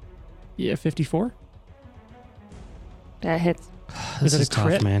 54. That hits. This it a is tough,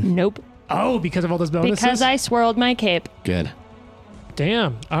 crit? man. Nope. Oh, because of all those bonuses. Because I swirled my cape. Good.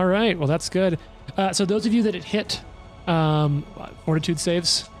 Damn. All right. Well, that's good. So those of you that it hit, fortitude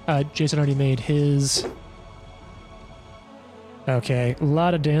saves. Jason already made his. Okay, a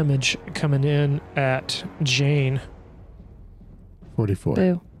lot of damage coming in at Jane. 44.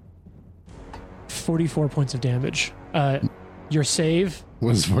 Boo. 44 points of damage. Your save,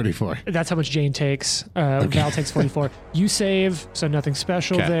 Was 44. that's how much Jane takes. Val takes 44. You save, so nothing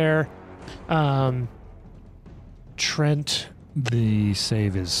special Okay. there. Trent. The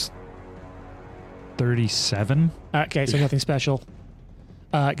save is 37. Okay, so nothing special.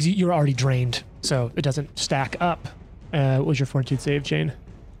 Because you're already drained, so it doesn't stack up. What was your fortitude save, Jane?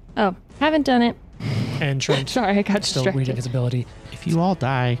 Oh, haven't done it. And Trent Sorry, I got still reading distracted. his ability. If you all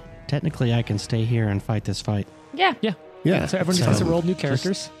die, technically I can stay here and fight this fight. Yeah. Yeah. So everyone just has to roll new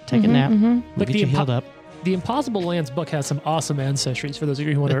characters. Take a nap. We'll Look, get the you healed up. The Impossible Lands book has some awesome ancestries for those of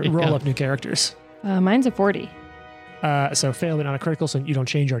you who want to roll Yeah. up new characters. Mine's a 40. So fail but not a critical, so you don't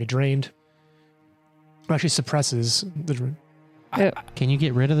change, you're already drained. Or actually suppresses the drain. Can you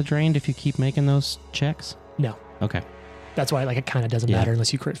get rid of the drained if you keep making those checks? No. Okay. That's why it kind of doesn't Yeah. matter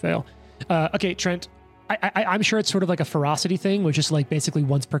unless you crit fail. Okay, Trent. I'm sure it's sort of like a ferocity thing, which is like basically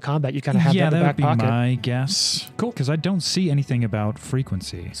once per combat you kind of have Yeah, that in that the would back be pocket. my guess. Cool. Because I don't see anything about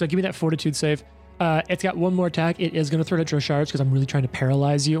frequency. So give me that fortitude save. It's got one more attack. It is going to throw it at Droshards because I'm really trying to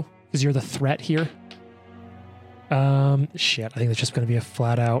paralyze you because you're the threat here. Shit, I think that's just going to be a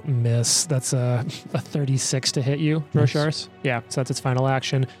flat out miss. That's a 36 to hit you, Roshars. Yeah, so that's its final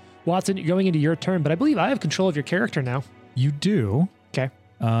action. Watson, you're going into your turn, but I believe I have control of your character now. You do. Okay.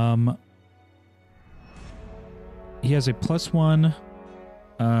 He has a +1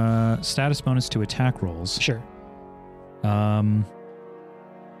 status bonus to attack rolls. Sure.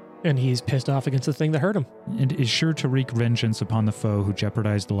 And he's pissed off against the thing that hurt him. And is sure to wreak vengeance upon the foe who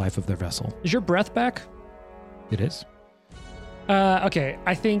jeopardized the life of their vessel. Is your breath back? It is. Okay,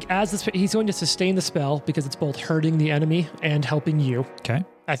 I think as this, he's going to sustain the spell because it's both hurting the enemy and helping you. Okay.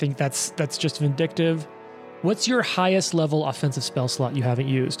 I think that's just vindictive. What's your highest level offensive spell slot you haven't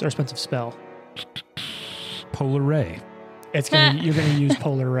used, or offensive spell? Polar Ray. You're going to use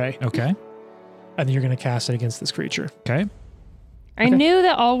Polar Ray, Okay. and then you're going to cast it against this creature. Okay. I knew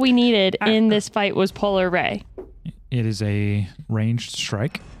that all we needed in this fight was Polar Ray. It is a ranged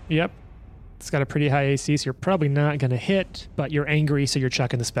strike. Yep. It's got a pretty high AC, so you're probably not going to hit, but you're angry, so you're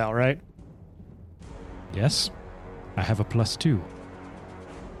chucking the spell, right? Yes. I have a +2.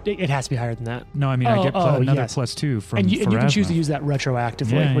 It has to be higher than that. No, I mean, I get another yes. +2 from And you can choose to Pharasma. use that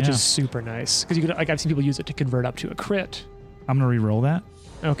retroactively, Yeah, which yeah. is super nice. Because you could, like, I've seen people use it to convert up to a crit. I'm going to re-roll that.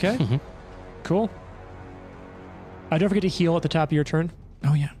 Okay. Cool. Don't forget to heal at the top of your turn.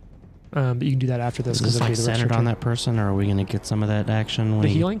 Oh, yeah. But you can do that after this. Is 'cause this it'll be like the rest of centered your on turn. that person, or are we going to get some of that action? When The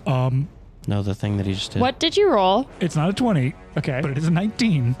he- healing? No, the thing that he just did. What did you roll? It's not a 20, Okay. but it is a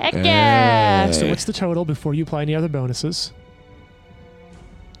 19. Heck yeah! So what's the total before you apply any other bonuses?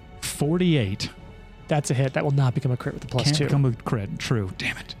 48. That's a hit. That will not become a crit with the +2. Can't become a crit. True.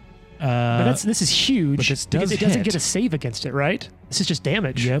 Damn it. But this is huge but this because does it doesn't hit. get a save against it, right? This is just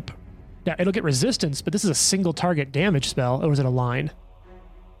damage. Yep. Now, it'll get resistance, but this is a single target damage spell, or is it a line?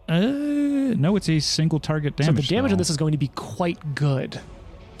 No, it's a single target damage. So the damage spell. on this is going to be quite good.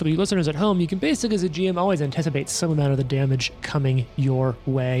 For you listeners at home, you can basically, as a GM, always anticipate some amount of the damage coming your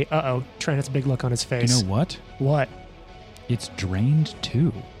way. Uh-oh. Trent has a big look on his face. You know what? What? It's drained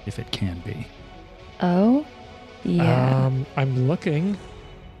too, if it can be. Oh, yeah. I'm looking.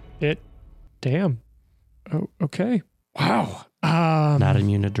 Damn. Oh, okay. Wow. Not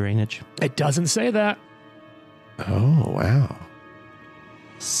immune to drainage. It doesn't say that. Oh, wow.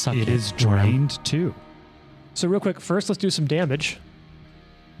 Suck It is worm. drained too. So real quick, first let's do some damage.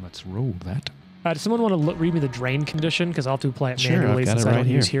 Let's roll that. Does someone want to read me the drain condition? Because I'll have to apply it Sure, manually I've got since it I right don't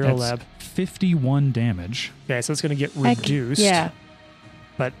here. use Hero That's Lab. 51 damage. Okay, so it's going to get Heck, reduced. yeah.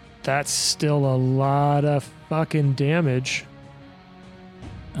 But that's still a lot of fucking damage.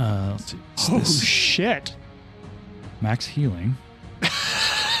 Let's see. Oh, This shit. max healing.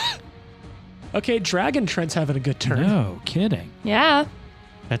 Okay, Dragon Trent's having a good turn. No kidding. Yeah.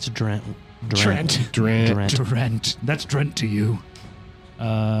 That's Drent. Trent. Drent. Drent. That's Drent to you.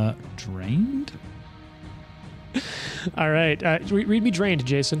 Drained? All right. Read me drained,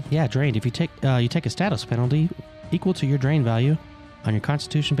 Jason. Yeah, drained. If you take a status penalty equal to your drain value on your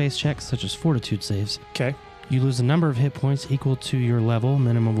Constitution-based checks, such as Fortitude saves. Okay. You lose a number of hit points equal to your level,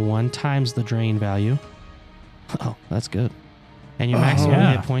 minimum of 1, times the drain value. Oh, that's good. And your maximum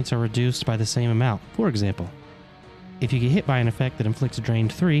yeah. hit points are reduced by the same amount. For example, if you get hit by an effect that inflicts a drain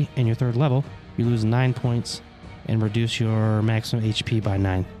 3 in your third level, you lose 9 points and reduce your maximum HP by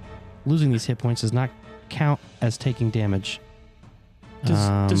 9. Losing these hit points does not count as taking damage.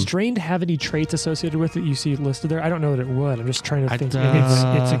 Does drained have any traits associated with it you see listed there? I don't know that it would. I'm just trying to think.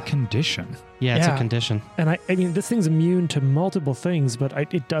 It's a condition. Yeah, it's Yeah. a condition. And I mean, this thing's immune to multiple things, but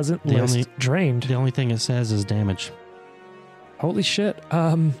it doesn't The list only- drained. The only thing it says is damage. Holy shit.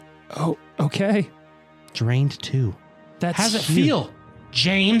 Oh, okay. Drained 2. That's How's it huge. feel,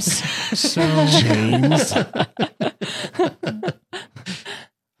 James? So James.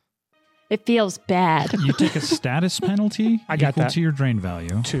 It feels bad. you take a status penalty I got equal that. to your drain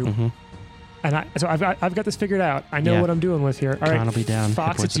value. 2. Mm-hmm. And I've got this figured out. I know Yeah. what I'm doing with here. All Trying right, to be down. Hit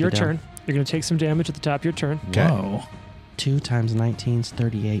Fox, points it's will your be down. turn. You're going to take some damage at the top of your turn. Okay. Whoa. 2 times 19 is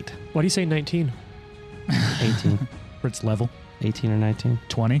 38. Why do you say 19? 18. For its level. 18 or 19.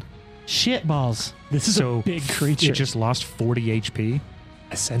 20. Shit balls. This is So a big creature. It just lost 40 HP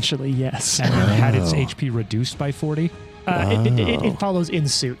Essentially, yes. and it had its Wow. HP reduced by 40. It follows in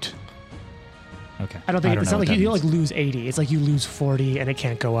suit. Okay. I don't think it's know not like what you that don't like means. lose 80. It's like you lose 40 and it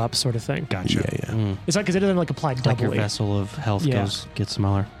can't go up, sort of thing. Gotcha. Yeah. Mm. It's not because it doesn't like apply Like your doubly. vessel of health Yeah. gets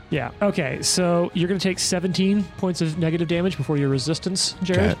smaller. Yeah. Okay. So you're going to take 17 points of negative damage before your resistance,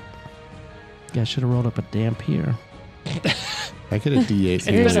 Jared. Okay. Yeah, I should have rolled up a damp here. I get a D8 It's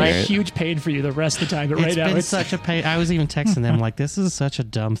feeling, been a right? huge pain for you the rest of the time, but It's right now been it's such a pain. I was even texting them like, this is such a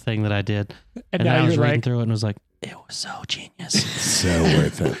dumb thing that I did. and And now I was you're reading like, through it and was like, It was so genius. So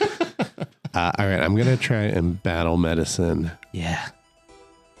worth it. All right, I'm gonna try and battle medicine Yeah.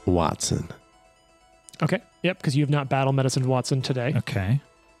 Watson. Okay. Yep, because you have not battle medicine Watson today. Okay.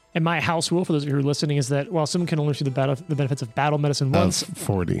 And my house rule for those of you who are listening is that while someone can only receive the benefits of battle medicine once, Of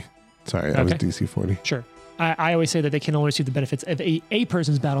 40. Sorry, I was Okay. DC 40. sure. I always say that they can only receive the benefits of a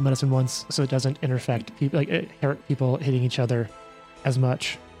person's battle medicine once, so it doesn't intersect people, like hurt people hitting each other as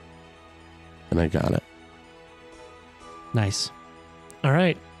much. And I got it. Nice. All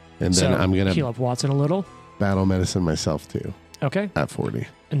right. And So then I'm gonna heal up Watson a little. battle medicine myself too Okay. at 40.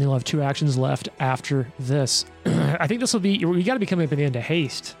 And they'll have 2 actions left after this. I think this will be, we got to be coming up at the end of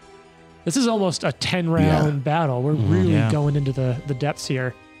haste. This is almost a 10-round battle. We're really Yeah. going into the depths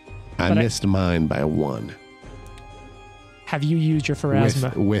here. I But I- missed mine by 1 Have you used your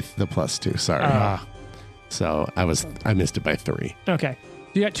Pharasma? with the +2. Sorry. So I missed it by 3. Okay.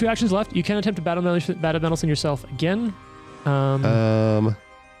 You got 2 actions left. You can attempt to battle medicine yourself again.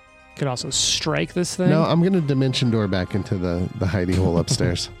 Could also strike this thing. No, I'm gonna dimension door back into the hidey hole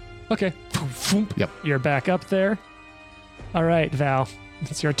upstairs. Okay. Yep. You're back up there. All right, Val.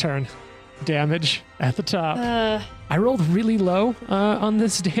 It's your turn. Damage at the top. I rolled really low on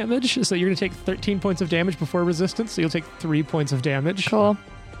this damage, so you're going to take 13 points of damage before resistance, so you'll take 3 points of damage. Cool.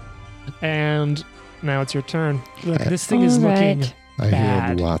 And now it's your turn. Look, this thing is All looking... right. I Bad.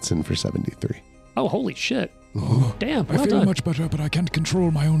 healed Watson for 73. Oh, holy shit. Oh, Damn, I well feel done. much better, but I can't control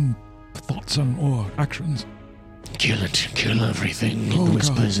my own thoughts or actions. Kill it. Kill everything. Oh, It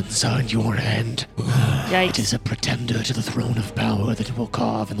whispers inside your head. It Yikes. is a pretender to the throne of power that it will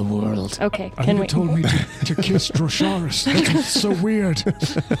carve in the world. Okay. I Can think we? it told me to kiss Drosharis. That's so weird.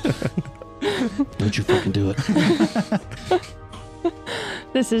 Don't you fucking do it.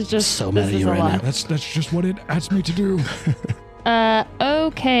 This is just So mad this at is you a right lot. now. That's just what it asked me to do.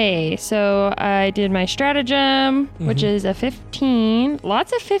 Okay, so I did my stratagem, which is a 15.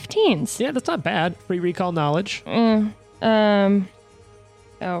 Lots of 15s. Yeah, that's not bad. Free recall knowledge. Oh,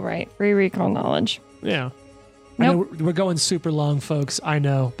 right. Free recall knowledge. Yeah. I know we're going super long, folks. I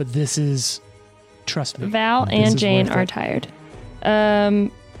know, but this is... Trust me. Val This and is Jane worth are it. tired.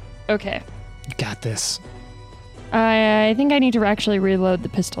 Okay. You got this. I think I need to actually reload the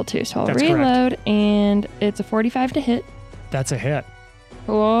pistol too, so I'll That's correct. reload, and it's a 45 to hit. That's a hit.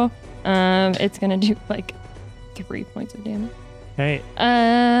 Cool. It's gonna do like 3 points of damage. Hey,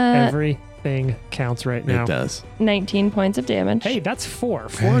 Uh, everything counts right now. It does. 19 points of damage. Hey, that's 4.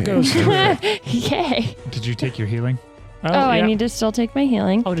 4 Hey. goes through. Yay! Did you take your healing? Oh, I yeah. need to still take my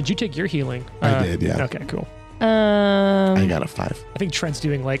healing. Oh, did you take your healing? I did, yeah. Okay, cool. I got a 5. I think Trent's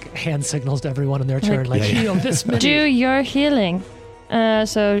doing like hand signals to everyone on their turn, Like- like Yeah, yeah. heal this many. do your healing.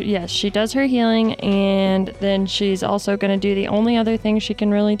 So yes, she does her healing, and then she's also gonna do the only other thing she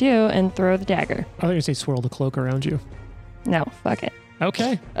can really do and throw the dagger. I thought you were gonna say swirl the cloak around you. No, fuck it.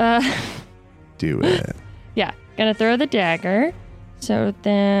 Okay. Do it. Yeah, gonna throw the dagger. So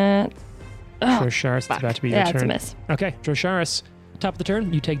that. Oh, Drosharis, it's fuck. about to be your Yeah, it's a turn. miss. Okay, Drosharis. Top of the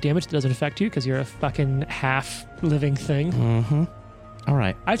turn, you take damage that doesn't affect you because you're a fucking half living thing. Mm-hmm. All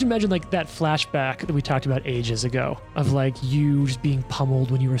right. I have to imagine like that flashback that we talked about ages ago of like you just being pummeled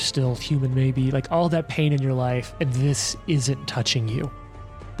when you were still human, maybe like all that pain in your life, and this isn't touching you.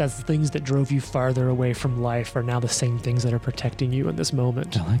 That's the things that drove you farther away from life are now the same things that are protecting you in this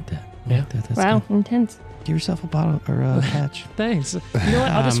moment. I like that. I Yeah. like that. That's Wow, good. intense. Give yourself a bottle or a patch. Thanks. You know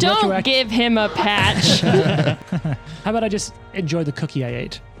what? I'll just Don't retroact- give him a patch. How about I just enjoy the cookie I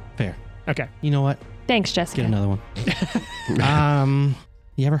ate? Fair. Okay. You know what? Thanks, Get Jessica. another one.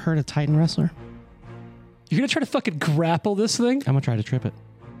 You ever heard of Titan Wrestler? You're gonna try to fucking grapple this thing? I'm gonna try to trip it.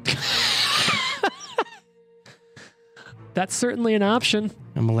 That's certainly an option.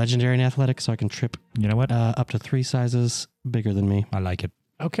 I'm a legendary in athletics, so I can trip You know what? up to 3 sizes bigger than me. I like it.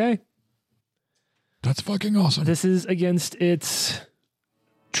 Okay. That's fucking awesome. This is against its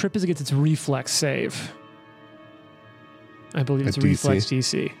trip is against its reflex save. I believe it's A a reflex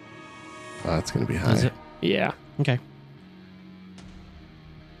DC. Oh, that's going to be high. Is it? Yeah. Okay.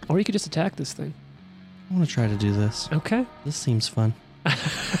 Or you could just attack this thing. I want to try to do this. Okay. This seems fun.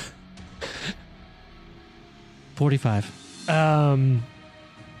 45.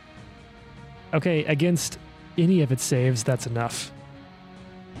 Okay, against any of its saves, that's enough.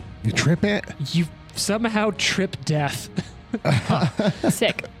 You trip it? You somehow trip death.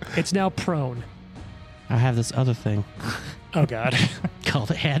 Sick. It's now prone. I have this other thing Oh god.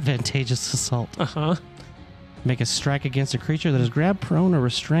 called advantageous assault. Uh-huh. Make a strike against a creature that is grabbed, prone, or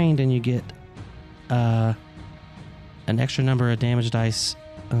restrained, and you get an extra number of damage dice.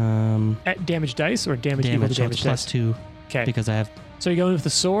 At damage dice or damage equal to Damage, so it's damage dice? +2 Okay. because I have. So you're going with the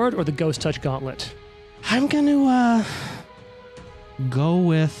sword or the ghost touch gauntlet? I'm going to go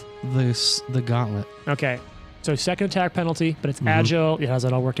with the gauntlet. Okay. So second attack penalty, but it's agile. Yeah, how's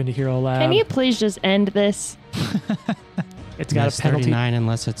that all worked into Hero Lab? Can you please just end this? It's got Miss a penalty. 39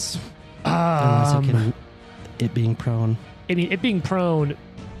 unless it being prone. I mean, it being prone.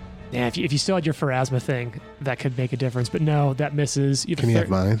 Yeah, if you still had your Pharasma thing, that could make a difference. But no, that misses. Can you have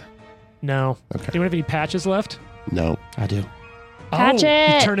mine? No. Okay. Anyone have any patches left? No. I do. Patch oh, it.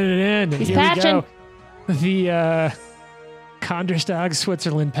 He's turning it in. He's Here patching. we go. The Konderstag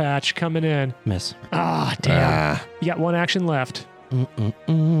Switzerland patch coming in. Miss. Ah, damn. Ah, You got one action left.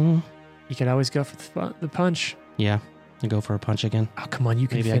 Mm-mm-mm. You can always go for the punch. Yeah. I go for a punch again. Oh, come on. You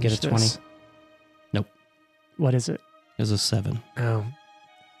can Maybe I finish get a 20. this. Nope. What is it? It was a 7. Oh.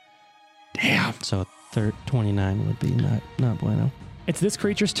 Damn. So 29 would be not bueno. It's this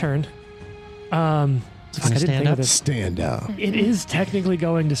creature's turn. Is it Fuck, I gonna didn't stand think of up? this. stand up. It is technically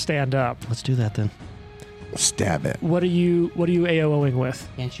going to stand up. Let's do that then. Stab it. What are you AOing with?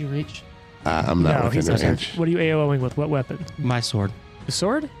 Can't you reach? I'm not No, within he's not. range. What are you AOing with? What weapon? My sword. The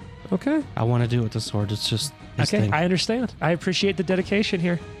sword? Okay. I want to do it with the sword. It's just his Okay, thing. I understand. I appreciate the dedication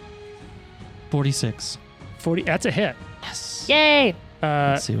here. 46. 40. That's a hit. Yes. Yay!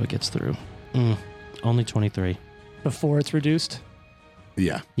 Let's see what gets through. Only 23. Before it's reduced.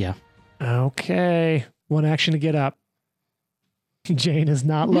 Yeah. Yeah. Okay. One action to get up. Jane is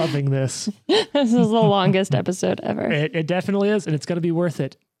not loving this. This is the longest episode ever. It definitely is, and it's going to be worth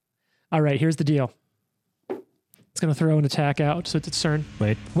it. All right, here's the deal. It's going to throw an attack out, so it's its turn.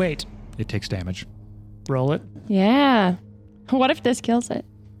 Wait. It takes damage. Roll it. Yeah. What if this kills it?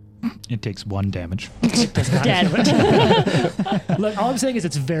 It takes 1 damage. It does not Dead. kill it. Look, all I'm saying is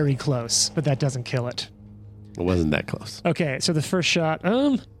it's very close, but that doesn't kill it. It wasn't that close. Okay, so the first shot,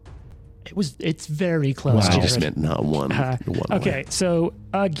 it's very close. I just Jared. meant not one. one Okay, way. so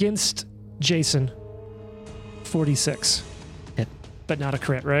against Jason, 46. Hit. But not a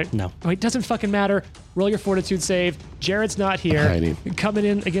crit, right? No. Oh, it doesn't fucking matter. Roll your fortitude save. Jared's not here. Hiding. Coming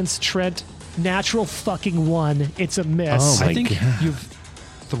in against Trent, natural fucking 1. It's a miss. Oh my I think God. you've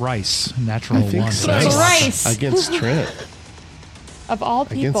thrice natural I think 1. so. Thrice. Against Trent. Of all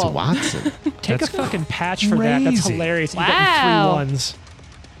Against people. Watson. Take That's a fucking patch for that. That's crazy. hilarious. You Wow. got 3 1s.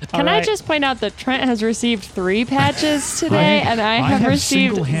 Can I just point out that Trent has received 3 patches today, and I have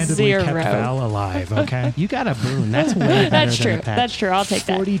received single-handedly 0. kept Val alive, okay? You got a boon. That's way better That's than true. a patch. That's true. I'll take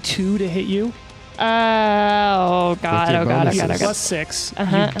that. 42 to hit you. Oh God! With your Oh God! Oh bonuses. God! Oh God! Plus 6.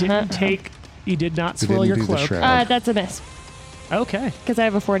 Uh-huh, You didn't take. You did not You swirl didn't your do the cloak. shroud. That's a miss Okay. because I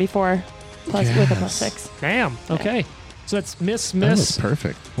have a 44 plus with a plus Yes. 6. Damn. Okay. So that's miss. That was Miss.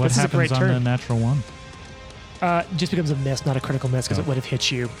 perfect. What This is a happens great on turn. the natural 1? Just becomes a miss, not a critical miss, because Oh. it would have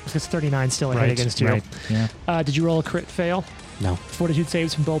hit you. Because 39 still a hit against you. Right. Yeah. Did you roll a crit fail? No. Fortitude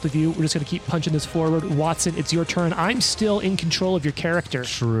saves from both of you. We're just going to keep punching this forward. Watson, it's your turn. I'm still in control of your character.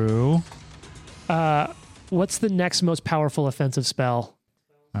 True. What's the next most powerful offensive spell?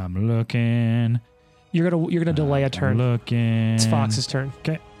 I'm looking. You're gonna delay a I'm turn. looking. It's Fox's turn.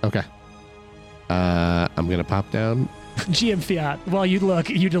 Okay. Okay. I'm gonna pop down GM Fiat. While you look,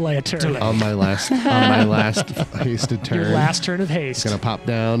 you delay a turn. on my last hasted turn. Your last turn of haste. Gonna pop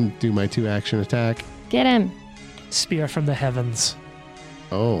down, do my 2 action attack. Get him! Spear from the heavens.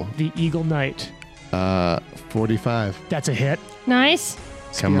 Oh, The Eagle Knight. 45. That's a hit. Nice.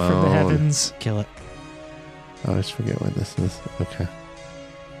 Spear Come from the on. heavens. Kill it. I always forget what this is. Okay.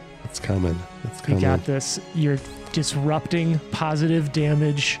 It's coming. It's You coming. got this. You're disrupting positive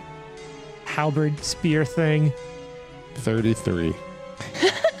damage. Halberd spear thing. 33.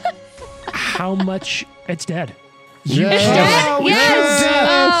 How much? It's dead. Yeah. Yes!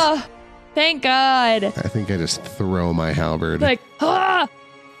 Oh, thank God. I think I just throw my halberd Like,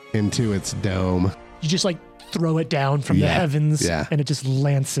 into its dome. You just like throw it down from the Yeah. heavens, Yeah. and it just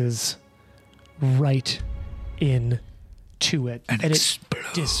lances right into it, and it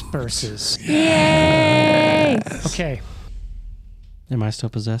disperses. yay! Okay, Am I still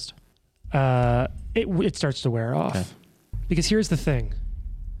possessed? it starts to wear off. Okay. Because here's the thing: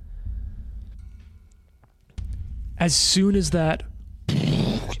 as soon as that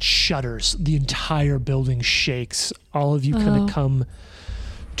shudders, the entire building shakes. All of you kind of come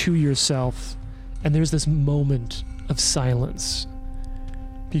to yourself, and there's this moment of silence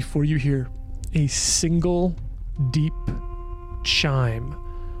before you hear a single deep chime.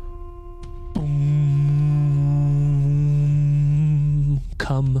 Boom,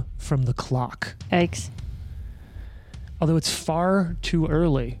 come from the clock. Yikes. Although it's far too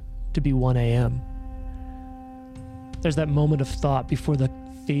early to be 1 a.m. There's that moment of thought before the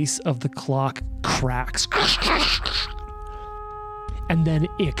face of the clock cracks. and then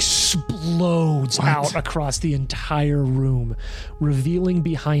explodes out across the entire room, revealing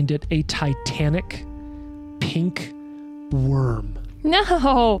behind it a titanic pink worm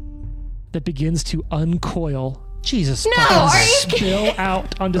No. that begins to uncoil, Jesus. No, fucking are you spill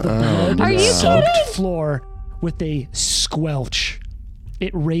out onto the Are you blood-soaked kidding? floor with a squelch.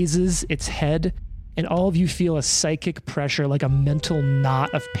 It raises its head, and all of you feel a psychic pressure, like a mental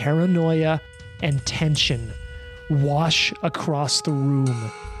knot of paranoia and tension, wash across the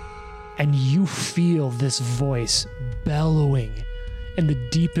room. And you feel this voice bellowing in the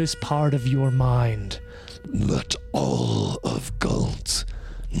deepest part of your mind. Let all of Galt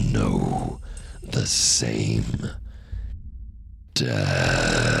know the same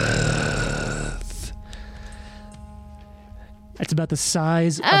death. It's about the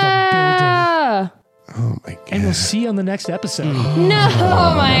size of a building. Ah! Oh my god. And we'll see you on the next episode. No,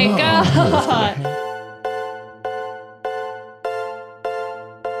 oh my God.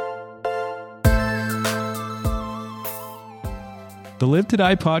 The Live to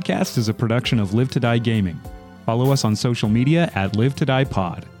Die podcast is a production of Live to Die Gaming. Follow us on social media at Live to Die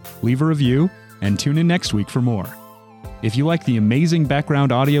Pod. Leave a review and tune in next week for more. If you like the amazing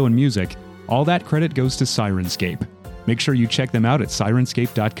background audio and music, all that credit goes to Sirenscape. Make sure you check them out at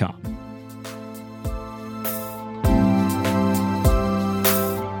Sirenscape.com.